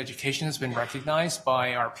graduate education has been recognized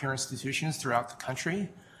by our peer institutions throughout the country,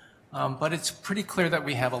 but it's pretty clear that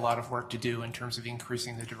we have a lot of work to do in terms of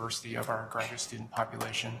increasing the diversity of our graduate student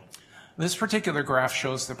population. This particular graph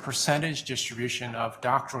shows the percentage distribution of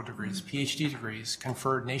doctoral degrees, PhD degrees,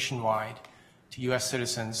 conferred nationwide to U.S.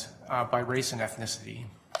 citizens by race and ethnicity.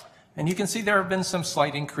 And you can see there have been some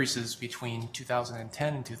slight increases between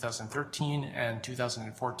 2010 and 2013 and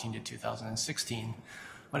 2014 to 2016.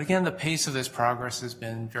 But again, the pace of this progress has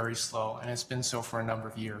been very slow, and it's been so for a number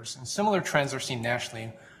of years. And similar trends are seen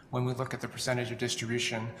nationally when we look at the percentage of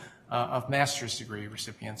distribution of master's degree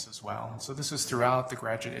recipients as well. So this is throughout the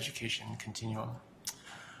graduate education continuum.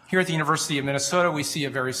 Here at the University of Minnesota, we see a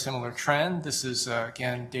very similar trend. This is,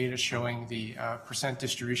 again, data showing the percent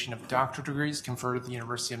distribution of doctoral degrees conferred at the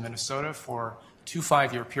University of Minnesota for 2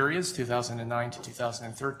 5-year periods, 2009 to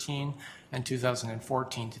 2013 and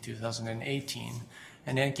 2014 to 2018.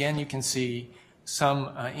 And again, you can see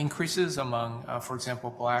some increases among, for example,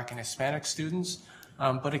 Black and Hispanic students.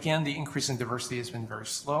 But again, the increase in diversity has been very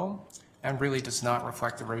slow and really does not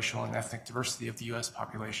reflect the racial and ethnic diversity of the U.S.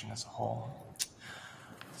 population as a whole.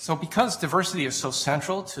 So because diversity is so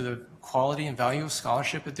central to the quality and value of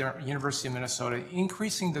scholarship at the University of Minnesota,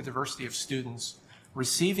 increasing the diversity of students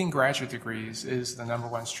receiving graduate degrees is the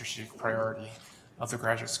 #1 strategic priority of the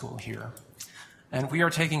graduate school here. And we are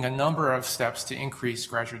taking a number of steps to increase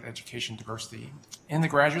graduate education diversity. In the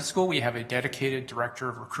graduate school, we have a dedicated director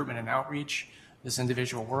of recruitment and outreach. This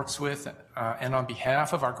individual works with and on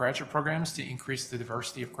behalf of our graduate programs to increase the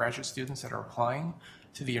diversity of graduate students that are applying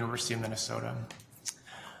to the University of Minnesota.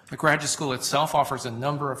 The graduate school itself offers a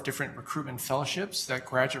number of different recruitment fellowships that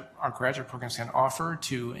our graduate programs can offer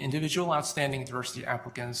to individual outstanding diversity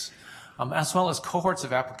applicants, as well as cohorts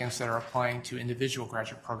of applicants that are applying to individual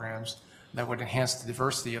graduate programs that would enhance the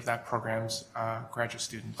diversity of that program's graduate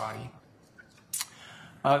student body.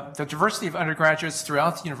 The diversity of undergraduates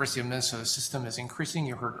throughout the University of Minnesota system is increasing.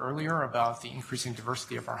 You heard earlier about the increasing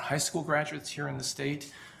diversity of our high school graduates here in the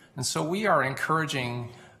state. And so we are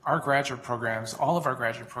encouraging our graduate programs, all of our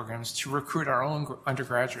graduate programs, to recruit our own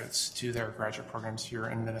undergraduates to their graduate programs here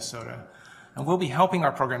in Minnesota. And we'll be helping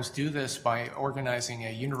our programs do this by organizing a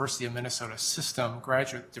University of Minnesota system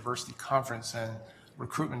graduate diversity conference and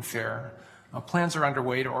recruitment fair. Plans are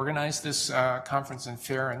underway to organize this conference and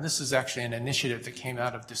fair, and this is actually an initiative that came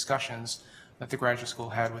out of discussions that the graduate school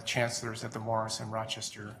had with chancellors at the Morris and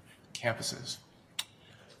Rochester campuses.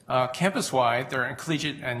 Campus-wide, their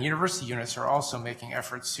collegiate and university units are also making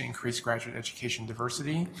efforts to increase graduate education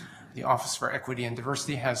diversity. The Office for Equity and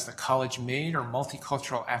Diversity has the College Made or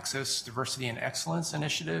Multicultural Access Diversity and Excellence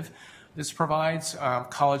Initiative. This provides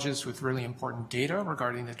colleges with really important data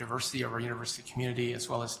regarding the diversity of our university community, as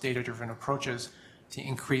well as data-driven approaches to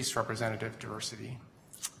increase representative diversity.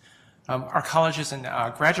 Our colleges and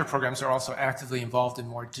graduate programs are also actively involved in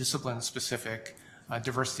more discipline-specific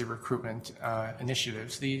diversity recruitment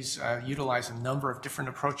initiatives. These utilize a number of different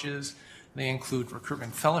approaches. They include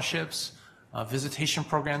recruitment fellowships, visitation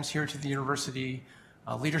programs here to the university,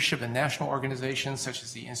 leadership in national organizations such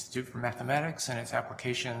as the Institute for Mathematics and its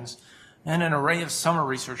applications, and an array of summer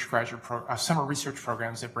research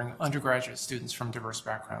programs that bring undergraduate students from diverse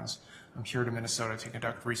backgrounds here to Minnesota to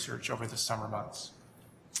conduct research over the summer months.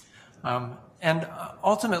 And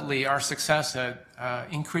ultimately, our success at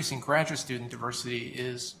increasing graduate student diversity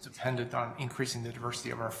is dependent on increasing the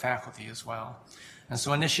diversity of our faculty as well. And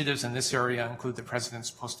so initiatives in this area include the President's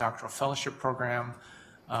Postdoctoral Fellowship Program,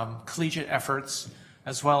 collegiate efforts,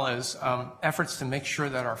 as well as efforts to make sure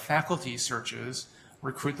that our faculty searches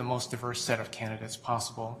recruit the most diverse set of candidates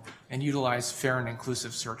possible and utilize fair and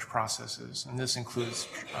inclusive search processes. And this includes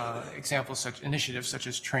initiatives such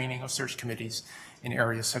as training of search committees in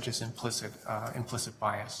areas such as implicit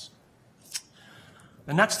bias.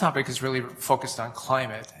 The next topic is really focused on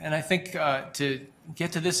climate. And I think to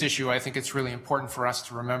get to this issue, I think it's really important for us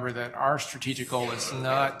to remember that our strategic goal is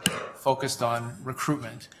not focused on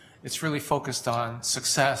recruitment. It's really focused on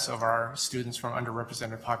success of our students from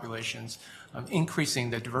underrepresented populations,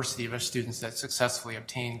 increasing the diversity of our students that successfully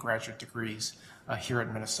obtain graduate degrees here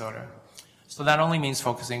at Minnesota. So that only means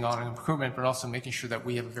focusing on recruitment, but also making sure that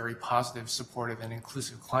we have a very positive, supportive, and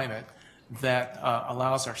inclusive climate that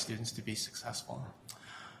allows our students to be successful.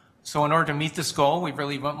 So in order to meet this goal, we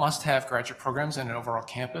really must have graduate programs and an overall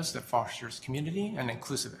campus that fosters community and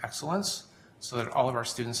inclusive excellence so that all of our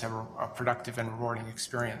students have a productive and rewarding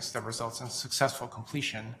experience that results in successful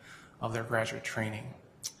completion of their graduate training.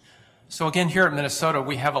 So again, here at Minnesota,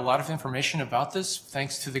 we have a lot of information about this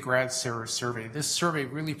thanks to the Grad Series survey. This survey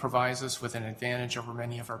really provides us with an advantage over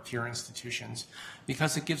many of our peer institutions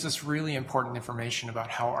because it gives us really important information about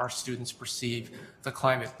how our students perceive the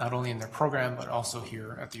climate, not only in their program, but also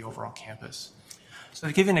here at the overall campus. So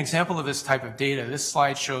to give you an example of this type of data, this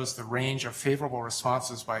slide shows the range of favorable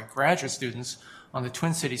responses by graduate students on the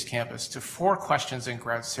Twin Cities campus to 4 questions in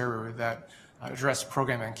Grad Series that address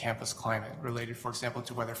program and campus climate, related, for example,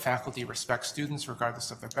 to whether faculty respect students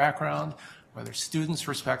regardless of their background, whether students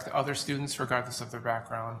respect other students regardless of their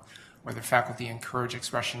background, whether faculty encourage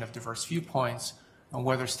expression of diverse viewpoints, and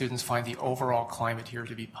whether students find the overall climate here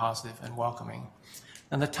to be positive and welcoming.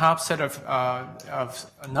 And the top set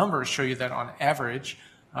of numbers show you that on average,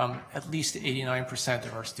 at least 89%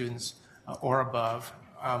 of our students or above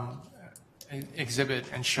exhibit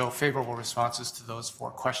and show favorable responses to those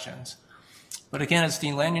 4 questions. But again, as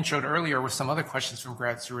Dean Lanyon showed earlier with some other questions from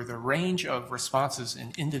Grad Series, the range of responses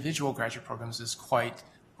in individual graduate programs is quite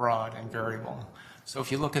broad and variable. So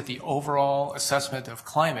if you look at the overall assessment of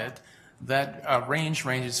climate, that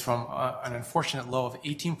ranges from an unfortunate low of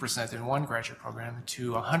 18% in one graduate program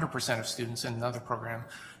to 100% of students in another program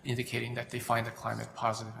indicating that they find the climate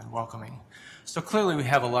positive and welcoming. So clearly we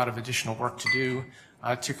have a lot of additional work to do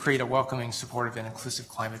to create a welcoming, supportive, and inclusive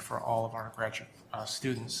climate for all of our graduate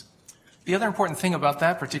students. The other important thing about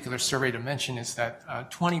that particular survey to mention is that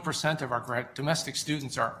 20% of our domestic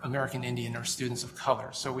students are American Indian or students of color.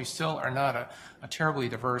 So we still are not a terribly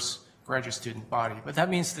diverse graduate student body. But that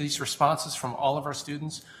means that these responses from all of our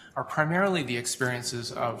students are primarily the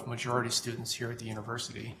experiences of majority students here at the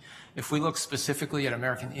university. If we look specifically at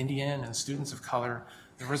American Indian and students of color,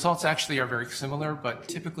 the results actually are very similar, but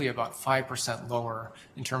typically about 5% lower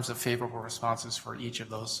in terms of favorable responses for each of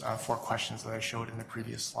those 4 questions that I showed in the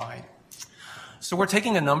previous slide. So we're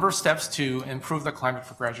taking a number of steps to improve the climate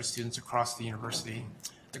for graduate students across the university.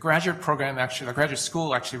 The graduate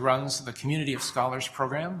school actually runs the Community of Scholars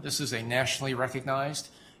program. This is a nationally recognized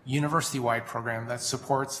university-wide program that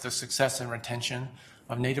supports the success and retention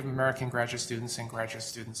of Native American graduate students and graduate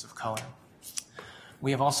students of color. We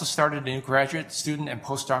have also started a new graduate, student, and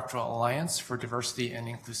postdoctoral alliance for diversity and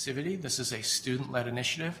inclusivity. This is a student-led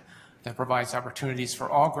initiative that provides opportunities for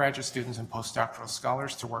all graduate students and postdoctoral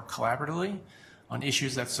scholars to work collaboratively on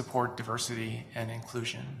issues that support diversity and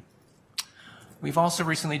inclusion. We've also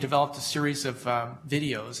recently developed a series of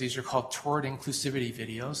videos. These are called Toward Inclusivity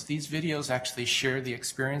videos. These videos actually share the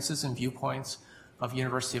experiences and viewpoints of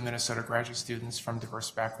University of Minnesota graduate students from diverse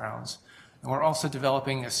backgrounds. And we're also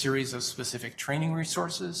developing a series of specific training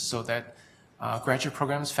resources so that graduate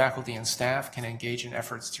programs, faculty, and staff can engage in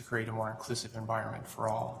efforts to create a more inclusive environment for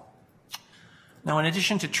all. Now, in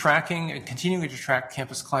addition to tracking and continuing to track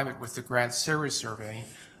campus climate with the Grad Series survey,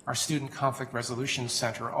 our Student Conflict Resolution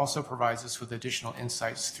Center also provides us with additional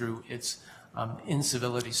insights through its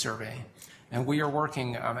incivility survey. And we are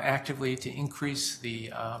working actively to increase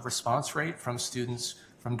the response rate from students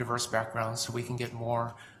from diverse backgrounds so we can get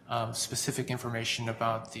more specific information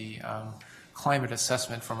about the climate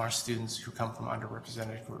assessment from our students who come from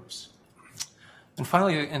underrepresented groups. And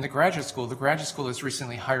finally, in the graduate school has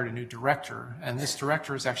recently hired a new director, and this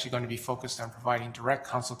director is actually going to be focused on providing direct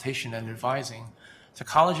consultation and advising to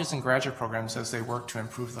colleges and graduate programs as they work to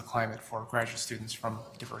improve the climate for graduate students from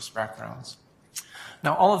diverse backgrounds.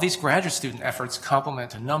 Now, all of these graduate student efforts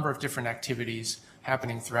complement a number of different activities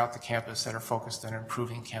happening throughout the campus that are focused on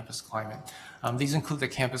improving campus climate. These include the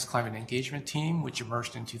Campus Climate Engagement Team, which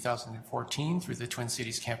emerged in 2014 through the Twin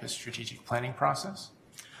Cities Campus Strategic Planning process.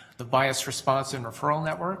 The Bias Response and Referral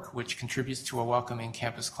Network, which contributes to a welcoming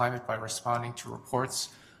campus climate by responding to reports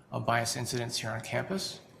of bias incidents here on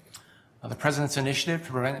campus. The President's Initiative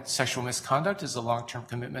to Prevent Sexual Misconduct is a long-term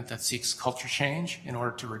commitment that seeks culture change in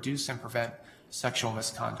order to reduce and prevent sexual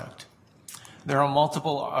misconduct. There are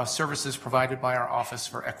multiple services provided by our Office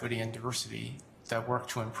for Equity and Diversity that work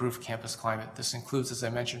to improve campus climate. This includes, as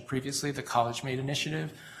I mentioned previously, the College Mate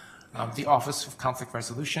Initiative, the Office of Conflict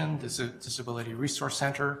Resolution, the Disability Resource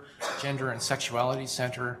Center, Gender and Sexuality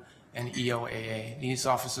Center, and EOAA. These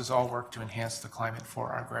offices all work to enhance the climate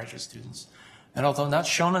for our graduate students. And although not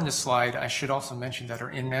shown on this slide, I should also mention that our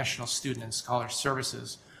International Student and Scholar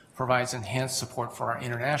Services provides enhanced support for our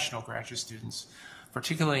international graduate students,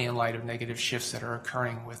 particularly in light of negative shifts that are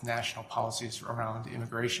occurring with national policies around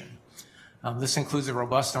immigration. This includes a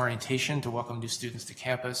robust orientation to welcome new students to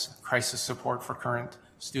campus, crisis support for current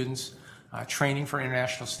students, training for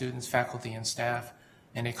international students, faculty, and staff,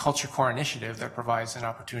 and a Culture Core initiative that provides an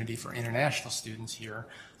opportunity for international students here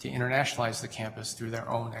to internationalize the campus through their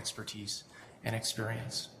own expertise and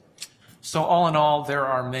experience. So all in all, there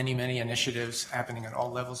are many, many initiatives happening at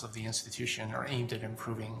all levels of the institution are aimed at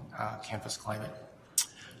improving campus climate.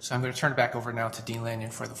 So I'm going to turn it back over now to Dean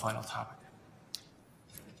Lanyon for the final topic.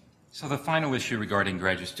 So the final issue regarding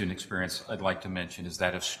graduate student experience I'd like to mention is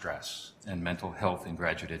that of stress and mental health in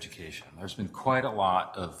graduate education. There's been quite a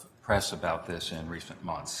lot of press about this in recent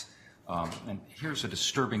months. And here's a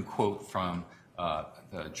disturbing quote from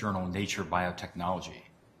the journal Nature Biotechnology.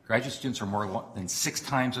 Graduate students are more than 6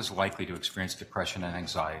 times as likely to experience depression and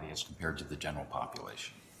anxiety as compared to the general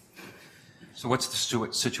population. So what's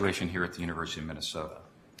the situation here at the University of Minnesota?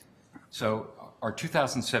 So our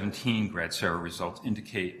 2017 Grad Cero results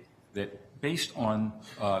indicate that based on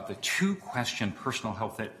the 2-question personal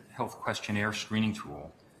health questionnaire screening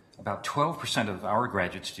tool, about 12% of our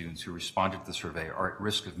graduate students who responded to the survey are at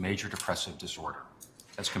risk of major depressive disorder,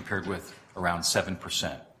 as compared with around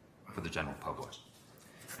 7% for the general public.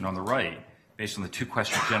 And on the right, based on the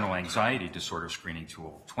 2-question general anxiety disorder screening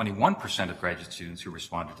tool, 21% of graduate students who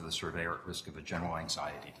responded to the survey are at risk of a general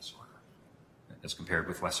anxiety disorder, as compared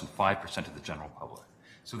with less than 5% of the general public.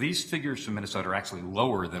 So these figures from Minnesota are actually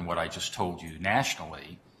lower than what I just told you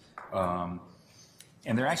nationally, and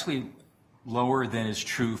they're actually lower than is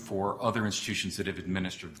true for other institutions that have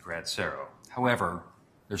administered the Grad Cero. However,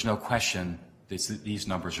 there's no question that these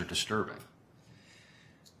numbers are disturbing.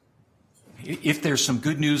 If there's some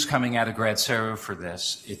good news coming out of Grad Cero for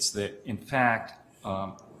this, it's that, in fact,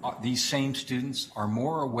 these same students are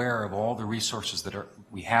more aware of all the resources that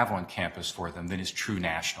we have on campus for them than is true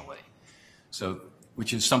nationally. So,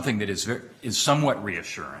 which is something that is somewhat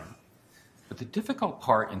reassuring. But the difficult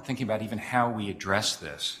part in thinking about even how we address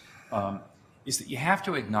this is that you have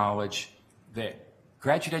to acknowledge that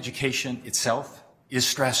graduate education itself is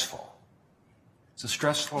stressful. It's a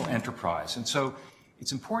stressful enterprise. And so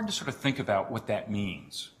it's important to sort of think about what that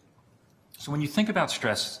means. So when you think about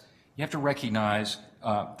stress, you have to recognize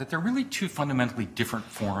that there are really 2 fundamentally different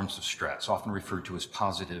forms of stress, often referred to as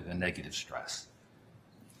positive and negative stress.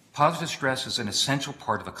 Positive stress is an essential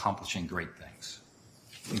part of accomplishing great things.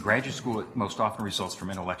 In graduate school, it most often results from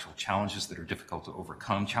intellectual challenges that are difficult to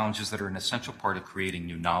overcome, challenges that are an essential part of creating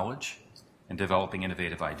new knowledge and developing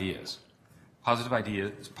innovative ideas.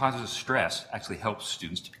 Positive stress actually helps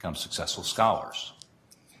students to become successful scholars.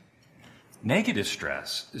 Negative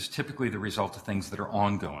stress is typically the result of things that are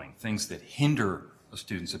ongoing, things that hinder a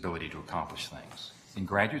student's ability to accomplish things. In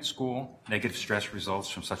graduate school, negative stress results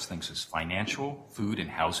from such things as financial, food, and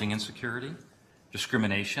housing insecurity,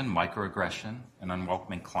 discrimination, microaggression, and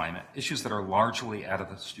unwelcoming climate, issues that are largely out of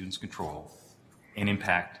the student's control and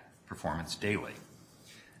impact performance daily.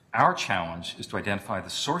 Our challenge is to identify the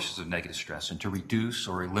sources of negative stress and to reduce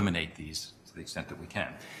or eliminate these to the extent that we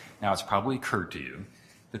can. Now, it's probably occurred to you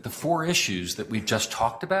that the 4 issues that we've just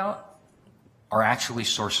talked about are actually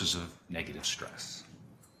sources of negative stress.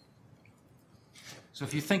 So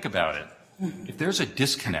if you think about it, if there's a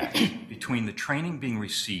disconnect between the training being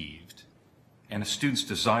received and a student's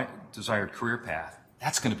desired career path,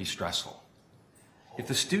 that's going to be stressful. If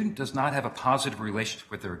the student does not have a positive relationship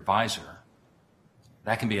with their advisor,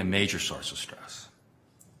 that can be a major source of stress.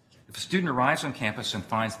 If a student arrives on campus and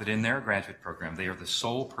finds that in their graduate program they are the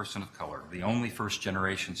sole person of color, the only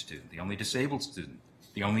first-generation student, the only disabled student,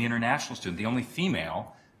 the only international student, the only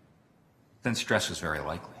female, then stress is very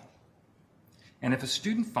likely. And if a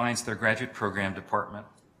student finds their graduate program, department,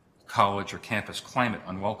 college, or campus climate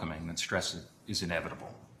unwelcoming, then stress is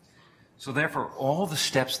inevitable. So therefore, all the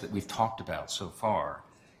steps that we've talked about so far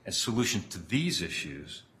as solutions to these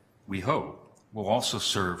issues, we hope, will also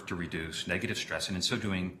serve to reduce negative stress and in so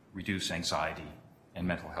doing, reduce anxiety and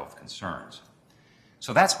mental health concerns.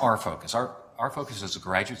 So that's our focus. Our focus as a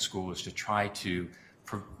graduate school is to try to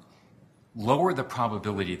lower the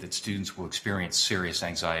probability that students will experience serious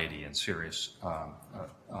anxiety and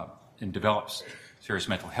and develop serious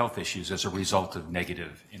mental health issues as a result of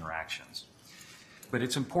negative interactions. But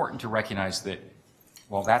it's important to recognize that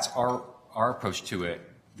while that's our approach to it,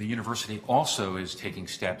 the university also is taking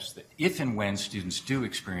steps that if and when students do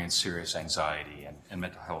experience serious anxiety and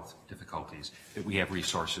mental health difficulties, that we have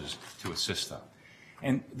resources to assist them.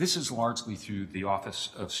 And this is largely through the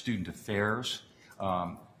Office of Student Affairs.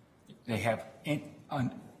 They have a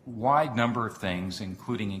wide number of things,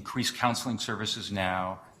 including increased counseling services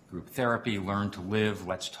now, group therapy, Learn to Live,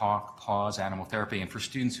 Let's Talk, Pause, animal therapy, and for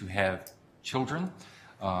students who have children,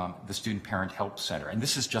 the Student Parent Help Center. And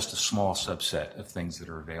this is just a small subset of things that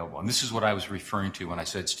are available. And this is what I was referring to when I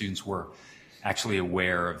said students were actually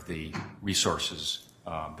aware of the resources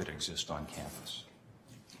that exist on campus.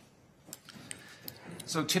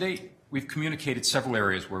 So today, we've communicated several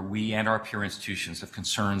areas where we and our peer institutions have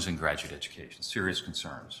concerns in graduate education, serious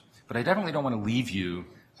concerns. But I definitely don't want to leave you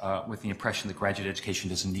with the impression that graduate education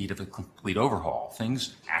is in need of a complete overhaul.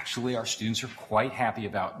 Actually, our students are quite happy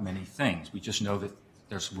about many things. We just know that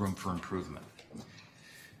there's room for improvement.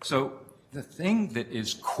 So the thing that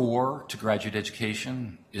is core to graduate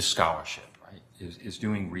education is scholarship, right? Is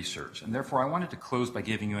doing research. And therefore, I wanted to close by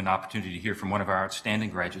giving you an opportunity to hear from one of our outstanding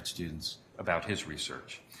graduate students about his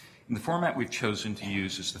research. And the format we've chosen to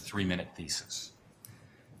use is the 3-minute thesis.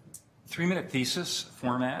 3-minute thesis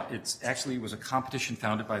format, it actually was a competition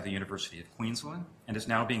founded by the University of Queensland and is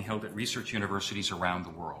now being held at research universities around the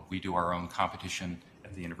world. We do our own competition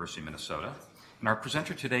at the University of Minnesota. And our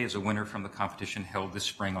presenter today is a winner from the competition held this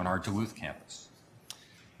spring on our Duluth campus.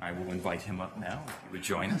 I will invite him up now, if you would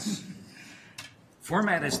join us.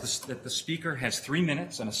 Format is that the speaker has 3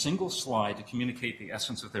 minutes and a single slide to communicate the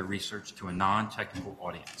essence of their research to a non-technical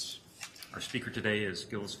audience. Our speaker today is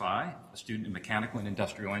Gilles Fye, a student in mechanical and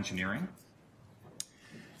industrial engineering.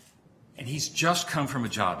 And he's just come from a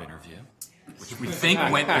job interview, which we think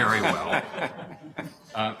went very well.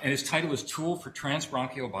 And his title is Tool for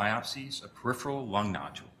Transbronchial Biopsies of Peripheral Lung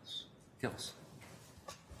Nodules. Gilles.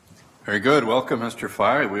 Very good. Welcome, Mr.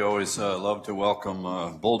 Fye. We always love to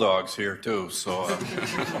welcome bulldogs here, too. So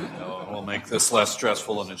we'll make this less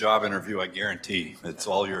stressful in a job interview, I guarantee. It's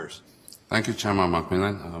all yours. Thank you, Chairman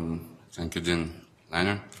Macmillan. Thank you, Dean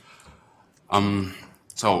Liner.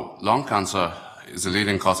 So lung cancer is the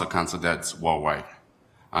leading cause of cancer deaths worldwide.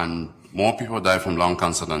 And more people die from lung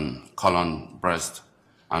cancer than colon, breast,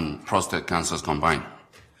 and prostate cancers combined.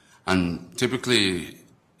 And typically,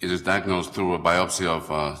 it is diagnosed through a biopsy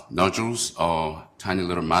of nodules or tiny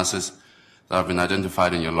little masses that have been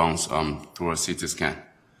identified in your lungs through a CT scan.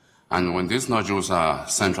 And when these nodules are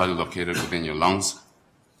centrally located within your lungs,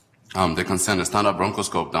 they can send a standard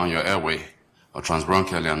bronchoscope down your airway or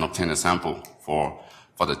transbronchially and obtain a sample for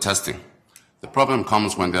the testing. The problem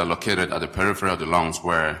comes when they are located at the periphery of the lungs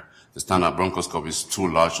where the standard bronchoscope is too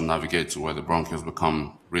large to navigate to, where the bronchioles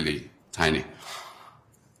become really tiny.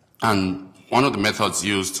 And one of the methods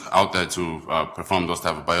used out there to perform those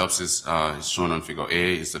type of biopsies is shown on figure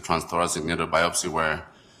A, is the transthoracic needle biopsy, where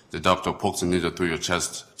the doctor pokes a needle through your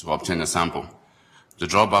chest to obtain a sample. The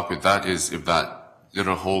drawback with that is if that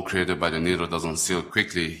little hole created by the needle doesn't seal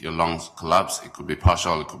quickly, your lungs collapse. It could be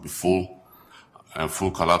partial, it could be full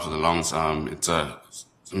collapse of the lungs. It's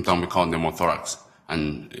sometimes we call pneumothorax,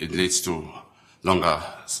 and it leads to longer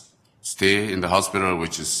stay in the hospital,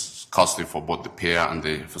 which is costly for both the payer and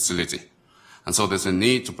the facility. And so there's a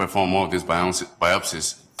need to perform more of these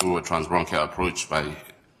biopsies through a transbronchial approach by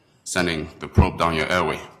sending the probe down your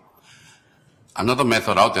airway. Another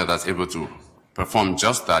method out there that's able to perform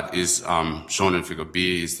just that is shown in figure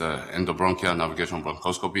B, is the endobronchial navigation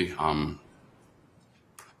bronchoscopy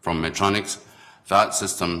from Medtronic. That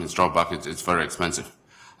system, its drawback, it's very expensive.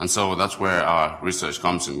 And so that's where our research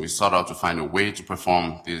comes in. We sought out to find a way to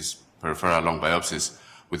perform these peripheral lung biopsies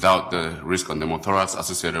without the risk of pneumothorax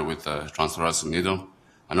associated with the transthoracic needle,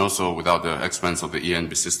 and also without the expense of the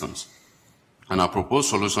ENB systems. And our proposed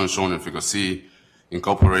solution shown in figure C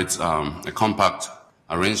incorporates a compact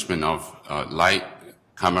arrangement of light,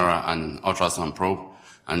 camera, and ultrasound probe.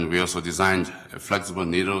 And we also designed a flexible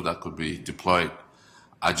needle that could be deployed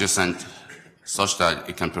adjacent such that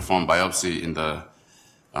it can perform biopsy in the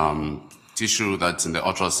tissue that's in the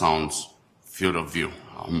ultrasound field of view.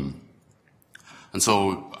 And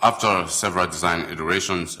so after several design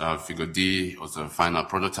iterations, figure D was the final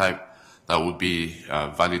prototype that would be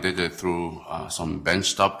validated through some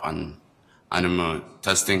benchtop and animal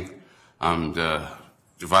testing. The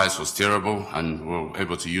device was steerable, and we were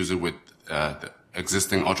able to use it with the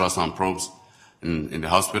existing ultrasound probes in the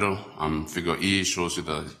hospital. Figure E shows you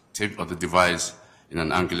the tip of the device in an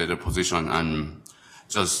angulated position, and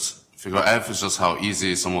just figure F is just how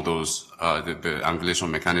easy some of those, the angulation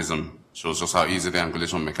mechanism shows just how easy the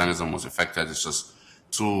angulation mechanism was affected. It's just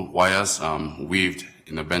two wires weaved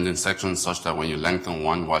in a bending section such that when you lengthen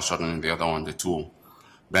one while shortening the other one, the tool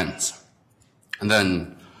bends. And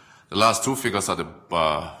then the last two figures at the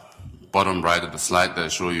bottom right of the slide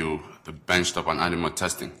that show you the benchtop and animal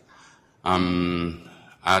testing.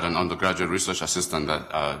 I had an undergraduate research assistant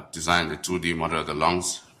that designed a 2D model of the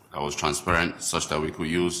lungs that was transparent such that we could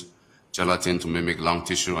use gelatin to mimic lung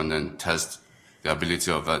tissue and then test the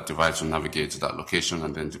ability of that device to navigate to that location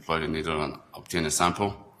and then deploy the needle and obtain a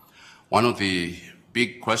sample. One of the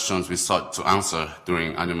big questions we sought to answer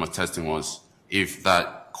during animal testing was if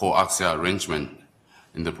that coaxial arrangement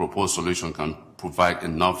in the proposed solution can provide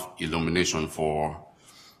enough illumination for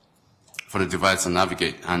the device to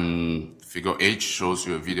navigate. And figure H shows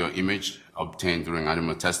you a video image obtained during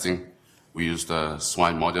animal testing. We used the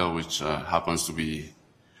swine model, which happens to be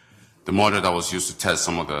the model that was used to test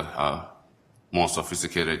some of the more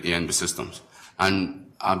sophisticated ENB systems.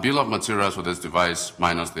 And our bill of materials for this device,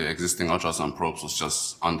 minus the existing ultrasound probes, was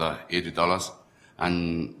just under $80.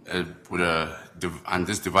 And and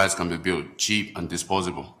this device can be built cheap and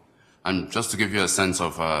disposable. And just to give you a sense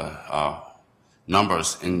of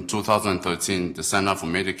numbers, in 2013, the Center for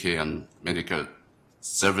Medicare and Medicare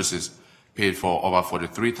Services paid for over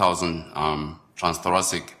 43,000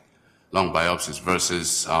 transthoracic lung biopsies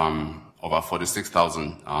versus over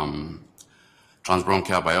 46,000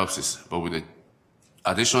 transbronchial biopsies. But with the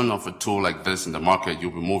addition of a tool like this in the market,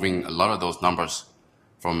 you'll be moving a lot of those numbers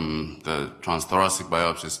from the transthoracic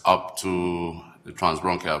biopsies up to the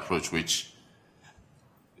transbronchial approach, which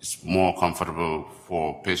is more comfortable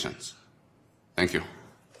for patients. Thank you.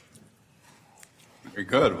 Very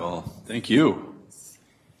good. Well, thank you.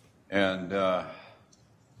 And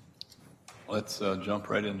let's jump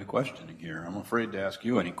right into questioning here. I'm afraid to ask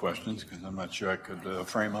you any questions because I'm not sure I could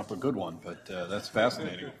frame up a good one, but that's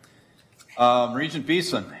fascinating. Regent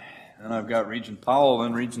Beeson, and I've got Regent Powell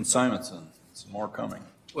and Regent Simonson. Some more coming.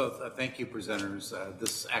 Well, thank you, presenters.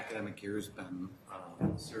 This academic year has been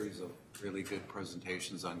a series of really good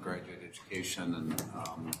presentations on graduate education, and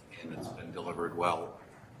it's been delivered well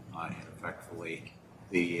and effectively.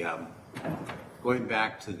 Going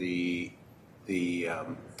back to the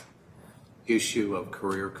issue of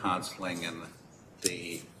career counseling and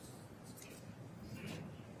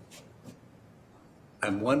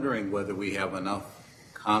I'm wondering whether we have enough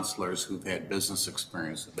counselors who've had business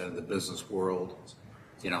experience, who've been in the business world,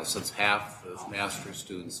 since half of master's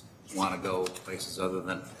students want to go places other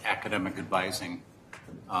than academic advising.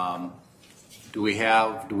 Do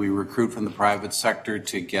we recruit from the private sector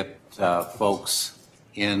to get folks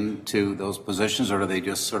into those positions, or do they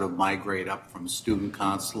just sort of migrate up from student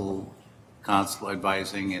counsel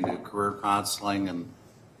advising into career counseling? And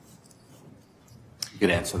you could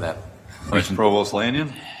answer that. Regent Provost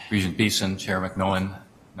Lanyon. Regent Beeson, Chair McMillan,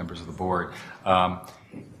 members of the board.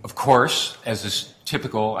 Of course, as is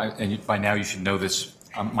typical, and by now you should know this,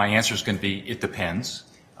 my answer is going to be, it depends.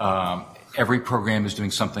 Every program is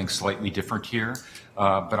doing something slightly different here,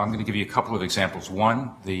 but I'm going to give you a couple of examples.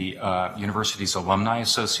 One, the university's Alumni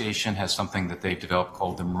Association has something that they've developed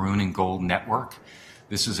called the Maroon and Gold Network.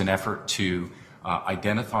 This is an effort to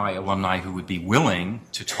identify alumni who would be willing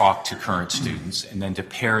to talk to current students and then to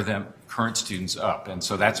pair them, current students up. And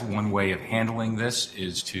so that's one way of handling this,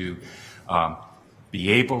 is to be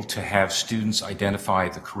able to have students identify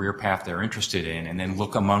the career path they're interested in and then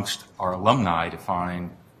look amongst our alumni to find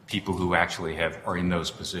people who actually are in those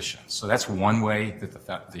positions. So that's one way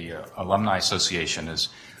that the Alumni Association is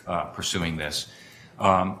pursuing this.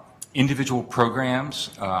 Individual programs,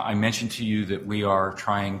 I mentioned to you that we are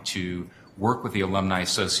trying to work with the Alumni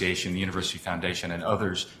Association, the University Foundation, and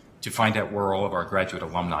others to find out where all of our graduate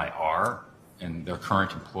alumni are and their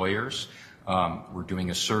current employers. We're doing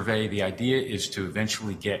a survey. The idea is to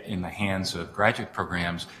eventually get in the hands of graduate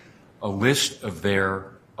programs a list of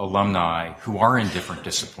their alumni who are in different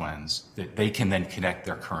disciplines that they can then connect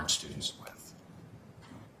their current students with.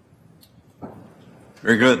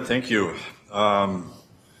 Very good. Thank you.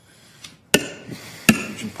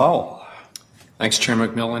 Regent Powell. Thanks, Chair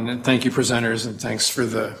McMillan, and thank you, presenters, and thanks for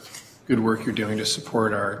the good work you're doing to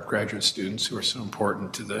support our graduate students who are so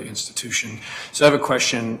important to the institution. So I have a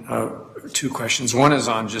question, two questions. One is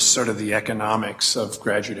on just sort of the economics of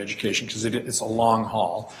graduate education, because it's a long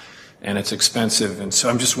haul. and it's expensive. And so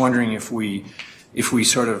I'm just wondering if we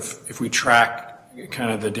track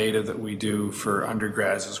kind of the data that we do for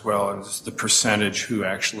undergrads as well, and just the percentage who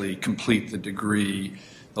actually complete the degree,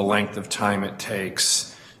 the length of time it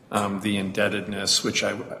takes, the indebtedness, which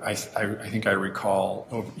I think I recall,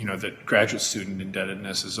 that graduate student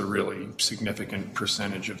indebtedness is a really significant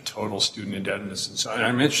percentage of total student indebtedness. And so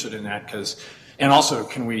I'm interested in that and also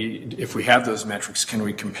if we have those metrics, can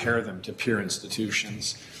we compare them to peer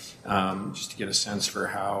institutions? Just to get a sense for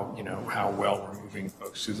how well we're moving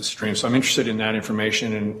folks through the stream. So I'm interested in that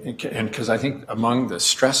information, and because I think among the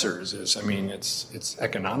stressors is, it's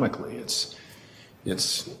economically, it's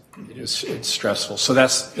stressful. So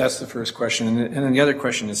that's the first question, and then the other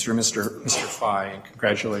question is for Mr. Fye, and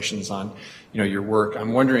congratulations on your work.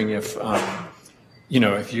 I'm wondering if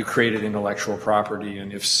if you created intellectual property,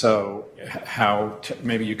 and if so, how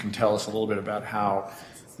maybe you can tell us a little bit about how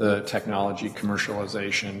the technology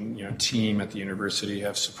commercialization team at the university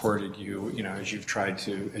have supported you,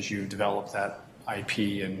 as you develop that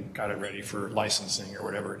IP and got it ready for licensing or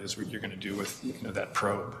whatever it is what you're going to do with that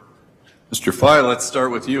probe. Mr. Fye, let's start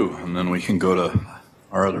with you, and then we can go to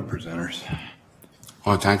our other presenters.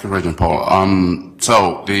 Well, thank you, Regent Paul.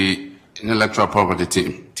 So the intellectual property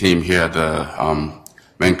team here at the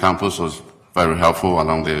main campus was very helpful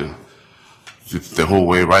along the whole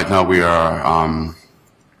way. Right now we are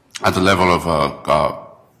at the level of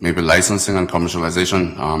maybe licensing and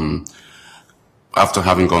commercialization. After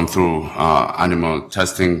having gone through animal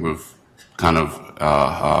testing, we've kind of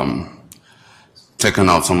taken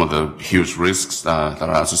out some of the huge risks that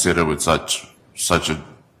are associated with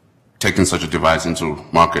taking such a device into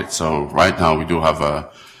market. So right now we do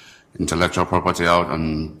have intellectual property out,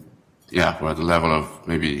 and yeah, we're at the level of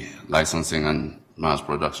maybe licensing and mass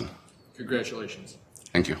production. Congratulations.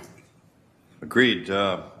 Thank you. Agreed.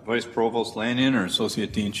 Vice Provost Lanyon or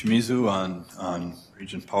Associate Dean Shimizu on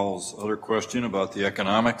Regent Paul's other question about the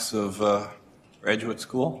economics of graduate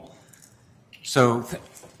school. So,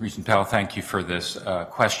 Regent Powell, thank you for this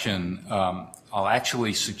question. I'll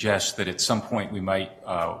actually suggest that at some point we might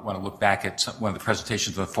want to look back at one of the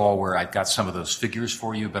presentations of the fall where I've got some of those figures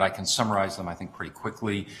for you, but I can summarize them, I think, pretty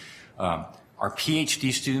quickly. Our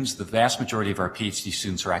PhD students, the vast majority of our PhD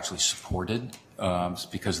students are actually supported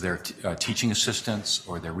because they're teaching assistants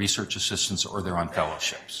or they're research assistants or they're on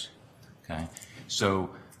fellowships. Okay? So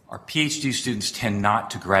our PhD students tend not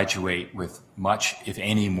to graduate with much, if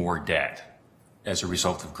any, more debt as a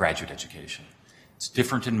result of graduate education. It's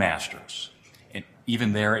different in masters. And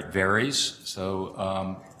even there it varies.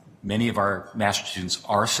 So many of our master students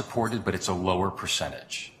are supported, but it's a lower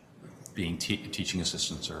percentage, being teaching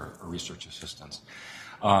assistants or research assistants.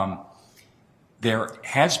 There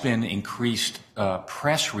has been increased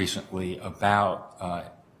press recently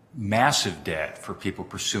about massive debt for people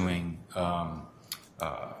pursuing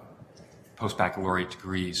post-baccalaureate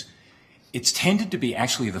degrees. It's tended to be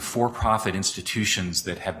actually the for-profit institutions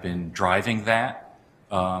that have been driving that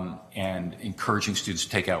and encouraging students to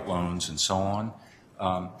take out loans and so on.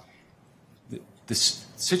 The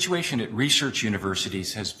situation at research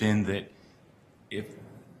universities has been that if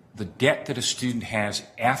the debt that a student has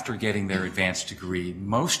after getting their advanced degree,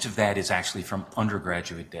 most of that is actually from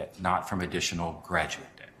undergraduate debt, not from additional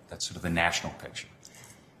graduate debt. That's sort of the national picture.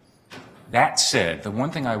 That said, the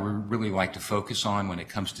one thing I would really like to focus on when it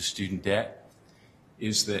comes to student debt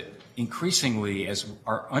is that increasingly, as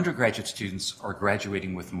our undergraduate students are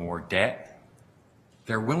graduating with more debt,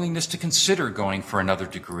 their willingness to consider going for another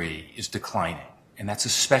degree is declining. And that's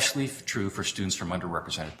especially true for students from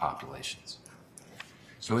underrepresented populations.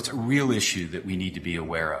 So it's a real issue that we need to be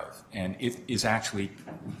aware of. And it is actually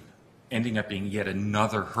ending up being yet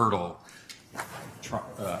another hurdle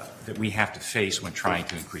that we have to face when trying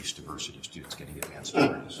to increase diversity of students getting advanced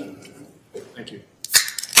degrees. Thank you.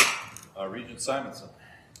 Regent Simonson.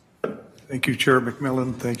 Thank you, Chair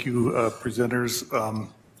McMillan. Thank you, presenters.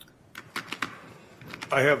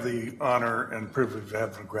 I have the honor and privilege of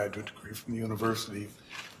having a graduate degree from the university.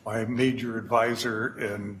 My major advisor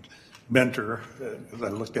and mentor, as I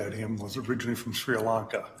looked at him, was originally from Sri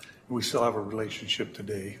Lanka. We still have a relationship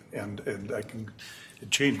today, and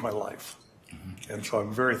it changed my life. And so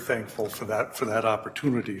I'm very thankful for that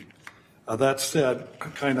opportunity. That said,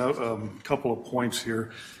 kind of a couple of points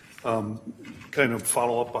here, kind of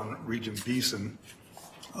follow up on Regent Beeson,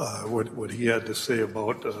 what he had to say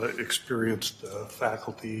about experienced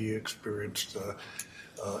faculty, experienced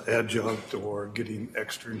adjunct or getting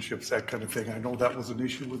externships, that kind of thing. I know that was an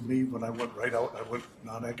issue with me when I went right out. I went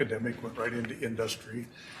non-academic, went right into industry.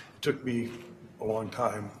 It took me a long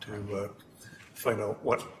time to find out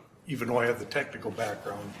what, even though I have the technical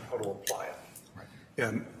background, how to apply it. Right.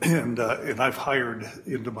 And I've hired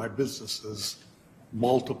into my businesses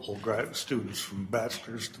multiple grad students from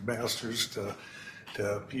bachelor's to master's to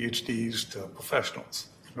PhDs to professionals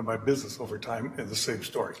in my business over time, and the same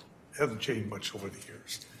story. It hasn't changed much over the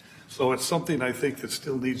years. So it's something I think that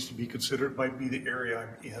still needs to be considered. It might be the area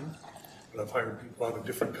I'm in, but I've hired people out of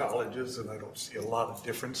different colleges, and I don't see a lot of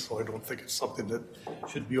difference, so I don't think it's something that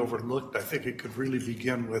should be overlooked. I think it could really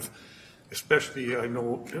begin with, especially I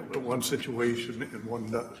know one situation in one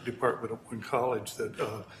department at one college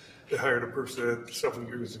that they hired a person that had several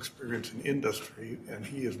years experience in industry, and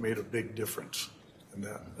he has made a big difference in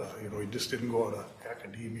that. He just didn't go out of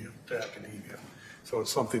academia to academia. So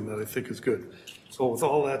it's something that I think is good. So with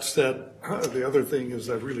all that said, the other thing is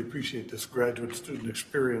I really appreciate this graduate student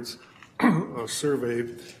experience survey.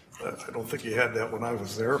 I don't think you had that when I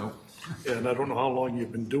was there. And I don't know how long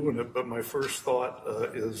you've been doing it, but my first thought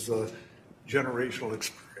is generational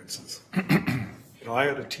experiences. I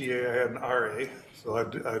had a TA, I had an RA, so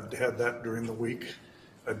I'd had that during the week.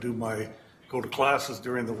 I'd go to classes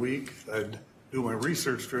during the week. I'd do my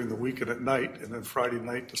research during the week and at night, and then Friday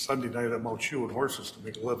night to Sunday night, I'm out shoeing horses to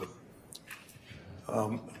make a living.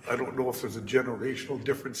 I don't know if there's a generational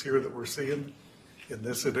difference here that we're seeing in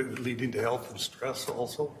this, leading to health and stress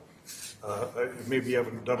also. Maybe you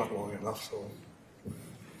haven't done it long enough, so.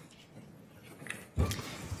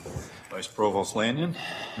 Vice Provost Lanyon.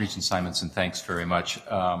 Regent Simonson, thanks very much.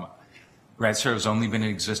 GradServe has only been in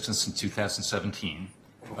existence since 2017.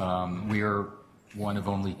 We are one of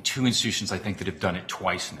only 2 institutions, I think, that have done it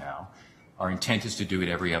twice now. Our intent is to do it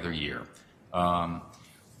every other year.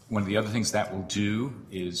 One of the other things that will do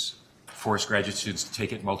is force graduate students to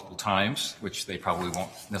take it multiple times, which they probably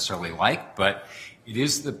won't necessarily like, but it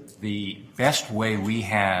is the best way we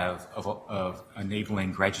have of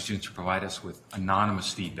enabling graduate students to provide us with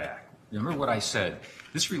anonymous feedback. Remember what I said,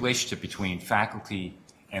 this relationship between faculty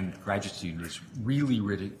and graduate students is really,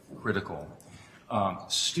 really critical.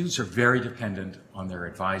 Students are very dependent on their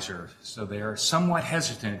advisor, so they are somewhat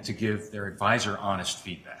hesitant to give their advisor honest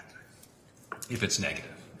feedback if it's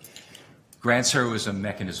negative. GradServe is a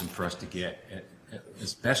mechanism for us to get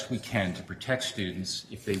as best we can to protect students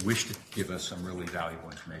if they wish to give us some really valuable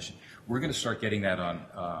information. We're going to start getting that on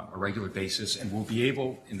a regular basis, and we'll be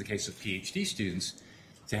able, in the case of PhD students,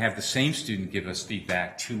 to have the same student give us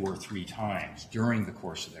feedback 2 or 3 times during the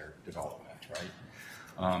course of their development,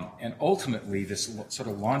 right? And ultimately, this sort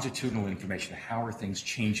of longitudinal information, how are things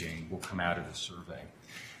changing, will come out of this survey.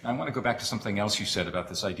 And I want to go back to something else you said about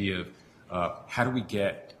this idea of how do we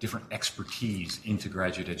get different expertise into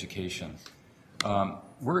graduate education.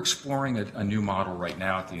 We're exploring a new model right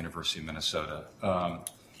now at the University of Minnesota.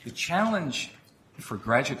 The challenge for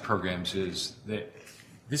graduate programs is that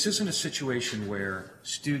this isn't a situation where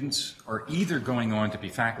students are either going on to be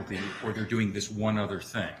faculty or they're doing this one other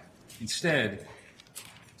thing. Instead,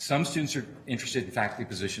 some students are interested in faculty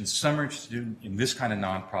positions, some are interested in this kind of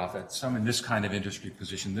nonprofit, some in this kind of industry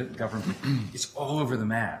position, the government. It's all over the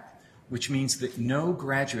map, which means that no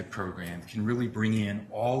graduate program can really bring in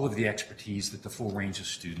all of the expertise that the full range of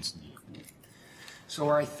students need.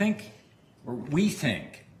 So we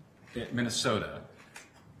think at Minnesota,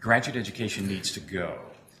 graduate education needs to go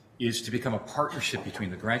is to become a partnership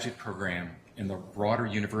between the graduate program and the broader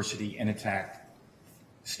university and intact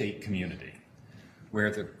state community,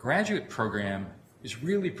 where the graduate program is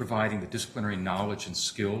really providing the disciplinary knowledge and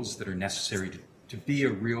skills that are necessary to be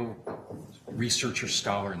a real researcher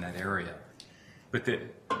scholar in that area. But the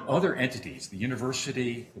other entities, the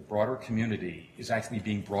university, the broader community, is actually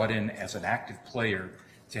being brought in as an active player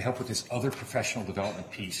to help with this other professional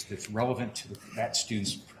development piece that's relevant to that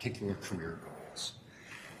student's particular career goals.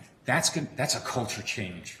 That's a culture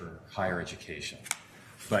change for higher education,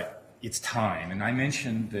 but it's time. And I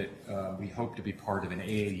mentioned that we hope to be part of an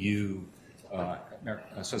AAU,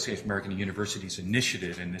 Association of American Universities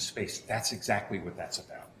initiative in this space. That's exactly what that's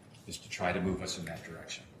about, is to try to move us in that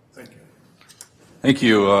direction. Thank you. Thank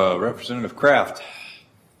you, Representative Kraft.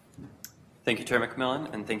 Thank you, Chair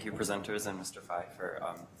McMillan, and thank you, presenters and Mr. Fye for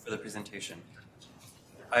the presentation.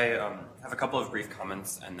 I have a couple of brief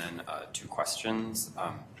comments and then 2 questions.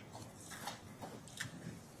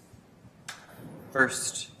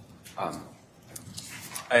 First,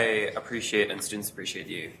 I appreciate and students appreciate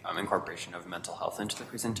the incorporation of mental health into the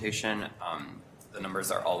presentation. The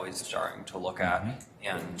numbers are always jarring to look at,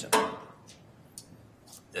 and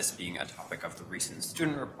this being a topic of the recent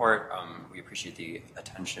student report, we appreciate the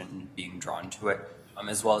attention being drawn to it,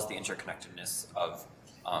 as well as the interconnectedness of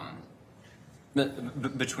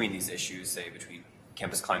between these issues, say between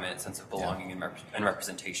campus climate, sense of belonging and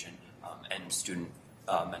representation, and student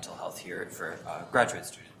mental health here for graduate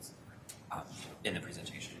students. in the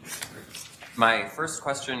presentation. My first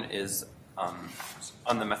question is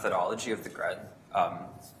on the methodology of the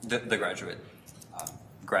graduate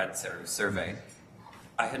grad survey.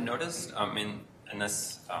 I had noticed in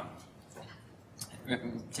this,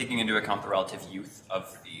 taking into account the relative youth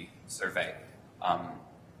of the survey, I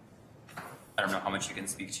don't know how much you can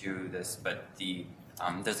speak to this, but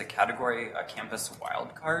there's a category, a campus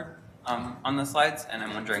wildcard on the slides, and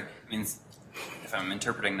I'm wondering, if I'm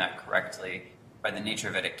interpreting that correctly, by the nature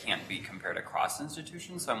of it, it can't be compared across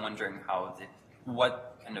institutions, so I'm wondering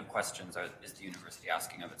what kind of questions is the university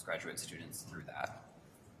asking of its graduate students through that?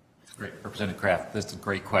 Great, Representative Kraft, that's a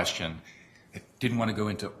great question. I didn't want to go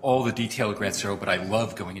into all the detail of Grad Zero, but I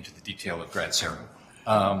love going into the detail of Grad Zero.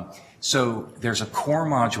 So there's a core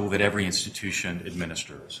module that every institution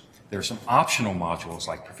administers. There are some optional modules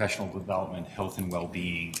like professional development, health and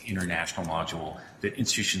well-being, international module that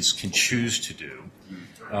institutions can choose to do.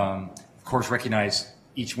 Of course, recognize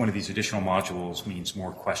each one of these additional modules means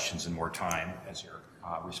more questions and more time as you're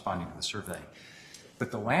responding to the survey. But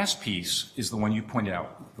the last piece is the one you pointed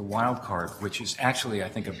out, the wild card, which is actually, I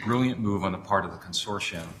think, a brilliant move on the part of the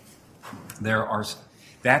consortium.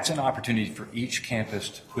 That's an opportunity for each campus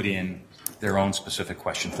to put in their own specific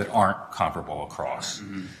questions that aren't comparable across.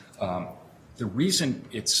 The reason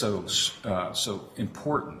it's so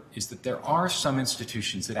important is that there are some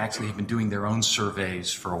institutions that actually have been doing their own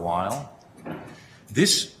surveys for a while.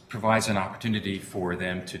 This provides an opportunity for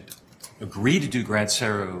them to agree to do Grad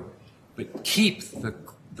Zero, but keep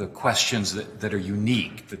the questions that are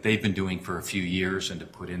unique, that they've been doing for a few years, and to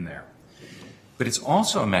put in there. But it's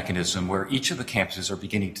also a mechanism where each of the campuses are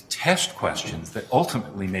beginning to test questions that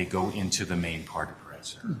ultimately may go into the main part of Grad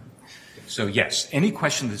Zero. So yes, any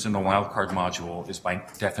question that's in the wildcard module is by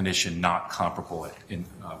definition not comparable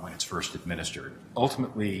when it's first administered.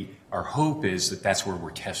 Ultimately, our hope is that that's where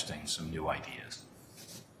we're testing some new ideas.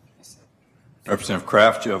 Representative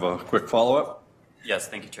Kraft, you have a quick follow-up? Yes,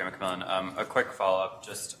 thank you, Chair McMillan. A quick follow-up,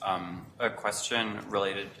 just a question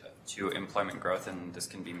related to employment growth, and this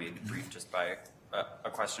can be made brief just by a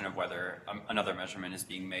question of whether another measurement is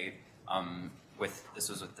being made this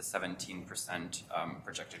was with the 17%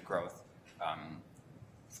 projected growth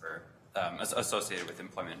associated with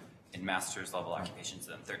employment in master's level occupations,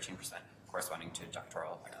 and 13% corresponding to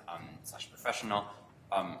doctoral / professional.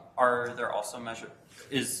 Are there also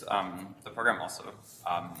is the program also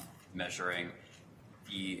measuring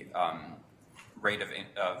the rate of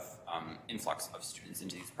influx of students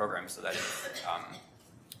into these programs, so that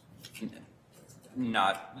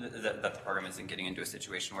that the program isn't getting into a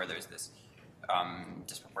situation where there's this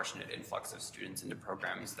disproportionate influx of students into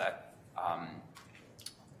programs that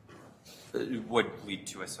would lead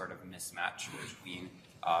to a sort of mismatch between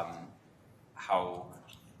how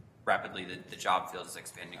rapidly the job field is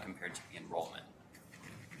expanding compared to the enrollment.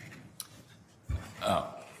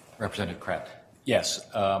 Representative Kraft, yes.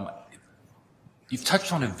 You've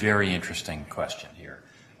touched on a very interesting question here.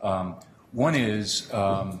 One is,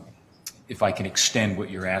 if I can extend what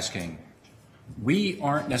you're asking, we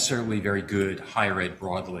aren't necessarily very good, higher ed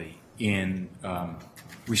broadly, in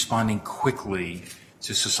responding quickly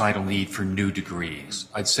to societal need for new degrees.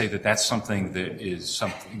 I'd say that that's something that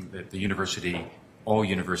the university, all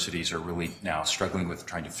universities are really now struggling with,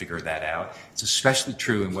 trying to figure that out. It's especially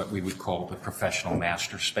true in what we would call the professional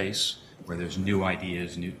master space, where there's new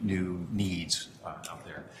ideas, new needs out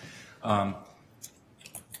there.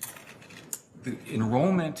 The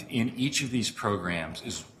enrollment in each of these programs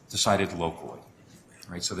is decided locally,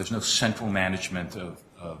 right? So there's no central management of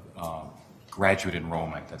graduate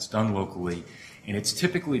enrollment. That's done locally, and it's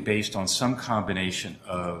typically based on some combination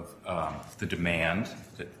of the demand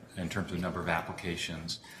in terms of number of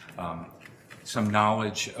applications, some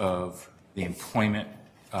knowledge of the employment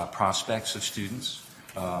prospects of students,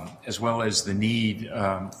 as well as the need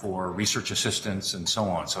for research assistants and so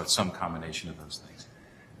on. So it's some combination of those things.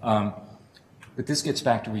 But this gets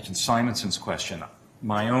back to Regent Simonson's question.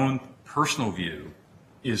 My own personal view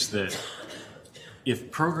is that if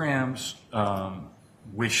programs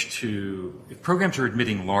if programs are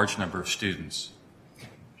admitting large number of students,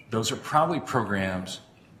 those are probably programs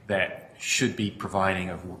that should be providing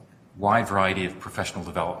a wide variety of professional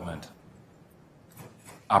development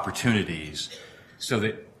opportunities so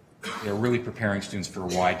that they're really preparing students for a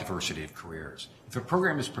wide diversity of careers. If a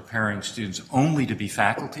program is preparing students only to be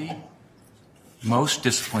faculty, most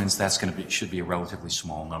disciplines should be a relatively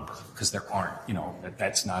small number, because there aren't,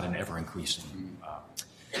 that's not an ever-increasing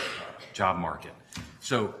job market.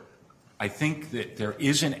 So I think that there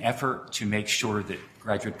is an effort to make sure that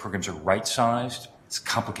graduate programs are right-sized. It's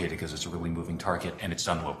complicated because it's a really moving target, and it's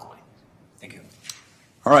done locally. Thank you.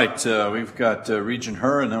 All right, we've got Regent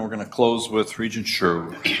Her, and then we're going to close with Regent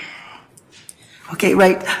Sherwood. Okay,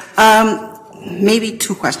 right. Maybe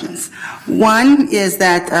two questions. One is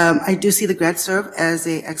that I do see the grad serve as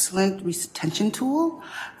an excellent retention tool.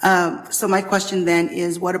 So my question then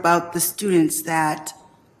is, what about the students that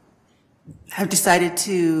have decided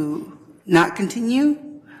to not continue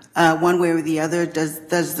one way or the other? Does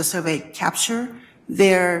the survey capture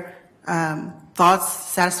their thoughts,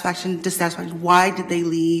 satisfaction, dissatisfaction? Why did they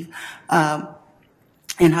leave? And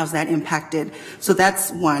how's that impacted? So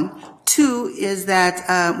that's one. Two is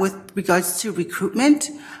that with regards to recruitment,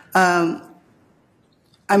 I'm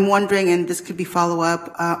wondering, and this could be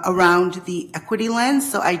follow-up, around the equity lens.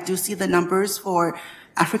 So I do see the numbers for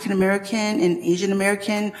African American and Asian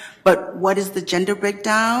American, but what is the gender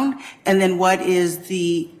breakdown? And then what is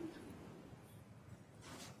the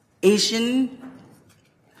Asian,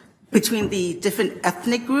 between the different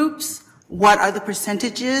ethnic groups? What are the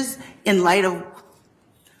percentages in light of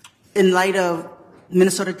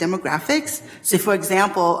Minnesota demographics? So for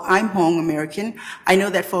example, I'm Hmong American. I know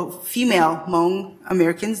that for female Hmong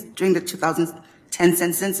Americans during the 2010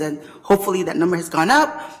 census, and hopefully that number has gone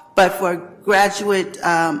up, but for graduate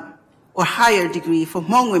or higher degree for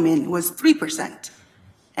Hmong women was 3%.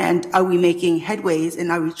 And are we making headways, and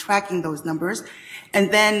are we tracking those numbers? And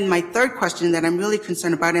then my third question that I'm really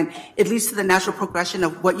concerned about, and it leads to the natural progression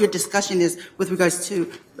of what your discussion is with regards to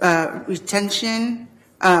retention,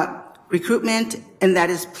 recruitment, and that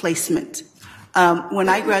is placement. When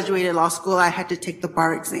I graduated law school, I had to take the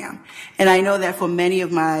bar exam. And I know that for many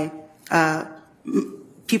of my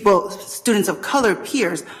students of color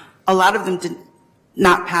peers, a lot of them did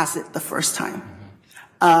not pass it the first time.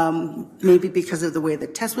 Maybe because of the way the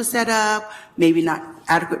test was set up, maybe not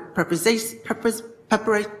adequate preparation.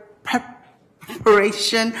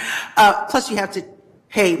 Plus you have to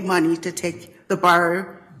pay money to take the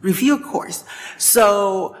bar review course.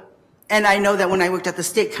 So, and I know that when I worked at the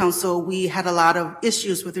State Council, we had a lot of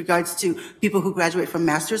issues with regards to people who graduate from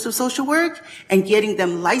Masters of Social Work and getting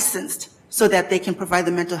them licensed so that they can provide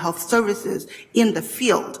the mental health services in the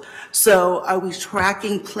field. So are we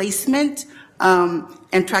tracking placement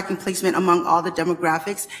and tracking placement among all the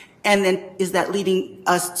demographics? And then is that leading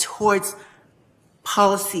us towards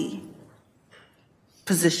policy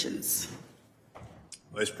positions?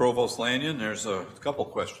 Vice Provost Lanyon, there's a couple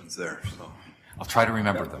questions there. So. I'll try to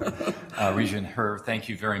remember them. Regent Her, thank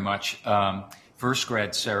you very much. First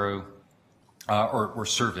grad CERU, or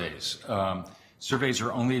surveys. Surveys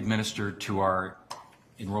are only administered to our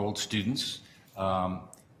enrolled students.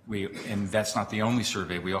 And that's not the only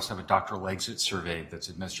survey. We also have a doctoral exit survey that's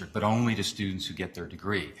administered, but only to students who get their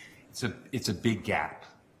degree. It's a big gap.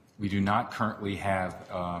 We do not currently have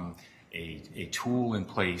a tool in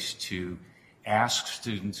place to ask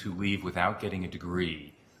students who leave without getting a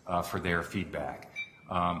degree for their feedback.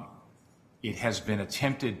 It has been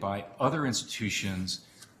attempted by other institutions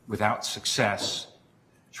without success,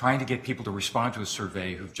 trying to get people to respond to a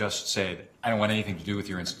survey who've just said, I don't want anything to do with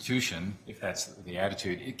your institution, if that's the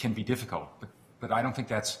attitude. It can be difficult, but I don't think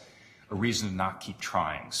that's a reason to not keep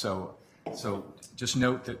trying. So just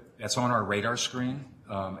note that that's on our radar screen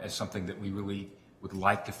as something that we really would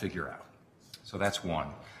like to figure out. So that's one.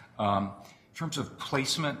 In terms of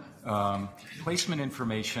placement, placement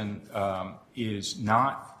information is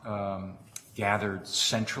not gathered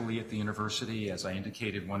centrally at the university. As I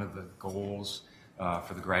indicated, one of the goals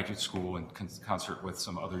for the graduate school in concert with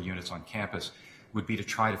some other units on campus would be to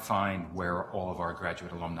try to find where all of our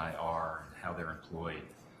graduate alumni are and how they're employed.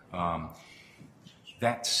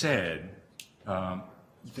 That said,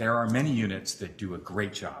 there are many units that do a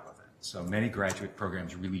great job of it. So many graduate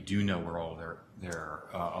programs really do know where all their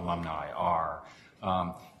alumni are,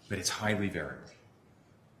 but it's highly variable.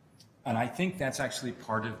 And I think that's actually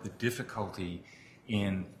part of the difficulty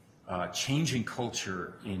in changing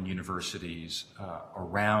culture in universities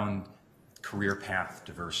around career path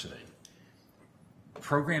diversity.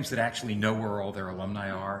 Programs that actually know where all their alumni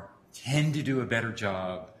are tend to do a better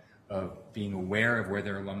job of being aware of where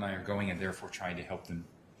their alumni are going and therefore trying to help them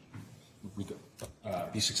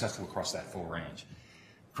be successful across that full range.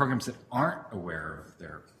 Programs that aren't aware of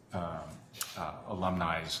their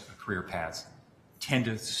alumni's career paths tend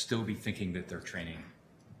to still be thinking that they're training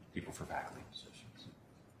people for faculty positions.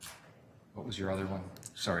 What was your other one?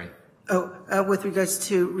 Sorry. With regards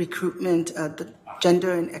to recruitment, the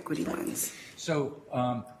gender and equity lens. So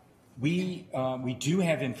we do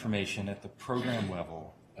have information at the program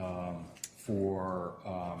level for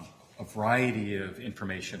a variety of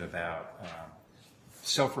information about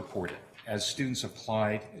self-reported. as students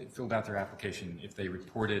applied, filled out their application, if they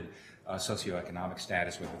reported socioeconomic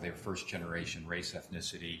status, whether they're first generation, race,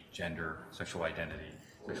 ethnicity, gender, sexual identity,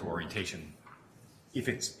 sexual orientation,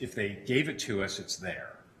 if they gave it to us, it's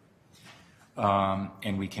there.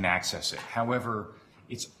 And we can access it. However,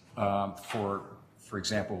 it's for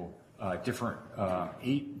example, different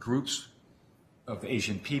 8 groups of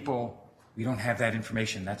Asian people. We don't have that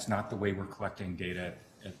information. That's not the way we're collecting data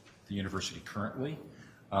at the university currently.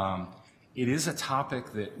 It is a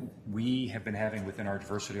topic that we have been having within our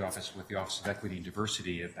diversity office with the Office of Equity and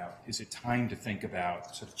Diversity about, is it time to think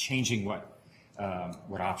about sort of changing what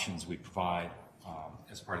options we provide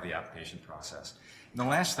as part of the application process. And the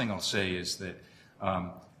last thing I'll say is that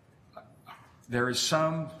there is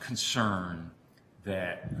some concern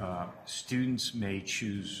that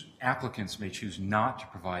applicants may choose not to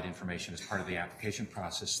provide information as part of the application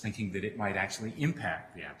process, thinking that it might actually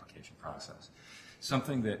impact the application process.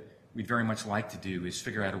 Something that we'd very much like to do is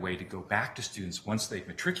figure out a way to go back to students once they've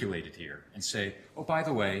matriculated here and say, oh, by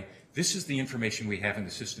the way, this is the information we have in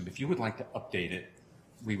the system. If you would like to update it,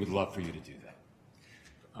 we would love for you to do that.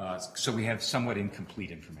 So we have somewhat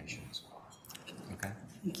incomplete information as well. Okay?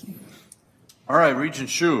 Thank you. All right, Regent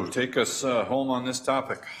Hsu, take us home on this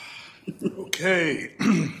topic. Okay.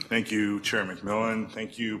 Thank you, Chair McMillan.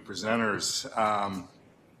 Thank you, presenters.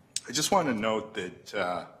 I just want to note that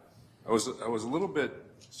I was a little bit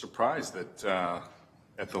surprised that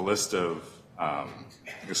at the list of,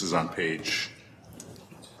 this is on page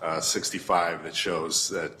 65, that shows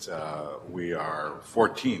that we are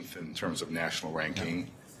 14th in terms of national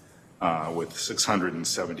ranking with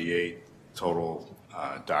 678 total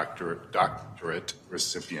doctorate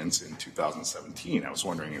recipients in 2017. I was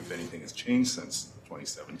wondering if anything has changed since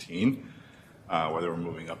 2017, whether we're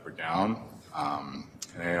moving up or down.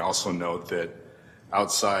 And I also note that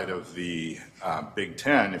outside of the Big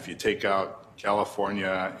Ten, if you take out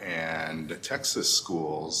California and Texas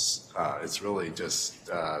schools, it's really just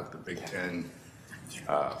the Big Ten,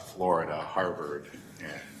 Florida, Harvard,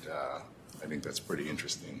 and I think that's pretty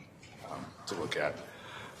interesting to look at.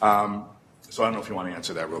 So I don't know if you want to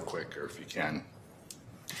answer that real quick, or if you can.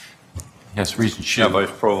 Yes, Regent Hsu. Yeah,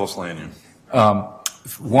 Vice Provost Lanyon.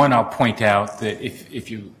 One, I'll point out that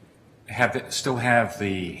if you still have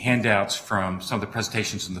the handouts from some of the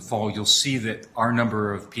presentations in the fall, you'll see that our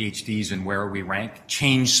number of PhDs and where we rank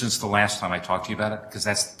changed since the last time I talked to you about it, because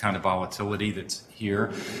that's the kind of volatility that's here.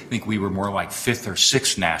 I think we were more like 5th or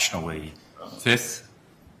 6th nationally. 5th?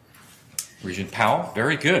 Regent Powell,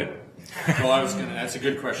 very good. Well, that's a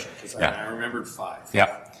good question, because I remembered 5.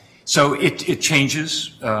 Yeah. So it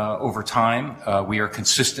changes over time. We are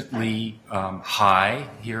consistently high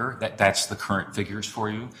here. That's the current figures for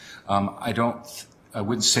you. I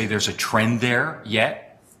wouldn't say there's a trend there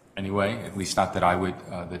yet, anyway, at least not that I would,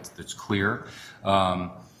 that's clear.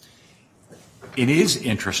 It is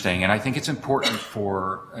interesting, and I think it's important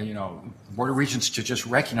for, Board of Regents to just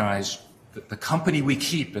recognize that the company we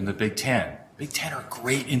keep in the Big Ten. Big Ten are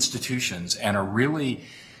great institutions and are really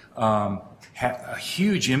have a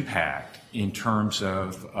huge impact in terms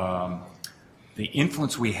of the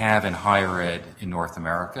influence we have in higher ed in North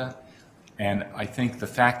America. And I think the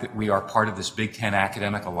fact that we are part of this Big Ten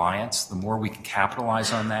Academic Alliance, the more we can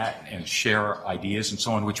capitalize on that and share ideas and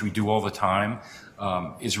so on, which we do all the time,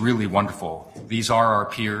 is really wonderful. These are our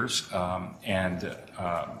peers, and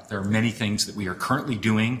there are many things that we are currently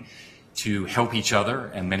doing to help each other,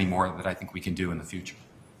 and many more that I think we can do in the future.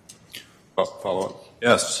 Follow up?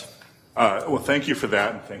 Yes. Well, thank you for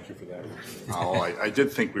that, and thank you for that. I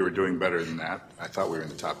did think we were doing better than that. I thought we were in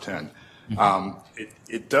the top 10.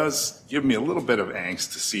 It does give me a little bit of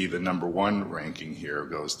angst to see the #1 ranking here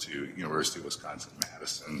goes to University of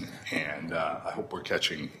Wisconsin-Madison, and I hope we're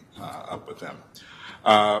catching up with them.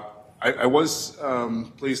 I was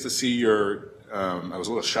pleased to see I was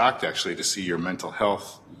a little shocked, actually, to see your mental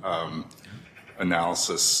health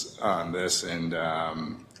analysis on this, and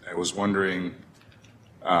I was wondering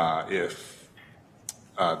if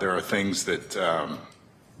there are things that, I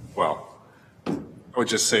would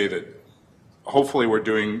just say that hopefully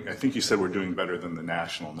I think you said we're doing better than the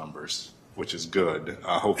national numbers, which is good.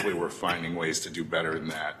 Hopefully we're finding ways to do better than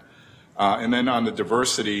that. And then on the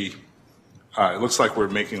diversity, it looks like we're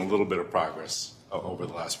making a little bit of progress over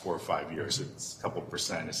the last 4 or 5 years. It's a couple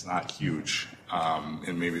percent. It's not huge,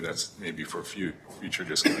 and that's for future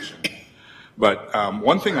discussion. But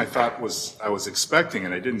one thing I thought I was expecting,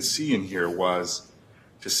 and I didn't see in here, was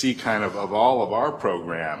to see kind of all of our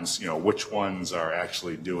programs, which ones are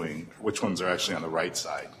actually on the right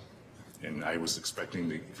side. And I was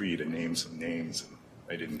expecting for you to name some names, and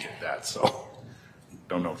I didn't get that. So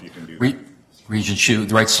don't know if you can do that. Regent Shu,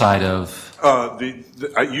 the right side of?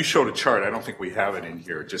 You showed a chart. I don't think we have it in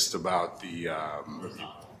here, just about the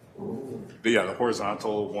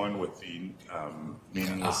horizontal one with the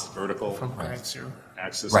meaningless vertical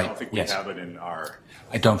axis. Right, I don't think yes. we have it in our.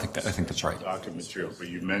 I don't think that. I think that's right. Document material, but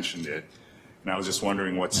you mentioned it, and I was just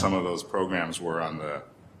wondering what some of those programs were on the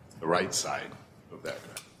right side of that.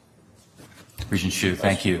 Regent Shu,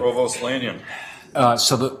 thank you. Provost Lanyon.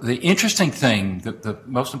 So the interesting thing, the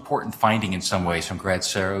most important finding in some ways from Grad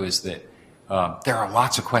Zero is that there are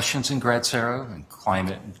lots of questions in Grad Zero, and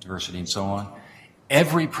climate and diversity and so on.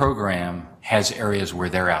 Every program has areas where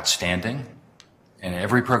they're outstanding, and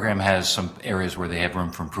every program has some areas where they have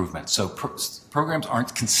room for improvement. So programs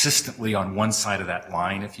aren't consistently on one side of that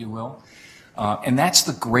line, if you will. And that's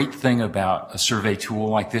the great thing about a survey tool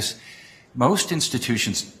like this. Most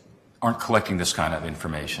institutions aren't collecting this kind of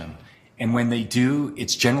information. And when they do,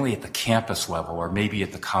 it's generally at the campus level or maybe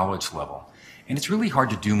at the college level. And it's really hard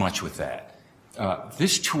to do much with that.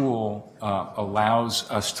 This tool allows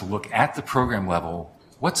us to look at the program level.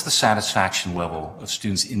 What's the satisfaction level of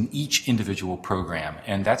students in each individual program?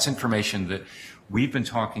 And that's information that we've been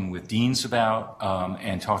talking with deans about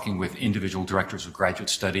and talking with individual directors of graduate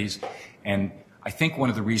studies. And I think one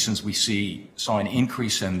of the reasons we saw an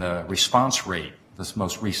increase in the response rate this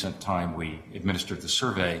most recent time we administered the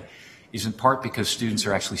survey is in part because students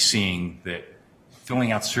are actually seeing that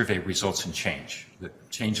filling out the survey results in change, that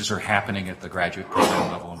changes are happening at the graduate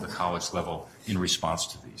program level and the college level in response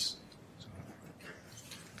to these.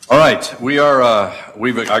 All right, we are.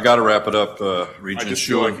 I got to wrap it up. Regent I just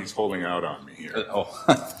Shu. feel like he's holding out on me here.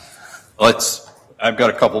 I've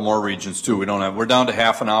got a couple more regions too. We're down to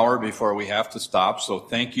half an hour before we have to stop. So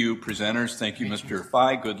thank you, presenters. Thank you, Mr.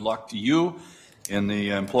 Fye. Good luck to you in the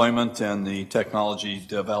employment and the technology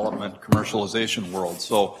development commercialization world.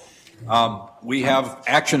 So we have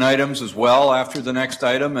action items as well after the next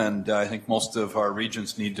item, and I think most of our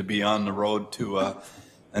regents need to be on the road to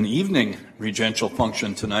an evening regential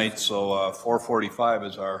function tonight. So 4:45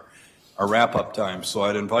 is our wrap-up time. So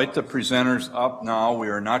I'd invite the presenters up now. We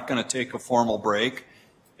are not going to take a formal break.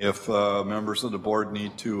 If members of the board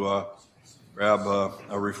need to grab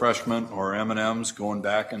a refreshment or M&Ms, going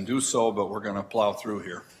back and do so, but we're going to plow through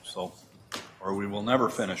here. So, or we will never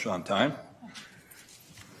finish on time.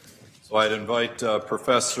 So I'd invite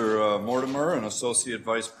Professor Mortimer and Associate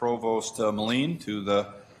Vice Provost Moline to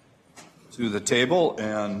the table.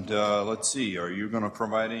 And let's see, are you going to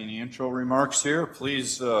provide any intro remarks here?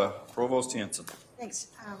 Please, Provost Hanson. Thanks,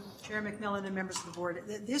 Chair McMillan and members of the board.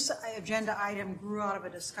 This agenda item grew out of a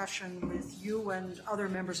discussion with you and other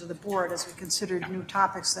members of the board as we considered new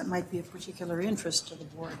topics that might be of particular interest to the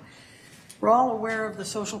board. We're all aware of the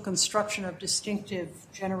social construction of distinctive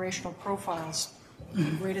generational profiles. The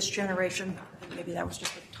greatest generation, maybe that was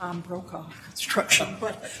just a Tom Brokaw construction,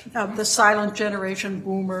 but the silent generation,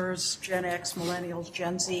 boomers, Gen X, millennials,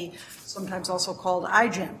 Gen Z, sometimes also called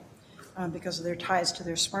iGen because of their ties to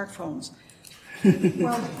their smartphones.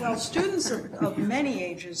 Well, students of many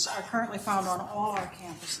ages are currently found on all our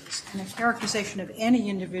campuses, and a characterization of any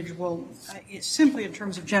individual simply in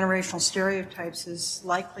terms of generational stereotypes is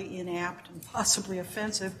likely inapt and possibly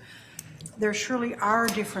offensive. There surely are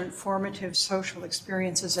different formative social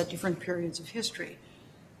experiences at different periods of history.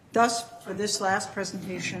 Thus, for this last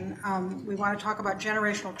presentation, we want to talk about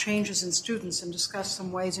generational changes in students and discuss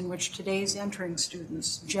some ways in which today's entering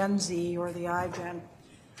students, Gen Z or the iGen,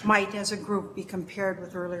 might as a group be compared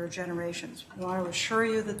with earlier generations. We want to assure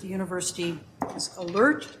you that the university is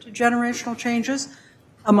alert to generational changes,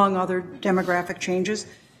 among other demographic changes,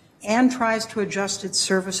 and tries to adjust its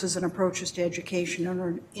services and approaches to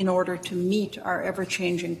education in order to meet our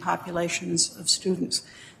ever-changing populations of students.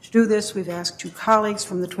 To do this, we've asked two colleagues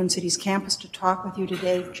from the Twin Cities campus to talk with you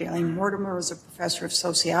today. Jaylene Mortimer is a professor of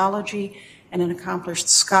sociology and an accomplished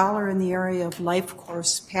scholar in the area of life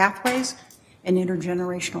course pathways and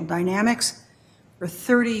intergenerational dynamics. Her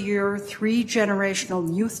 30-year,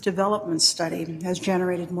 three-generational youth development study has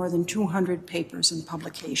generated more than 200 papers and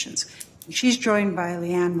publications. And she's joined by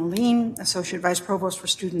Leanne Moline, Associate Vice Provost for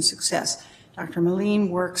Student Success. Dr.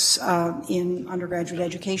 Moline works in undergraduate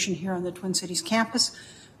education here on the Twin Cities campus,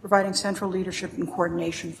 providing central leadership and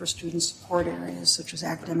coordination for student support areas such as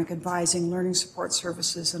academic advising, learning support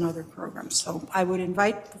services, and other programs. So I would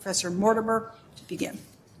invite Professor Mortimer to begin.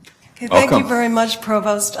 Okay, thank you very much,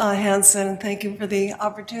 Provost Hanson. Thank you for the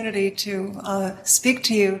opportunity to speak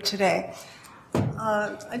to you today.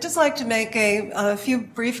 I'd just like to make a few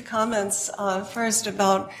brief comments first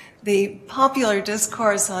about the popular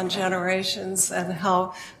discourse on generations and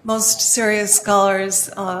how most serious scholars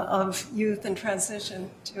of youth and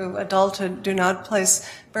transition to adulthood do not place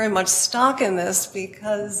very much stock in this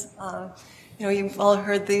because, you've all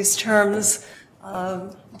heard these terms,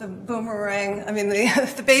 the boomerang,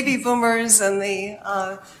 the baby boomers and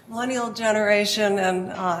the millennial generation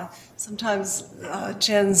and sometimes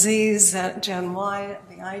Gen Zs, Gen Y,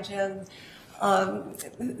 the iGen.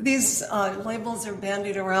 These labels are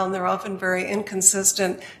bandied around. They're often very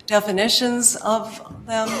inconsistent definitions of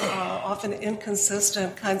them. Often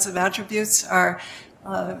inconsistent kinds of attributes are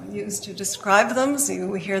used to describe them. So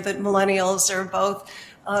we hear that millennials are both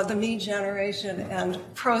the me generation and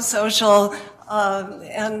pro-social.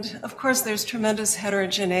 And of course, there's tremendous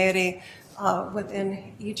heterogeneity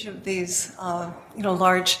within each of these,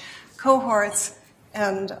 large cohorts.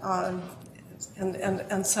 And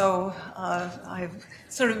so I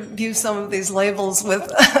sort of view some of these labels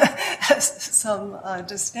with some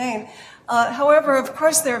disdain. However, of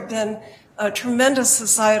course, there have been tremendous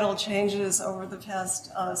societal changes over the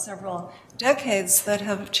past several decades that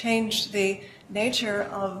have changed the nature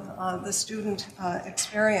of the student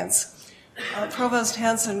experience. Provost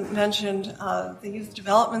Hanson mentioned the Youth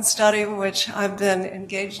Development Study, which I've been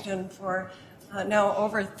engaged in for now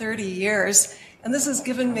over 30 years. And this has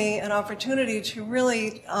given me an opportunity to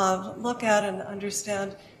really look at and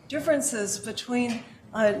understand differences between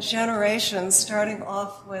generations, starting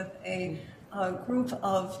off with a group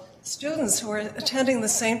of students who were attending the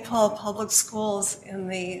St. Paul Public Schools in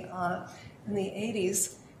the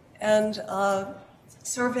 80s, and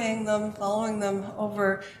surveying them, following them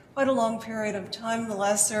over quite a long period of time. The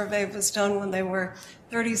last survey was done when they were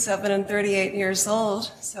 37 and 38 years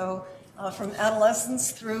old. So from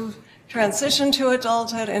adolescence through transition to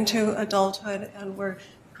adulthood, into adulthood, and we're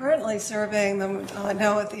currently surveying them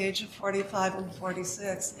now at the age of 45 and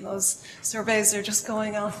 46. And those surveys are just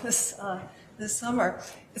going out this summer.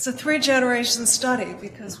 It's a 3-generation study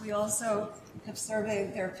because we also have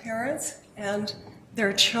surveyed their parents and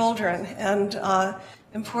their children. And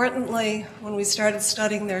importantly, when we started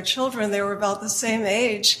studying their children, they were about the same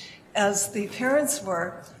age as the parents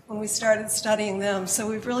were when we started studying them. So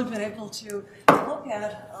we've really been able to look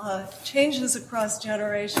at changes across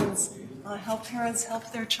generations, help parents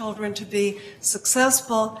help their children to be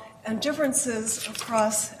successful, and differences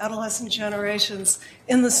across adolescent generations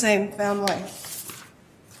in the same family.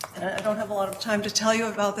 And I don't have a lot of time to tell you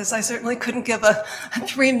about this. I certainly couldn't give a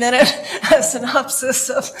 3-minute synopsis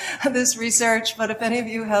of this research, but if any of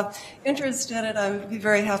you have interest in it, I'd be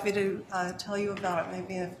very happy to tell you about it,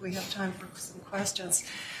 maybe if we have time for some questions.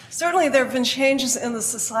 Certainly there have been changes in the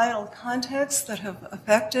societal context that have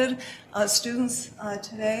affected students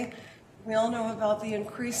today. We all know about the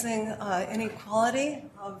increasing inequality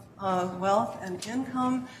of wealth and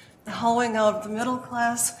income, the hollowing out of the middle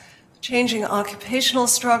class, changing occupational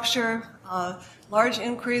structure, large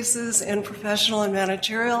increases in professional and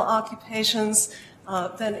managerial occupations,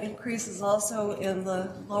 then increases also in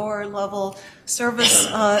the lower level service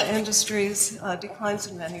industries, declines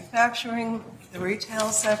in manufacturing, the retail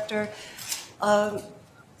sector, and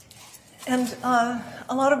a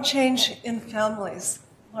lot of change in families,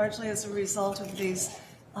 largely as a result of these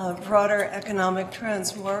broader economic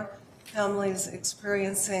trends. More families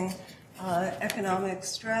experiencing economic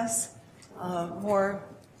stress, more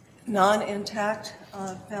non-intact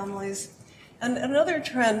families. And another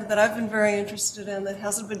trend that I've been very interested in that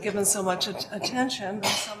hasn't been given so much attention,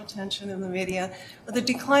 there's some attention in the media, are the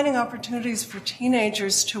declining opportunities for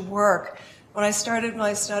teenagers to work. When I started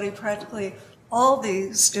my study, practically all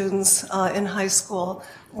the students in high school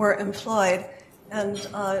were employed, and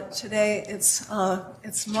today it's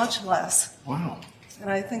much less. Wow. And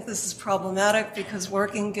I think this is problematic because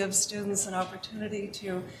working gives students an opportunity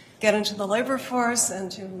to get into the labor force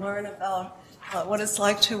and to learn about what it's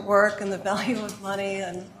like to work and the value of money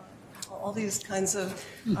and all these kinds of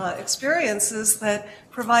experiences that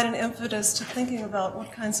provide an impetus to thinking about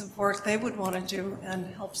what kinds of work they would want to do and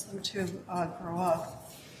helps them to grow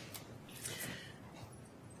up.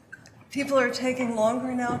 People are taking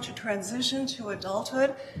longer now to transition to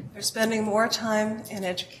adulthood. They're spending more time in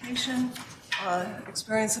education,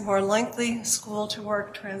 experiencing more lengthy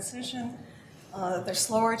school-to-work transition. They're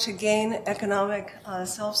slower to gain economic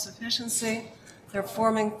self-sufficiency. They're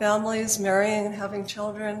forming families, marrying and having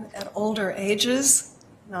children at older ages,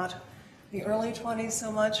 not the early 20s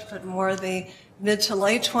so much, but more the mid to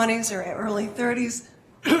late 20s or early 30s.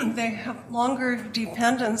 They have longer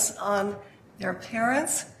dependence on their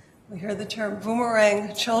parents. We hear the term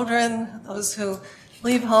boomerang children, those who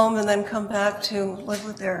leave home and then come back to live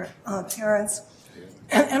with their parents.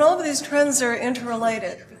 And all of these trends are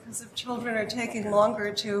interrelated, because if children are taking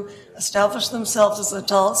longer to establish themselves as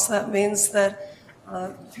adults, that means that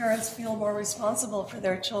parents feel more responsible for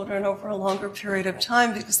their children over a longer period of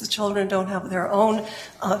time, because the children don't have their own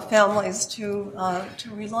families to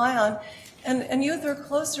rely on. And youth are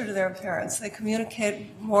closer to their parents. They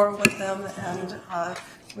communicate more with them, and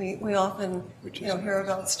we often hear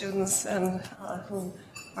about students and who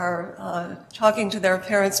are talking to their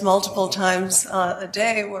parents multiple times a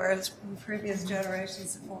day, whereas in previous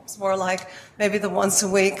generations it was more like maybe the once a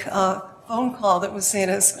week phone call that was seen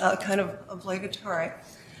as kind of obligatory.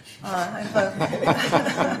 I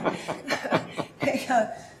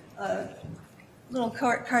have a little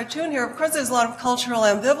cartoon here. Of course, there's a lot of cultural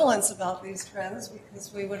ambivalence about these trends,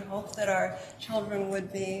 because we would hope that our children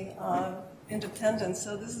would be independent.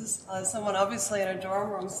 So this is someone obviously in a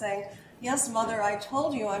dorm room saying, "Yes, Mother, I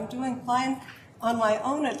told you I'm doing fine on my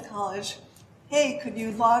own at college. Hey, could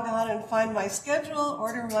you log on and find my schedule,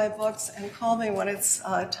 order my books, and call me when it's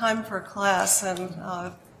time for class?" And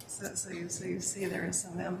so you see there is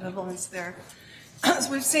some ambivalence there.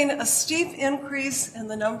 So we've seen a steep increase in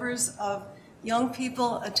the numbers of young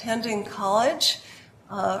people attending college.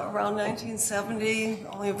 Around 1970,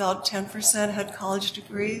 only about 10% had college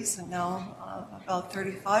degrees, and now about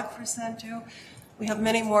 35% do. We have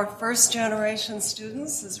many more first-generation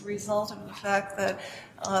students as a result of the fact that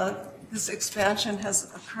this expansion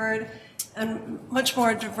has occurred, and much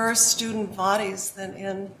more diverse student bodies than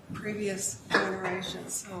in previous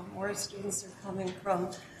generations. So more students are coming from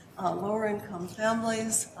lower-income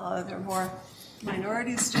families. There are more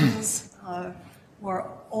minority students,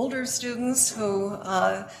 more older students who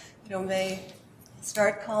may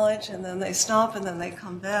start college and then they stop and then they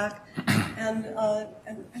come back, and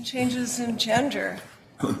changes in gender.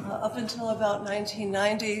 Up until about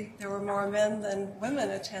 1990, there were more men than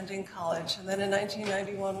women attending college, and then in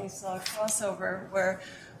 1991 we saw a crossover where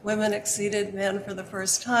women exceeded men for the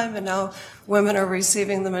first time, and now women are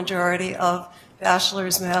receiving the majority of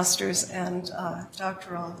bachelor's, master's, and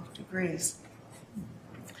doctoral degrees.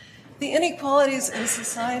 The inequalities in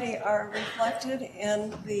society are reflected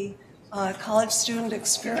in the college student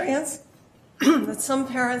experience, that some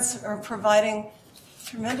parents are providing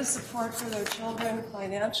tremendous support for their children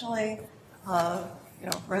financially,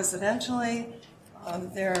 residentially.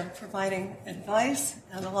 They're providing advice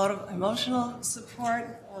and a lot of emotional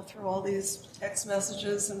support through all these text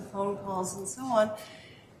messages and phone calls and so on.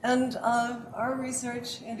 And our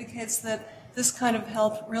research indicates that this kind of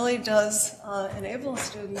help really does enable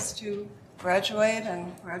students to graduate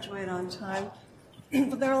and graduate on time.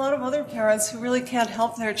 But there are a lot of other parents who really can't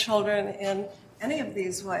help their children in any of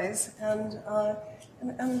these ways. And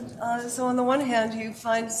so on the one hand, you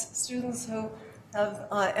find students who have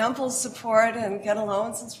ample support and get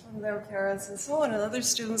allowances from their parents and so on, and other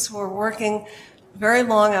students who are working very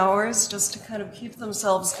long hours just to kind of keep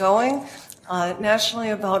themselves going. Nationally,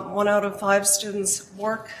 about 1 out of 5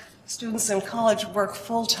 students in college work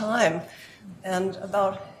full-time, and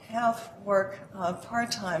about half work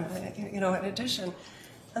part-time, in addition.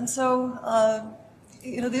 And so,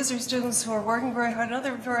 these are students who are working very hard.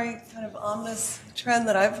 Another very kind of ominous trend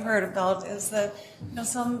that I've heard about is that,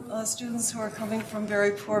 some students who are coming from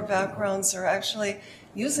very poor backgrounds are actually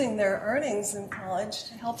using their earnings in college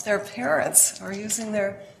to help their parents, or using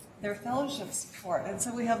their fellowship support. And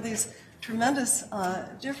so we have these tremendous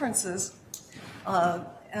differences.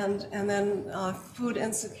 And then food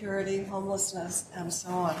insecurity, homelessness, and so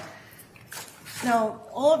on. Now,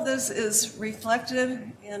 all of this is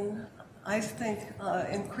reflected in, I think,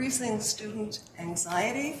 increasing student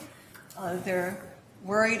anxiety. They're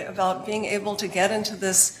worried about being able to get into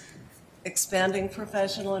this expanding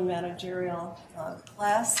professional and managerial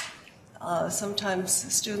class. Sometimes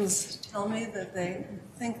students tell me that they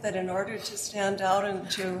think that in order to stand out and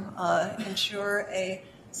to ensure a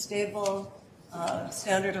stable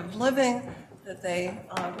standard of living, that they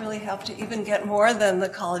really have to even get more than the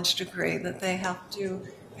college degree, that they have to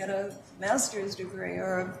get a master's degree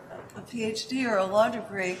or a PhD or a law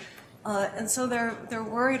degree. And so they're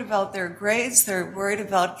worried about their grades, they're worried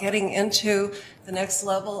about getting into the next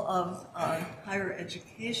level of higher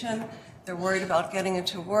education, they're worried about getting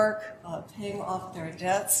into work, paying off their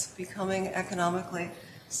debts, becoming economically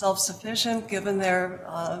self-sufficient given their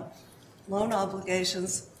loan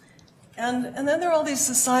obligations. And then there are all these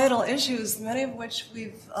societal issues, many of which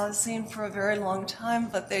we've seen for a very long time,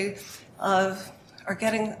 but they are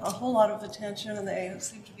getting a whole lot of attention, and they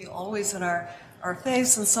seem to be always in our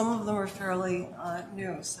face, and some of them are fairly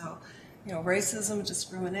new. So racism,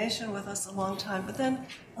 discrimination with us a long time, but then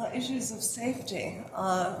issues of safety.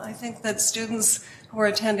 I think that students who were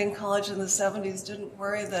attending college in the 70s didn't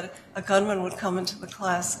worry that a gunman would come into the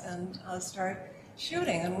class and start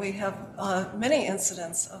shooting, and we have many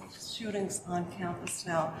incidents of shootings on campus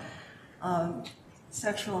now.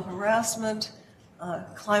 Sexual harassment,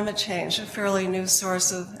 climate change, a fairly new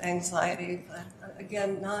source of anxiety, but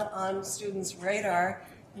again, not on students' radar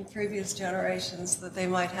in previous generations, that they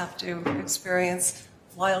might have to experience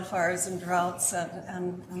wildfires and droughts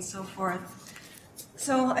and so forth.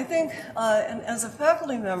 So I think, and as a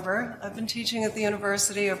faculty member, I've been teaching at the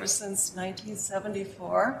university ever since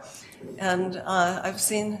 1974, and I've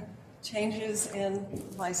seen changes in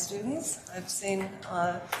my students. I've seen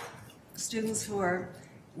students who are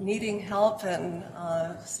needing help and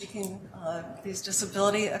seeking these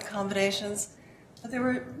disability accommodations, but they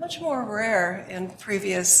were much more rare in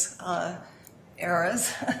previous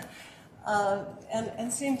eras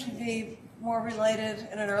and seem to be more related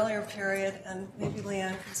in an earlier period, and maybe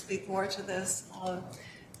Leanne can speak more to this,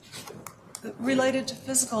 related to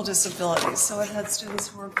physical disabilities. So I've had students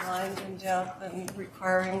who are blind and deaf and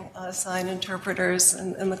requiring sign interpreters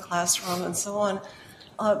in the classroom and so on.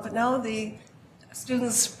 But now the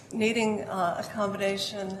students needing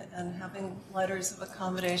accommodation and having letters of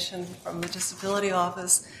accommodation from the disability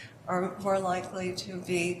office are more likely to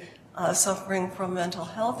be suffering from mental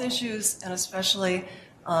health issues, and especially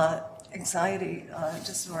anxiety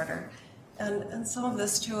disorder. And some of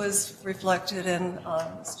this too is reflected in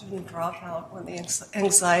student dropout, when the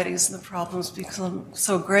anxieties and the problems become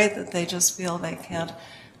so great that they just feel they can't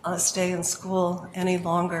stay in school any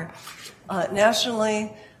longer.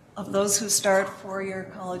 Nationally, of those who start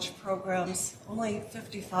four-year college programs, only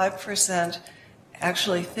 55%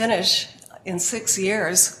 actually finish in 6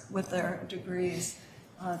 years with their degrees.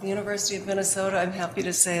 The University of Minnesota, I'm happy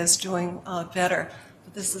to say, is doing better,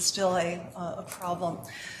 but this is still a problem.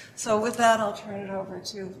 So with that, I'll turn it over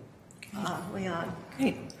to Leon.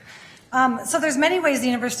 Great. So there's many ways the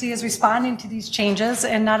university is responding to these changes,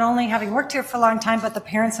 and not only having worked here for a long time, but the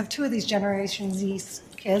parents of two of these Generation Z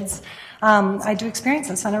kids, I do experience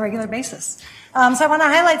this on a regular basis. So I want to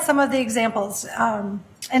highlight some of the examples,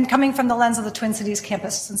 and coming from the lens of the Twin Cities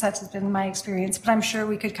campus, since that's been my experience, but I'm sure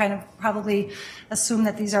we could kind of probably assume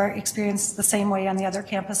that these are experienced the same way on the other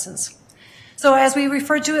campuses. So as we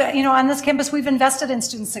refer to it, on this campus, we've invested in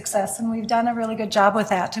student success, and we've done a really good job with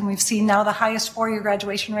that. And we've seen now the highest four-year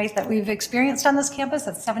graduation rate that we've experienced on this campus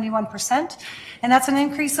at 71%. And that's an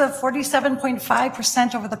increase of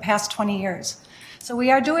 47.5% over the past 20 years. So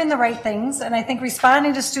we are doing the right things, and I think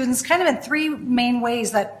responding to students kind of in three main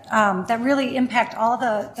ways that, that really impact all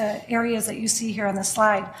the areas that you see here on the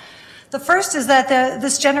slide. The first is that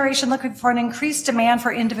this generation looking for an increased demand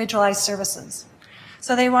for individualized services.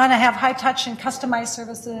 So they want to have high touch and customized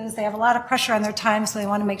services. They have a lot of pressure on their time, so they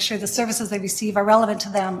want to make sure the services they receive are relevant to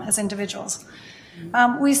them as individuals.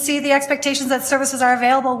 We see the expectations that services are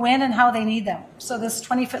available when and how they need them. So this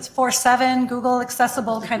 24/7 Google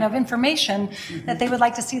accessible kind of information, that they would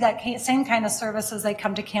like to see that same kind of service as they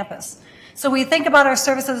come to campus. So we think about our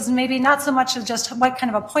services maybe not so much as just what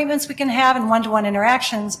kind of appointments we can have and one-to-one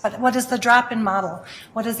interactions, but what is the drop-in model?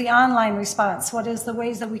 What is the online response? What is the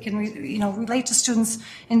ways that we can relate to students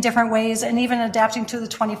in different ways, and even adapting to the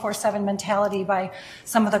 24/7 mentality by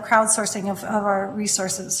some of the crowdsourcing of our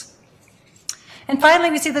resources. And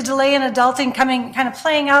finally, we see the delay in adulting kind of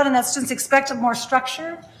playing out, in that students expect more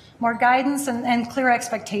structure, more guidance, and clear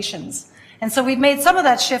expectations. And so we've made some of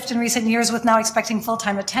that shift in recent years with now expecting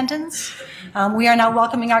full-time attendance. We are now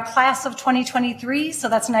welcoming our class of 2023, so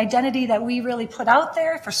that's an identity that we really put out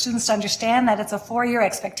there for students to understand that it's a four-year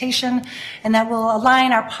expectation, and that will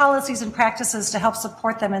align our policies and practices to help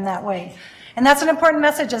support them in that way. And that's an important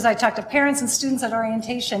message as I talk to parents and students at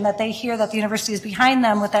orientation, that they hear that the university is behind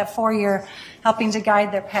them with that four-year helping to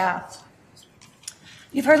guide their path.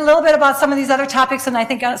 You've heard a little bit about some of these other topics, and I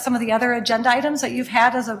think some of the other agenda items that you've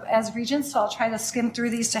had as Regents, so I'll try to skim through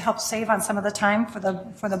these to help save on some of the time for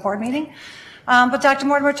the board meeting. But Dr.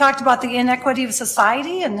 Mortimer talked about the inequity of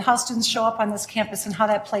society and how students show up on this campus and how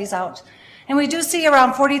that plays out. And we do see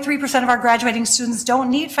around 43% of our graduating students don't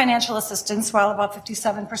need financial assistance, while about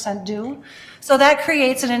 57% do. So that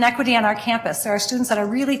creates an inequity on our campus. There are students that are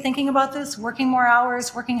really thinking about this, working more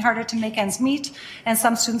hours, working harder to make ends meet, and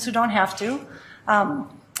some students who don't have to.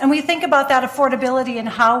 And we think about that affordability and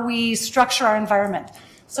how we structure our environment.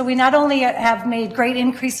 So we not only have made great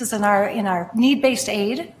increases in our need-based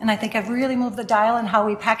aid, and I think have really moved the dial in how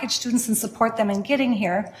we package students and support them in getting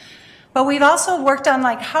here, but we've also worked on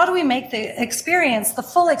how do we make the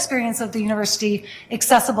full experience of the university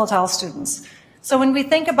accessible to all students. So when we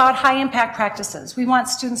think about high impact practices, we want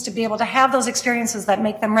students to be able to have those experiences that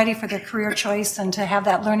make them ready for their career choice and to have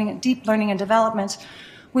that learning, deep learning and development.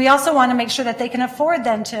 We also want to make sure that they can afford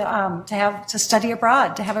then to study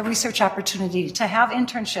abroad, to have a research opportunity, to have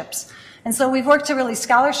internships. And so we've worked to really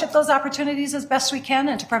scholarship those opportunities as best we can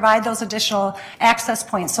and to provide those additional access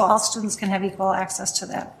points so all students can have equal access to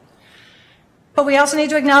that. But we also need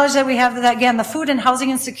to acknowledge that we have, again, the food and housing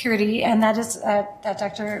insecurity, and that is, that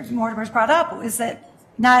Dr. Mortimer's brought up, is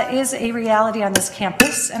a reality on this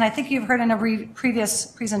campus. And I think you've heard in a previous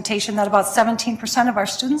presentation that about 17% of our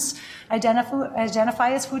students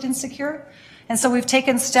identify as food insecure. And so we've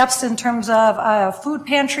taken steps in terms of a food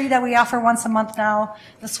pantry that we offer once a month now,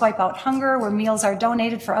 the Swipe Out Hunger, where meals are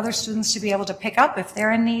donated for other students to be able to pick up if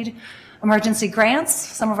they're in need. Emergency grants.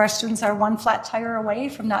 Some of our students are one flat tire away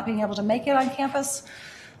from not being able to make it on campus.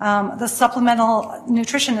 The supplemental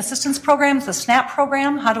nutrition assistance programs, the SNAP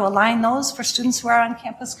program, how to align those for students who are on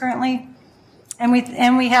campus currently. And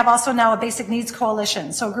we have also now a basic needs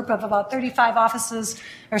coalition, so a group of about 35 offices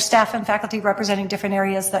or staff and faculty representing different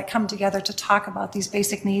areas that come together to talk about these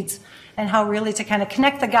basic needs and how really to kind of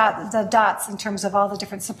connect the dots in terms of all the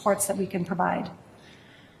different supports that we can provide.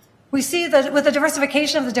 We see that with the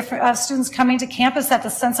diversification of the students coming to campus, that the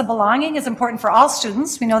sense of belonging is important for all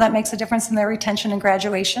students. We know that makes a difference in their retention and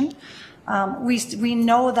graduation. We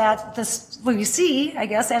know that we see, I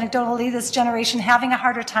guess, anecdotally, this generation having a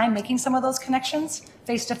harder time making some of those connections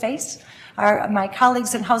face to face. My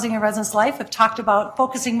colleagues in Housing and Residence Life have talked about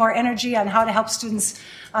focusing more energy on how to help students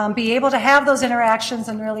be able to have those interactions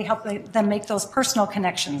and really help them make those personal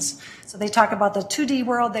connections. So they talk about the 2D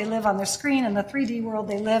world they live on their screen and the 3D world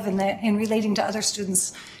they live in relating to other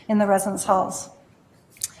students in the residence halls.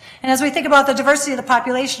 And as we think about the diversity of the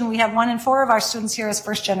population, we have 1 in 4 of our students here as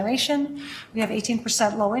first generation. We have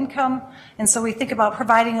 18% low income. And so we think about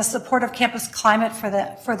providing a supportive campus climate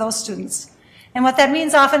for those students. And what that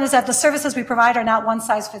means often is that the services we provide are not one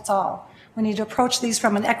size fits all. We need to approach these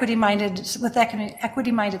from an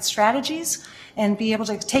equity-minded strategies and be able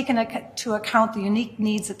to take into account the unique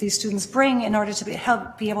needs that these students bring in order to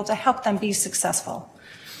be able to help them be successful.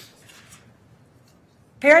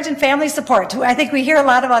 Parent and family support. I think we hear a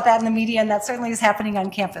lot about that in the media, and that certainly is happening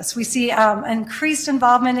on campus. We see increased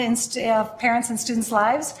involvement in parents and students'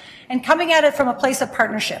 lives and coming at it from a place of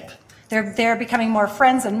partnership. They're becoming more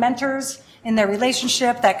friends and mentors in their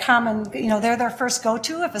relationship. That common, they're their first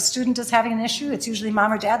go-to. If a student is having an issue, it's usually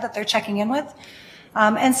mom or dad that they're checking in with.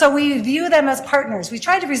 And so we view them as partners. We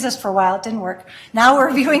tried to resist for a while, it didn't work. Now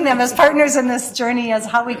we're viewing them as partners in this journey as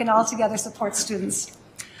how we can all together support students.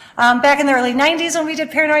 Back in the early 90s when we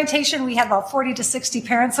did parent orientation, we had about 40 to 60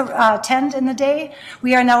 parents attend in the day.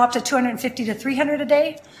 We are now up to 250 to 300 a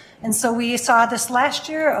day. And so we saw this last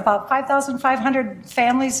year, about 5,500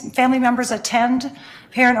 family members attend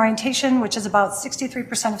parent orientation, which is about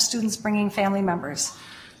 63% of students bringing family members.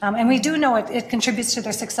 And we do know it contributes to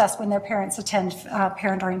their success when their parents attend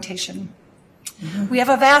parent orientation. We have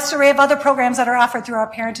a vast array of other programs that are offered through our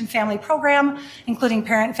Parent and Family program, including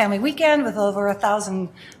Parent and Family Weekend with over 1,000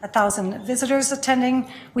 visitors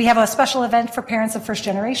attending. We have a special event for parents of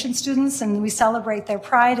first-generation students, and we celebrate their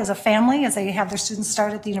pride as a family as they have their students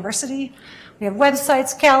start at the university. We have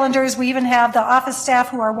websites, calendars. We even have the office staff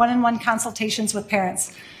who are one-on-one consultations with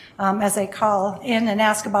parents as they call in and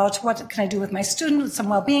ask about what can I do with my student, with some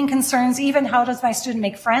well-being concerns, even how does my student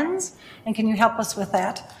make friends, and can you help us with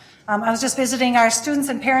that? I was just visiting our students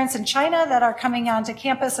and parents in China that are coming onto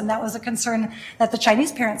campus, and that was a concern that the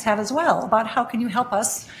Chinese parents have as well, about how can you help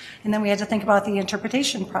us? And then we had to think about the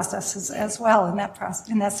interpretation processes as well in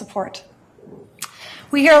that support.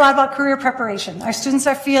 We hear a lot about career preparation. Our students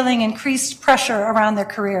are feeling increased pressure around their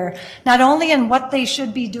career, not only in what they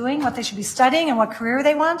should be doing, what they should be studying, and what career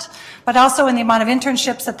they want, but also in the amount of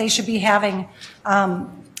internships that they should be having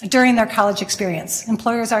during their college experience.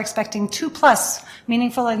 Employers are expecting 2+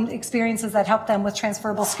 meaningful experiences that help them with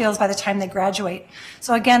transferable skills by the time they graduate.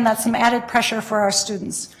 So again, that's some added pressure for our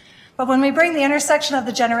students. But when we bring the intersection of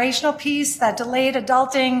the generational piece, that delayed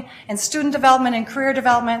adulting and student development and career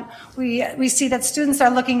development, we see that students are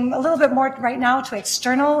looking a little bit more right now to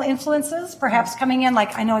external influences, perhaps coming in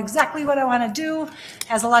like, I know exactly what I want to do. It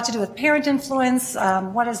has a lot to do with parent influence.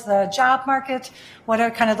 What is the job market? What are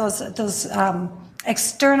kind of those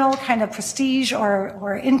external kind of prestige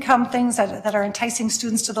or income things that are enticing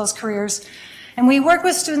students to those careers. And we work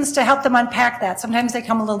with students to help them unpack that. Sometimes they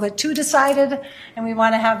come a little bit too decided, and we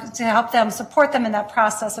want to help them, support them in that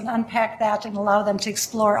process and unpack that and allow them to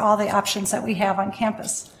explore all the options that we have on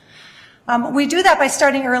campus. We do that by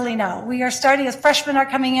starting early now. We are starting as freshmen are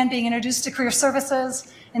coming in, being introduced to career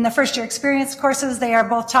services. In the first year experience courses, they are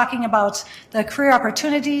both talking about the career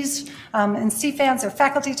opportunities. In CFANs, their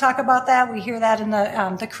faculty talk about that. We hear that in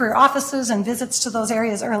the career offices and visits to those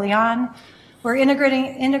areas early on. We're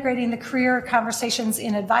integrating the career conversations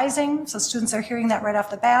in advising, so students are hearing that right off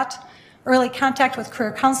the bat. Early contact with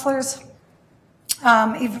career counselors.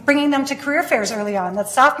 Bringing them to career fairs early on. That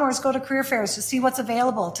sophomores go to career fairs to see what's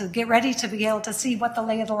available, to get ready to be able to see what the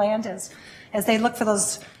lay of the land is as they look for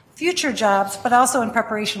those future jobs, but also in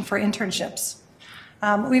preparation for internships.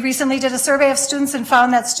 We recently did a survey of students and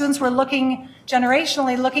found that students were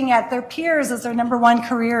generationally looking at their peers as their number one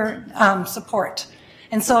career support.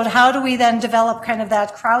 And so how do we then develop kind of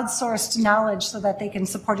that crowdsourced knowledge so that they can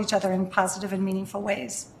support each other in positive and meaningful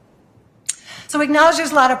ways? So we acknowledge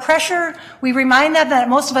there's a lot of pressure. We remind them that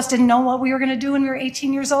most of us didn't know what we were going to do when we were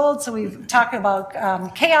 18 years old. So we talk about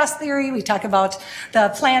chaos theory. We talk about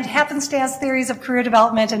the planned happenstance theories of career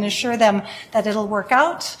development and assure them that it'll work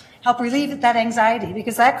out, help relieve that anxiety,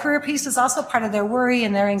 because that career piece is also part of their worry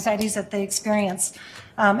and their anxieties that they experience.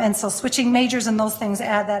 And so switching majors and those things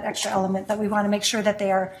add that extra element that we want to make sure that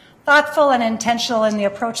they are thoughtful and intentional in the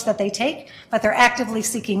approach that they take, but they're actively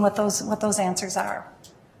seeking what those answers are.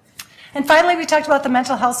 And finally, we talked about the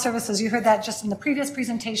mental health services. You heard that just in the previous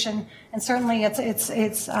presentation, and certainly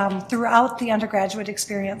it's throughout the undergraduate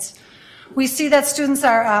experience. We see that students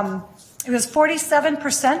are, it was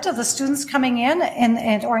 47% of the students coming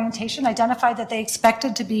in orientation identified that they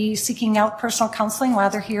expected to be seeking out personal counseling while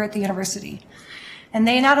they're here at the university. And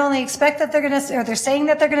they not only expect that they're going to, or they're saying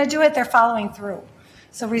that they're going to do it, they're following through.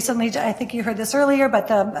 So recently, I think you heard this earlier, but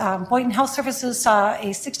the Boynton Health Services saw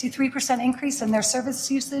a 63% increase in their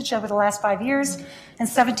service usage over the last 5 years, and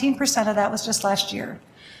 17% of that was just last year.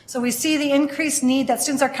 So we see the increased need that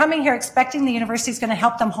students are coming here expecting the university is going to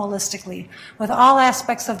help them holistically with all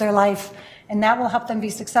aspects of their life, and that will help them be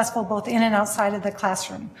successful both in and outside of the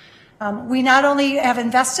classroom. We not only have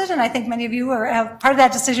invested, and I think many of you are part of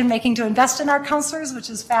that decision-making to invest in our counselors, which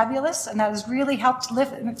is fabulous, and that has really helped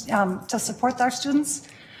to support our students.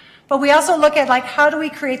 But we also look at, like, how do we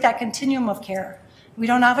create that continuum of care? We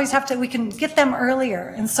don't always have to, we can get them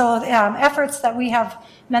earlier. And so efforts that we have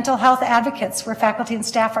mental health advocates where faculty and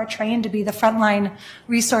staff are trained to be the frontline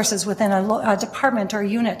resources within a department or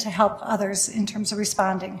unit to help others in terms of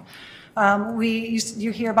responding.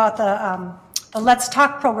 You hear about the Let's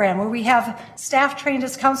Talk program, where we have staff trained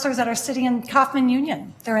as counselors that are sitting in Kaufman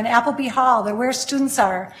Union. They're in Appleby Hall. They're where students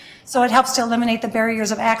are. So it helps to eliminate the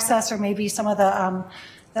barriers of access or maybe some of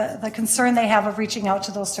the concern they have of reaching out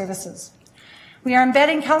to those services. We are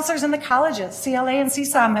embedding counselors in the colleges. CLA and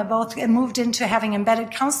CSOM have both moved into having embedded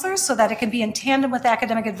counselors so that it can be in tandem with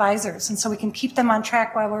academic advisors, and so we can keep them on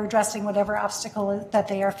track while we're addressing whatever obstacle that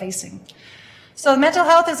they are facing. So mental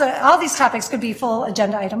health all these topics could be full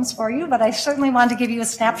agenda items for you, but I certainly wanted to give you a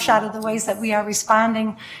snapshot of the ways that we are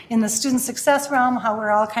responding in the student success realm, how we're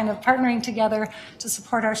all kind of partnering together to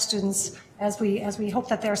support our students as we hope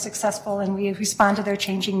that they're successful and we respond to their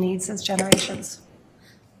changing needs as generations.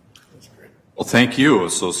 Well, thank you,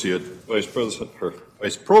 Associate Vice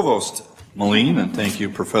Provost Moline, and thank you,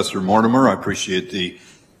 Professor Mortimer. I appreciate the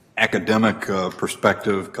academic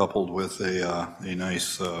perspective coupled with a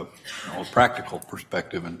nice practical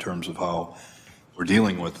perspective in terms of how we're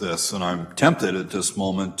dealing with this. And I'm tempted at this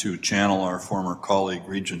moment to channel our former colleague,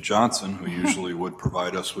 Regent Johnson, who usually would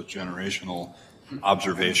provide us with generational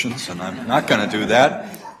observations, and I'm not going to do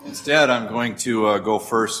that. Instead, I'm going to go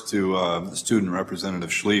first to Student Representative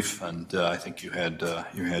Schlief, and I think you had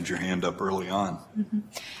your hand up early on.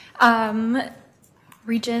 Mm-hmm.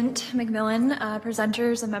 Regent McMillan,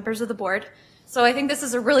 presenters and members of the board. So I think this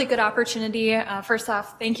is a really good opportunity. First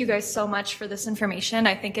off, thank you guys so much for this information.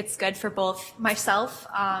 I think it's good for both myself,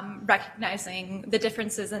 recognizing the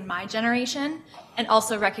differences in my generation, and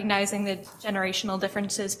also recognizing the generational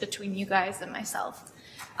differences between you guys and myself.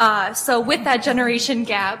 So with that generation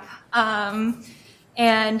gap,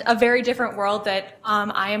 and a very different world that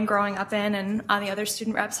I am growing up in and the other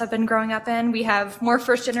student reps have been growing up in. We have more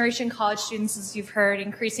first-generation college students, as you've heard,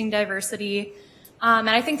 increasing diversity. And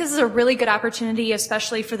I think this is a really good opportunity,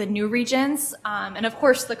 especially for the new Regents, and of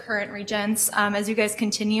course the current Regents, as you guys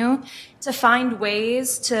continue to find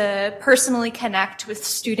ways to personally connect with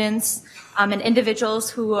students and individuals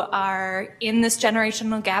who are in this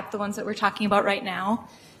generational gap, the ones that we're talking about right now.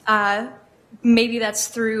 Maybe that's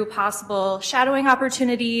through possible shadowing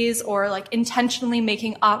opportunities or like intentionally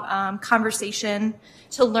making conversation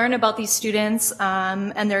to learn about these students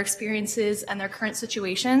and their experiences and their current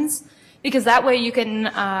situations, because that way you can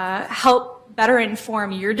help better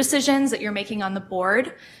inform your decisions that you're making on the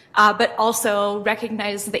board, but also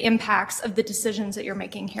recognize the impacts of the decisions that you're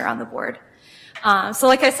making here on the board. So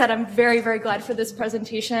like I said, I'm very, very glad for this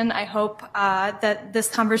presentation. I hope that this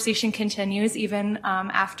conversation continues even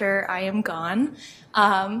after I am gone.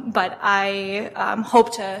 But I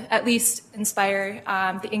hope to at least inspire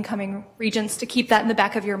the incoming regents to keep that in the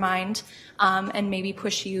back of your mind and maybe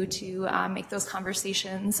push you to make those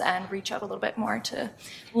conversations and reach out a little bit more to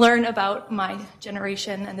learn about my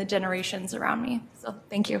generation and the generations around me. So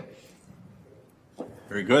thank you.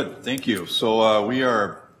 Very good. Thank you. So we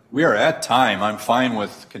are at time. I'm fine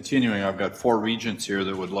with continuing. I've got 4 regents here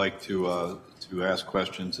that would like to ask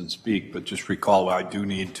questions and speak, but just recall I do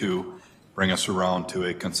need to bring us around to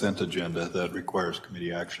a consent agenda that requires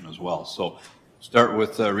committee action as well. So start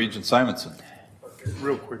with Regent Simonson. Okay,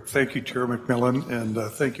 real quick, thank you, Chair McMillan, and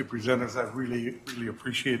thank you, presenters. I really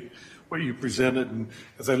appreciate what you presented. And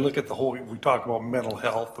as I look at the whole, we talk about mental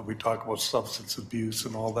health and we talk about substance abuse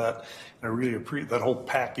and all that, and I really appreciate that whole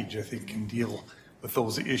package. I think can deal with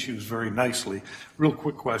those issues very nicely. Real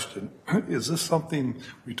quick question: is this something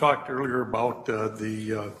we talked earlier about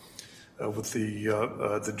with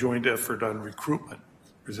the joint effort on recruitment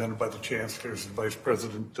presented by the chancellors and Vice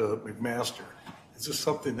President McMaster? Is this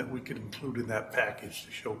something that we could include in that package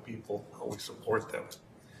to show people how we support them,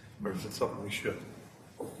 or is it something we should?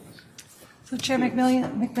 So Chair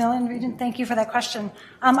McMillan, Regent, thank you for that question.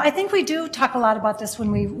 I think we do talk a lot about this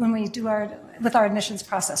when we do with our admissions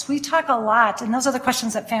process. We talk a lot, and those are the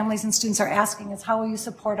questions that families and students are asking: is how will you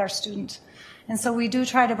support our student? And so we do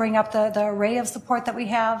try to bring up the array of support that we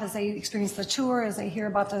have as they experience the tour, as they hear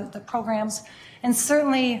about the programs, and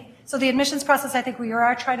certainly, so the admissions process, I think we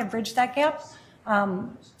are trying to bridge that gap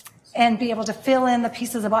and be able to fill in the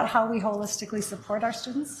pieces about how we holistically support our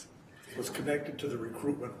students. It was connected to the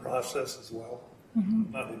recruitment process as well,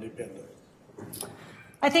 not independent.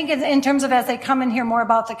 I think in terms of as they come and hear more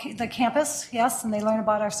about the campus, yes, and they learn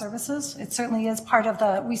about our services, it certainly is part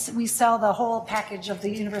of we sell the whole package of the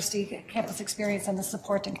university campus experience and the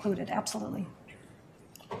support included, absolutely.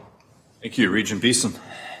 Thank you. Regent Beeson.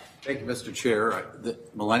 Thank you, Mr. Chair. The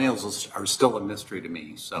millennials are still a mystery to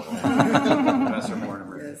me, so Professor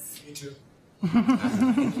Mortimer. Yes. Me too.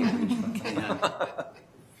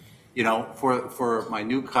 You know, for my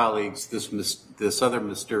new colleagues, this other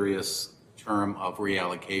mysterious term of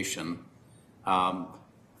reallocation,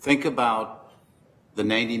 think about the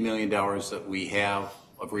 $90 million that we have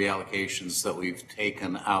of reallocations that we've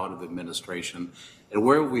taken out of administration, and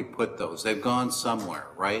where we put those. They've gone somewhere,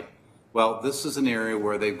 right? Well, this is an area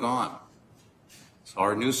where they've gone. So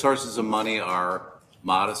our new sources of money are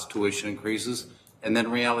modest tuition increases and then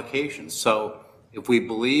reallocations. So if we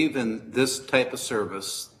believe in this type of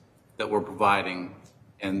service that we're providing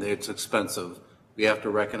and it's expensive, we have to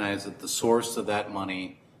recognize that the source of that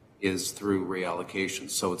money is through reallocation.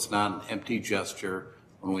 So it's not an empty gesture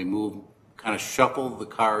when we kind of shuffle the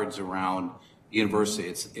cards around the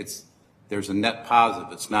university. There's a net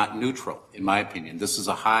positive. It's not neutral, in my opinion. This is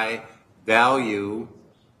a high value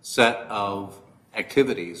set of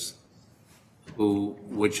activities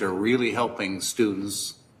which are really helping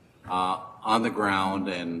students on the ground,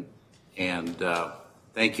 and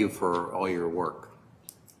thank you for all your work.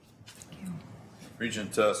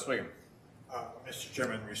 Regent Swiggum. Mr.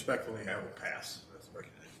 Chairman, respectfully, I will pass.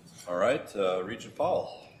 All right, Regent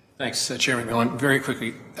Powell. Thanks, Chairman Millen. Very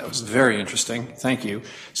quickly, that was very interesting. Thank you.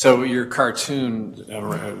 So your cartoon,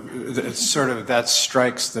 that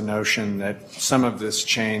strikes the notion that some of this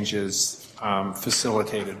change is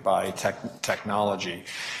facilitated by technology.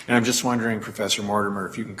 And I'm just wondering, Professor Mortimer,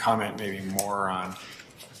 if you can comment maybe more on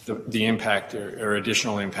the impact or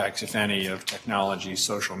additional impacts, if any, of technology,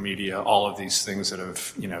 social media, all of these things that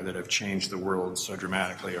have changed the world so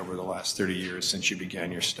dramatically over the last 30 years since you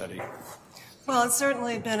began your study. Well, it's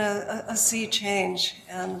certainly been a sea change,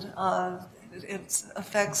 and it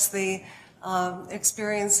affects the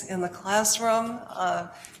experience in the classroom.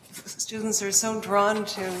 Students are so drawn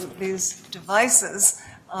to these devices.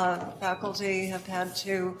 Faculty have had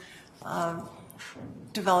to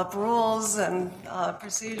develop rules and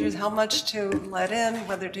procedures, how much to let in,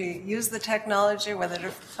 whether to use the technology, whether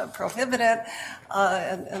to prohibit it,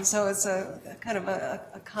 and so it's a kind of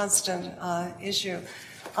a constant issue.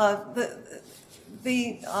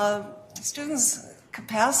 The students'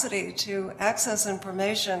 capacity to access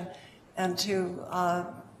information and to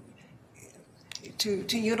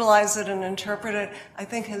utilize it and interpret it, I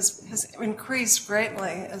think has increased greatly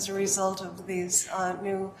as a result of these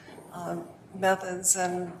new methods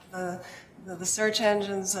and the search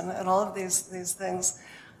engines and all of these things.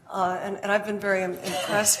 And I've been very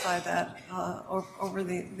impressed by that over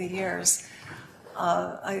the years.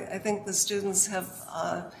 I think the students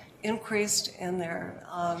have increased in their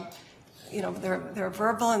their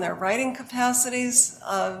verbal and their writing capacities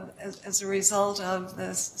as a result of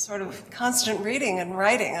this sort of constant reading and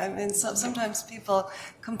writing. I mean, sometimes people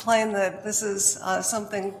complain that this is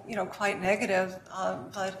something, quite negative,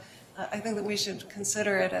 but I think that we should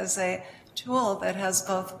consider it as a tool that has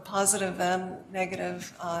both positive and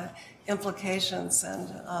negative implications. And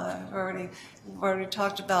we've already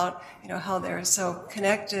talked about, how they're so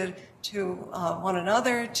connected to one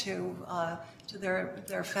another, to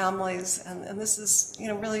their families, and this is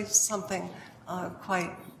really something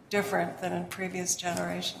quite different than in previous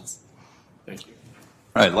generations. Thank you.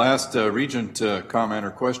 All right, last Regent comment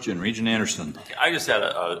or question. Regent Anderson. I just had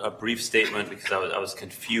a brief statement because I was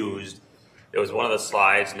confused. There was one of the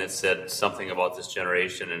slides and it said something about this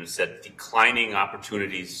generation and it said declining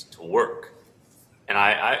opportunities to work. And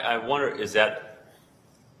I wonder, is that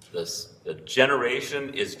the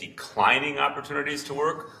generation is declining opportunities to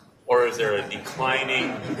work? Or is there a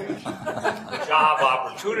declining job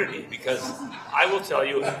opportunity? Because I will tell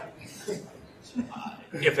you,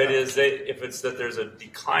 if it's that there's a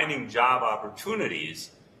declining job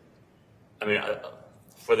opportunities, I mean,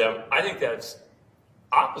 for them, I think that's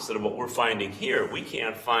opposite of what we're finding here. We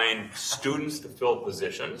can't find students to fill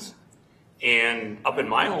positions. And up in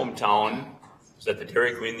my hometown, I was at the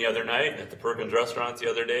Dairy Queen the other night, at the Perkins restaurant the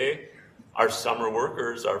other day, our summer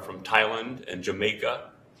workers are from Thailand and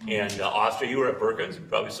Jamaica and Austria. You were at Perkins, you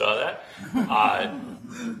probably saw that.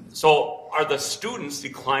 So are the students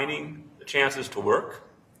declining the chances to work,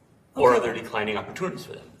 or are there declining opportunities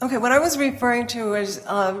for them? Okay, what I was referring to is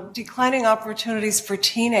declining opportunities for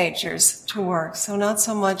teenagers to work. So not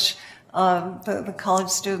so much the college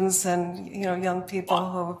students and young people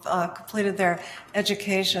who have completed their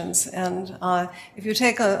educations. And if you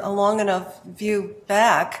take a long enough view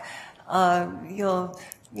back, you'll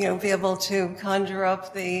be able to conjure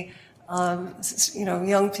up the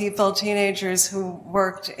young people, teenagers who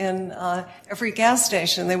worked in every gas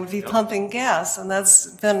station. They would be pumping gas, and that's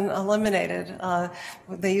been eliminated.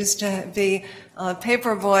 They used to be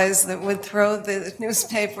paper boys that would throw the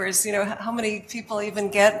newspapers. How many people even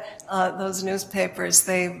get those newspapers?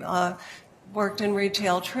 They worked in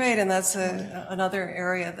retail trade, and that's another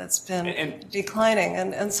area that's been declining.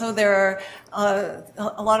 And so there are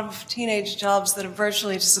a lot of teenage jobs that have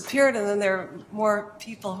virtually disappeared, and then there are more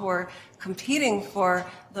people who are competing for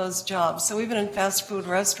those jobs. So even in fast food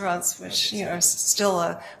restaurants, which are still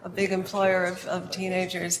a big employer of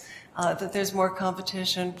teenagers, that there's more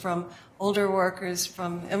competition from older workers,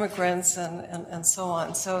 from immigrants, and so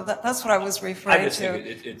on. So that's what I was referring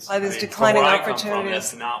to by these declining opportunities.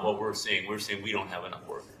 That's not what we're seeing. We're saying we don't have enough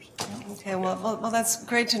workers. Okay, well, that's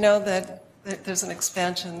great to know that there's an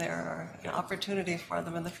expansion there, or an opportunity for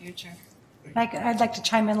them in the future. I'd like to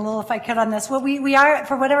chime in a little if I could on this. Well, we are,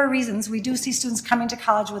 for whatever reasons, we do see students coming to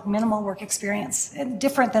college with minimal work experience,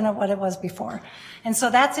 different than what it was before. And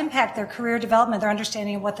so that's impact their career development, their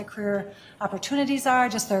understanding of what the career opportunities are,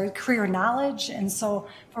 just their career knowledge. And so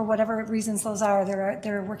for whatever reasons those are,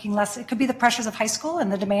 they're working less. It could be the pressures of high school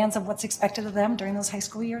and the demands of what's expected of them during those high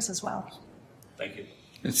school years as well. Thank you.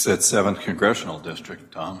 It's that 7th Congressional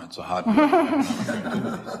District, Tom. It's a hot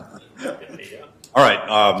All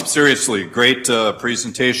right, seriously, great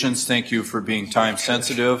presentations. Thank you for being time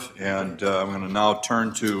sensitive. And I'm going to now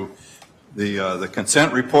turn to the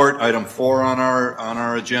consent report, item 4 on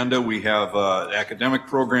our agenda. We have academic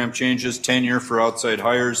program changes, tenure for outside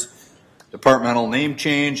hires, departmental name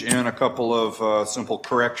change, and a couple of simple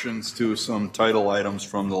corrections to some title items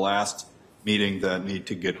from the last meeting that need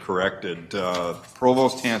to get corrected.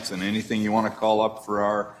 Provost Hanson, anything you want to call up for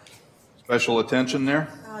our special attention there?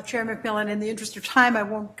 Chair McMillan, in the interest of time, I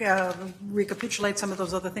won't recapitulate some of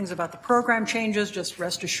those other things about the program changes. Just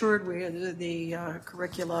rest assured, the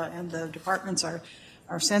curricula and the departments are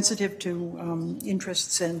sensitive to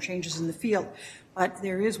interests and changes in the field. But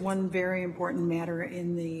there is one very important matter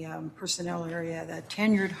in the personnel area. That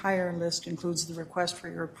tenured hire list includes the request for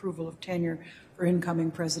your approval of tenure for incoming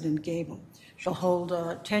President Gable. She'll hold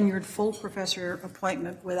a tenured full professor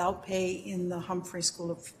appointment without pay in the Humphrey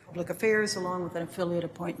School of Public Affairs, along with an affiliate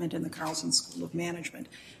appointment in the Carlson School of Management.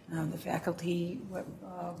 The faculty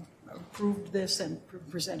approved this and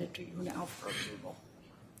presented to you now for approval.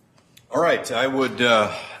 All right, I would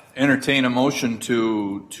entertain a motion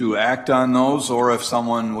to act on those, or if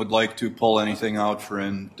someone would like to pull anything out for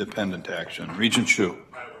independent action. Regent Hsu.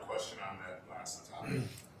 I have a question on that last topic.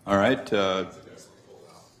 All right.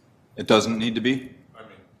 It doesn't need to be? I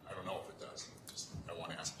mean, I don't know if it does. I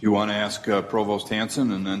want to ask. You want to ask Provost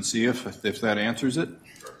Hanson and then see if that answers it?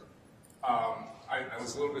 I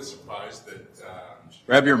was a little bit surprised that.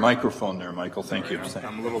 Grab your microphone there, Michael. Thank you.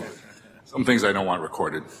 I'm a little. Some things I don't want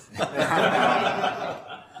recorded. I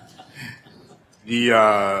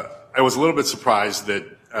was a little bit surprised that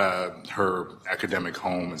her academic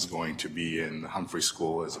home is going to be in the Humphrey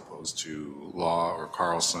School as opposed to Law or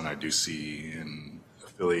Carlson. I do see an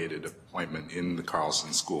affiliated appointment in the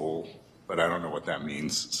Carlson School, but I don't know what that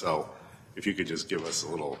means. So if you could just give us a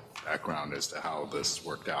little background as to how this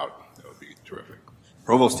worked out, that would be terrific.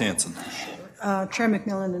 Provost Hanson. Chair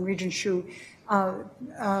McMillan and Regent Hsu,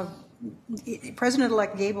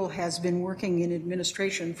 President-elect Gable has been working in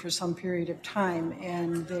administration for some period of time,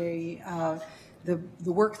 and the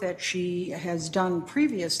work that she has done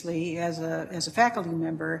previously as a faculty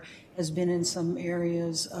member has been in some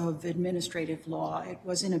areas of administrative law. It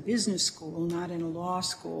was in a business school, not in a law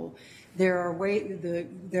school. There are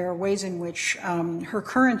ways in which her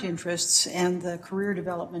current interests and the career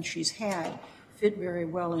development she's had fit very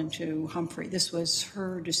well into Humphrey. This was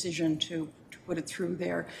her decision to put it through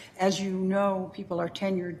there. As you know, people are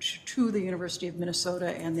tenured to the University of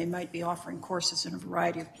Minnesota, and they might be offering courses in a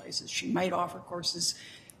variety of places. She might offer courses,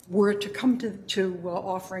 were to come to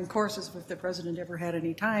offering courses if the president ever had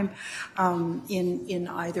any time, in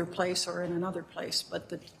either place or in another place. But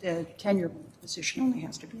the tenure position only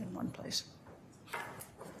has to be in one place.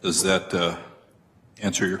 Does that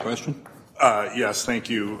answer your question? Yes, thank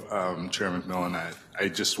you, Chair McMillan. I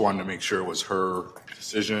just wanted to make sure it was her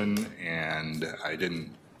decision, and I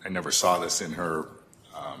never saw this in her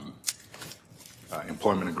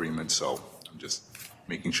employment agreement, so I'm just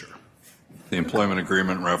making sure. The employment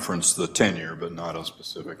agreement referenced the tenure, but not a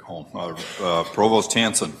specific home. Provost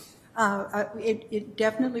Hanson. It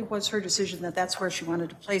definitely was her decision that that's where she wanted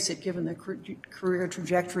to place it, given the career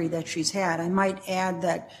trajectory that she's had. I might add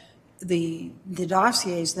that the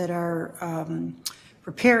dossiers that are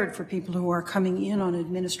prepared for people who are coming in on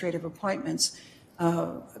administrative appointments,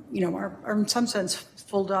 are in some sense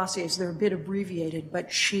full dossiers. They're a bit abbreviated,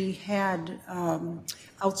 but she had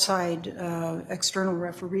outside external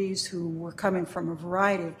referees who were coming from a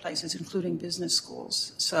variety of places, including business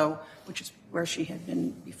schools, which is where she had been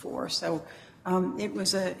before. So it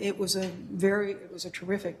was a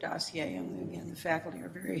terrific dossier, and again, the faculty are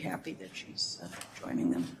very happy that she's joining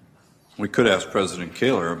them. We could ask President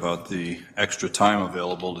Kaler about the extra time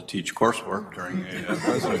available to teach coursework during a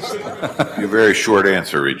presidency. A very short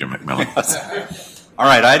answer, Regent McMillan. All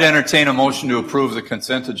right, I'd entertain a motion to approve the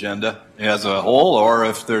consent agenda as a whole, or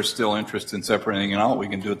if there's still interest in separating it out, we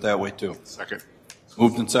can do it that way too. Second.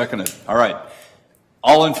 Moved and seconded. All right.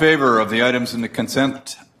 All in favor of the items in the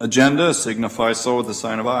consent agenda signify so with the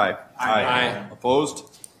sign of aye. Aye.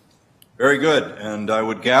 Opposed? Very good. And I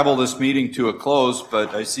would gavel this meeting to a close,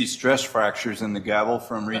 but I see stress fractures in the gavel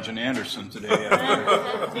from Regent Anderson today.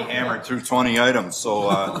 He hammered through 20 items, so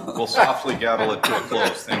we'll softly gavel it to a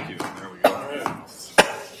close. Thank you. There we go.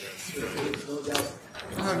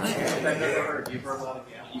 All right.